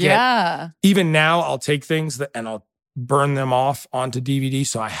try to get, even now I'll take things and I'll burn them off onto DVD.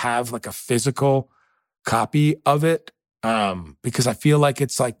 So I have like a physical copy of it. Because I feel like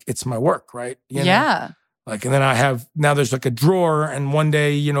it's my work, right? Like, and then now there's like a drawer, and one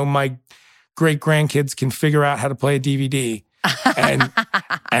day, my great grandkids can figure out how to play a DVD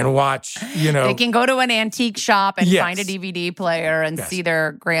and watch, They can go to an antique shop and find a DVD player and see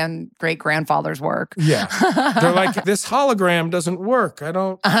their great grandfather's work. Yeah. They're like, this hologram doesn't work. I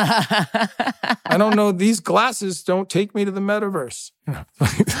don't know. These glasses don't take me to the metaverse.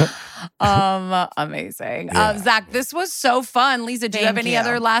 Amazing. Zach, this was so fun. Lisa, do you have any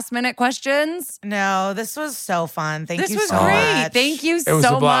other last minute questions? No, this was so fun. Thank you so great. much. Thank you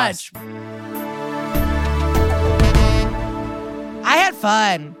so much. I had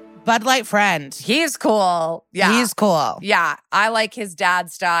fun. Bud Light friend. He's cool. Yeah. He's cool. Yeah. I like his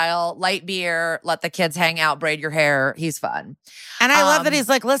dad style. Light beer, let the kids hang out, braid your hair. He's fun. And I love that he's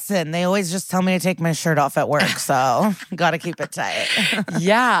like, listen, they always just tell me to take my shirt off at work, so got to keep it tight.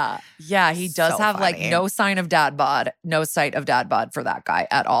 Yeah. He does have funny. like no sign of dad bod, no sight of dad bod for that guy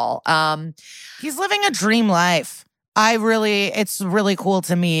at all. He's living a dream life. It's really cool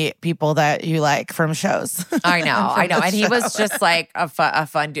to meet people that you like from shows. I know. And he was just like a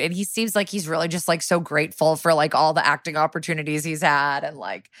fun dude. And he seems like he's really just like so grateful for like all the acting opportunities he's had and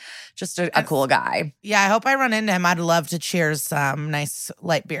like just a cool guy. Yeah, I hope I run into him. I'd love to cheers some nice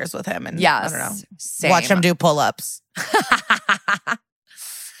light beers with him. And I don't know, watch him do pull-ups.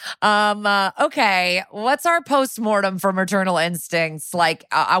 Okay. What's our postmortem for maternal instincts? Like,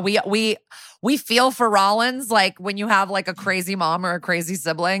 we feel for Rollins, like when you have like a crazy mom or a crazy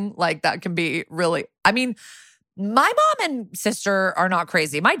sibling, like that can be really, my mom and sister are not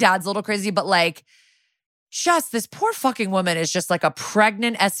crazy. My dad's a little crazy, but like just this poor fucking woman is just like a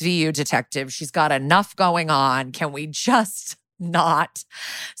pregnant SVU detective. She's got enough going on. Can we just not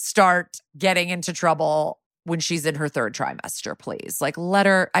start getting into trouble when she's in her 3rd trimester, please? Like, let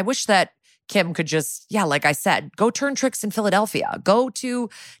her, I wish that Kim could just, like I said, go turn tricks in Philadelphia. Go to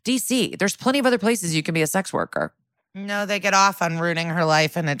DC. There's plenty of other places you can be a sex worker. No, they get off on ruining her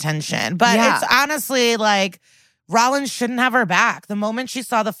life and attention. But it's honestly like, Rollins shouldn't have her back. The moment she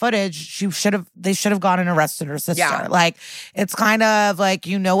saw the footage, they should have gone and arrested her sister. Yeah. Like, it's kind of like,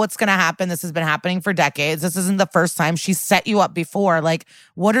 you know what's going to happen. This has been happening for decades. This isn't the first time. She set you up before. Like,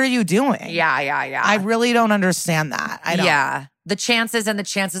 what are you doing? Yeah. I really don't understand that. I don't. Yeah. The chances,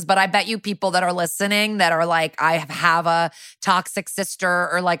 but I bet you people that are listening that are like, I have a toxic sister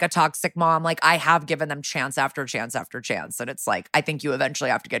or like a toxic mom, like I have given them chance after chance after chance. And it's like, I think you eventually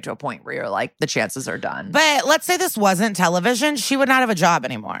have to get to a point where you're like, the chances are done. But let's say this wasn't television. She would not have a job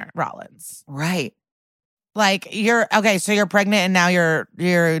anymore, Rollins. Right. Like so you're pregnant and now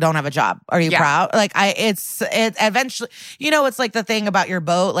you don't have a job. Are you proud? Like it eventually, it's like the thing about your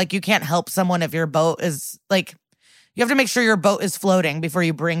boat. Like you can't help someone if your boat is like, you have to make sure your boat is floating before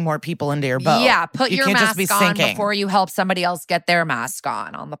you bring more people into your boat. Yeah, put your mask just be on sinking. before you help somebody else get their mask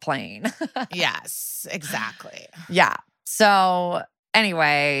on the plane. Yes, exactly. Yeah. So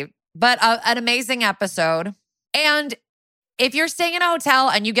anyway, but an amazing episode. And if you're staying in a hotel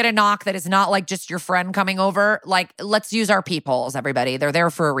and you get a knock that is not like just your friend coming over, like let's use our peepholes, everybody. They're there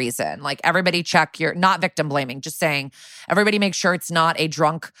for a reason. Like everybody check not victim blaming, just saying everybody make sure it's not a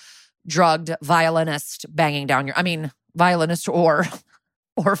drunk, drugged violinist violinist or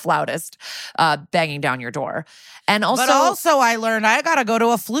flautist banging down your door. And also I learned I got to go to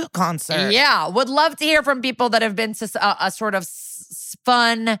a flute concert. Yeah, would love to hear from people that have been to a sort of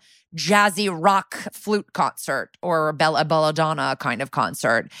fun, jazzy rock flute concert or a belladonna kind of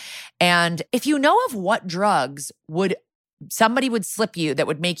concert. And if you know of what drugs somebody would slip you that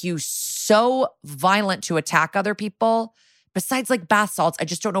would make you so violent to attack other people, besides like bath salts, I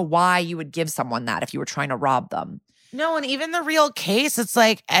just don't know why you would give someone that if you were trying to rob them. No, and even the real case, it's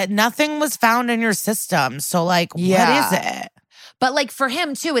like nothing was found in your system. So like, What is it? But like for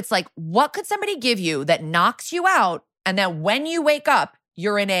him too, it's like, what could somebody give you that knocks you out and then when you wake up,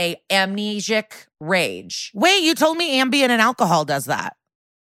 you're in a amnesic rage? Wait, you told me Ambien and alcohol does that.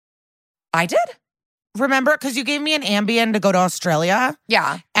 I did? Remember? Because you gave me an Ambien to go to Australia.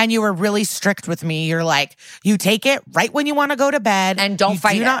 Yeah. And you were really strict with me. You're like, you take it right when you want to go to bed. And don't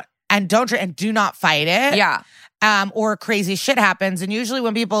fight it. And do not fight it. Yeah. Or crazy shit happens. And usually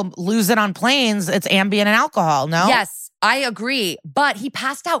when people lose it on planes, it's Ambien and alcohol, no? Yes, I agree. But he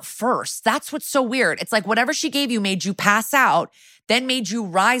passed out first. That's what's so weird. It's like whatever she gave you made you pass out, then made you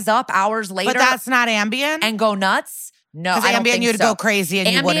rise up hours later. But that's not Ambien? And go nuts? No, I don't Ambien, think you'd so. go crazy and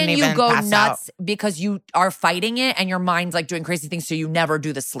you wouldn't even you go pass nuts out. because you are fighting it and your mind's like doing crazy things, so you never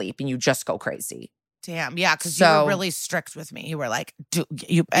do the sleep and you just go crazy. Damn, yeah, because you were really strict with me. You were like,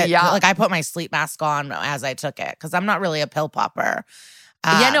 like I put my sleep mask on as I took it because I'm not really a pill popper.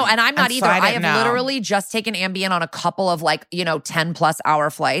 And I'm not either. So I have literally just taken Ambien on a couple of 10 plus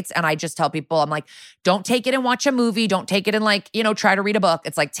hour flights. And I just tell people, I'm like, don't take it and watch a movie. Don't take it and try to read a book.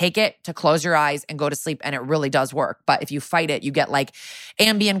 It's like, take it to close your eyes and go to sleep. And it really does work. But if you fight it, you get like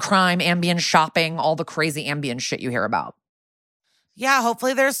Ambien crime, Ambien shopping, all the crazy Ambien shit you hear about. Yeah,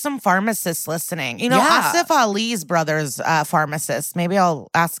 hopefully there's some pharmacists listening. Asif Ali's brother's pharmacist. Maybe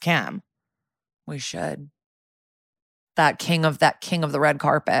I'll ask him. We should. That king of the red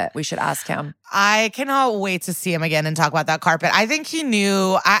carpet. We should ask him. I cannot wait to see him again and talk about that carpet. I think he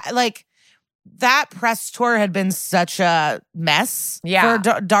knew. That press tour had been such a mess. Yeah.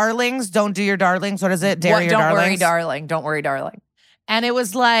 For Darlings, don't do your darlings. What is it? Dare your don't darlings. worry, darling. Don't worry, darling. And it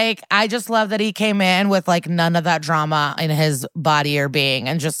was like, I just love that he came in with like none of that drama in his body or being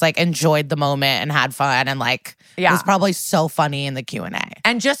and just like enjoyed the moment and had fun and like it was probably so funny in the Q&A.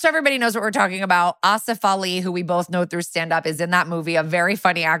 And just so everybody knows what we're talking about, Asif Ali, who we both know through stand-up, is in that movie, a very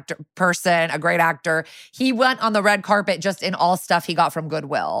funny person, a great actor. He went on the red carpet just in all stuff he got from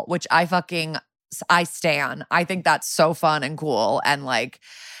Goodwill, which I stan. I think that's so fun and cool. And like,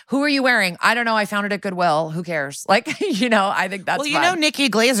 who are you wearing? I don't know. I found it at Goodwill. Who cares? Like, I think that's fun. Nikki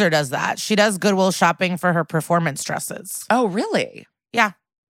Glaser does that. She does Goodwill shopping for her performance dresses. Oh, really? Yeah.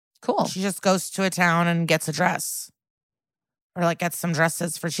 Cool. She just goes to a town and gets a dress. Or like gets some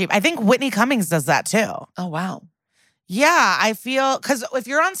dresses for cheap. I think Whitney Cummings does that too. Oh, wow. Yeah, I feel, because if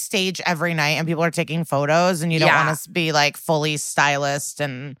you're on stage every night and people are taking photos and you don't want to be like fully stylist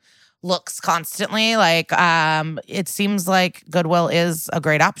and looks constantly, like it seems like Goodwill is a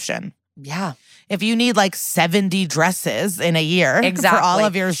great option. Yeah. If you need like 70 dresses in a year for all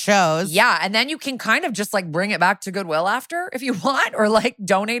of your shows. Yeah. And then you can kind of just like bring it back to Goodwill after if you want, or like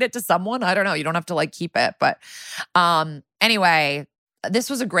donate it to someone. I don't know. You don't have to like keep it. But anyway, this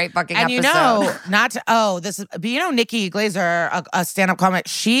was a great fucking episode. And Nikki Glaser, a stand-up comic,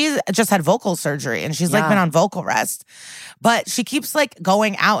 she just had vocal surgery and she's like been on vocal rest. But she keeps like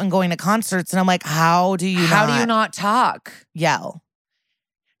going out and going to concerts. And I'm like, how do you not talk? Yell.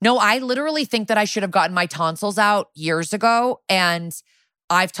 No, I literally think that I should have gotten my tonsils out years ago. And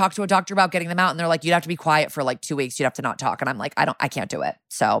I've talked to a doctor about getting them out, and they're like, you'd have to be quiet for like 2 weeks. You'd have to not talk. And I'm like, I can't do it.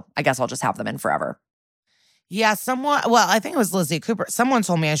 So I guess I'll just have them in forever. Yeah, I think it was Lizzie Cooper. Someone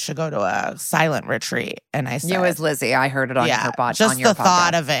told me I should go to a silent retreat. And I said, it was Lizzie. I heard it on your podcast. Just the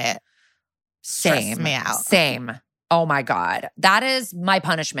thought of it. Same. Me out. Same. Oh my God. That is my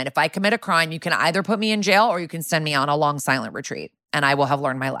punishment. If I commit a crime, you can either put me in jail or you can send me on a long silent retreat, and I will have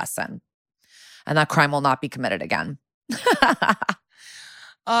learned my lesson. And that crime will not be committed again.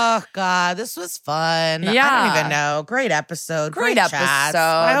 Oh God, this was fun. Yeah. I don't even know. Great episode. Great chats. episode.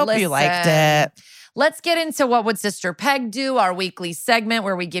 I hope you liked it. Let's get into What Would Sister Peg Do, our weekly segment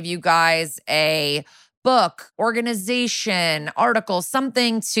where we give you guys a book, organization, article,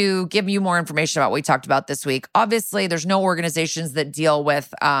 something to give you more information about what we talked about this week. Obviously, there's no organizations that deal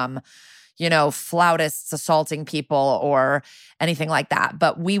with, flautists assaulting people or anything like that.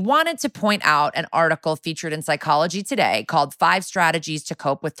 But we wanted to point out an article featured in Psychology Today called 5 Strategies to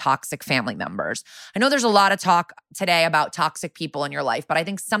Cope with Toxic Family Members. I know there's a lot of talk today about toxic people in your life, but I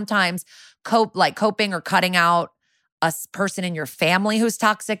think sometimes coping or cutting out a person in your family who's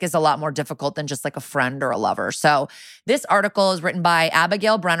toxic is a lot more difficult than just like a friend or a lover. So this article is written by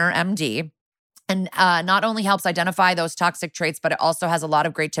Abigail Brenner, MD. And not only helps identify those toxic traits, but it also has a lot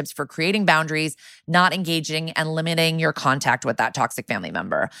of great tips for creating boundaries, not engaging, and limiting your contact with that toxic family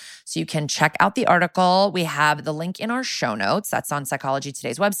member. So you can check out the article. We have the link in our show notes. That's on Psychology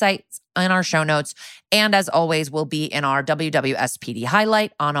Today's website, it's in our show notes. And as always, will be in our WWSPD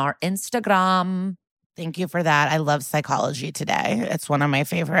highlight on our Instagram. Thank you for that. I love Psychology Today. It's one of my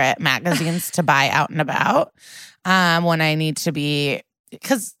favorite magazines to buy out and about when I need to be,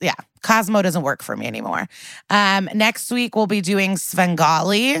 because, Cosmo doesn't work for me anymore. Next week, we'll be doing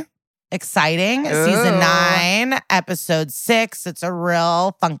Svengali. Exciting. Ooh. Season 9, episode 6. It's a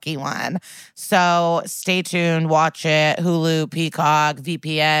real funky one. So stay tuned. Watch it. Hulu, Peacock,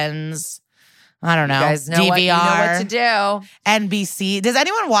 VPNs. I don't know. You guys know DVR. you know what to do. NBC. Does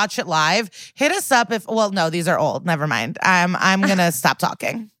anyone watch it live? Hit us up no, these are old. Never mind. I'm going to stop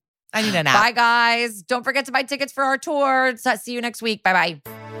talking. I need a nap. Bye, guys. Don't forget to buy tickets for our tour. See you next week. Bye-bye.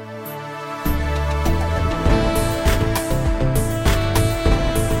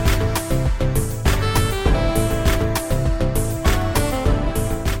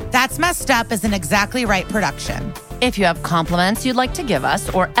 That's Messed Up is an Exactly Right production. If you have compliments you'd like to give us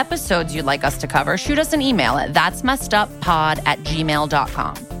or episodes you'd like us to cover, shoot us an email at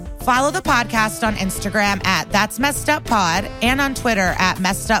that'smesseduppod@gmail.com. Follow the podcast on Instagram at That's Messed Up Pod and on Twitter at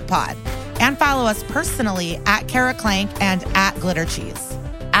Messed Up Pod. And follow us personally at Kara Clank and at Glitter Cheese.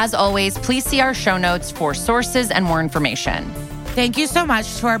 As always, please see our show notes for sources and more information. Thank you so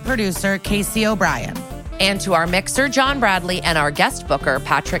much to our producer, Casey O'Brien. And to our mixer, John Bradley, and our guest booker,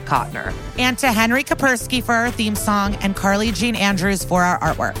 Patrick Kottner. And to Henry Kapersky for our theme song and Carly Jean Andrews for our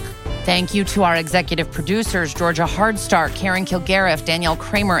artwork. Thank you to our executive producers, Georgia Hardstark, Karen Kilgariff, Danielle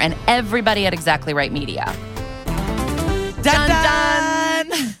Kramer, and everybody at Exactly Right Media. Dun,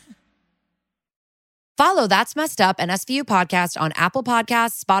 dun! Follow That's Messed Up, an SVU podcast on Apple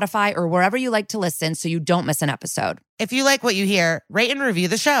Podcasts, Spotify, or wherever you like to listen so you don't miss an episode. If you like what you hear, rate and review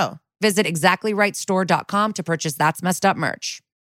the show. Visit exactlyrightstore.com to purchase That's Messed Up merch.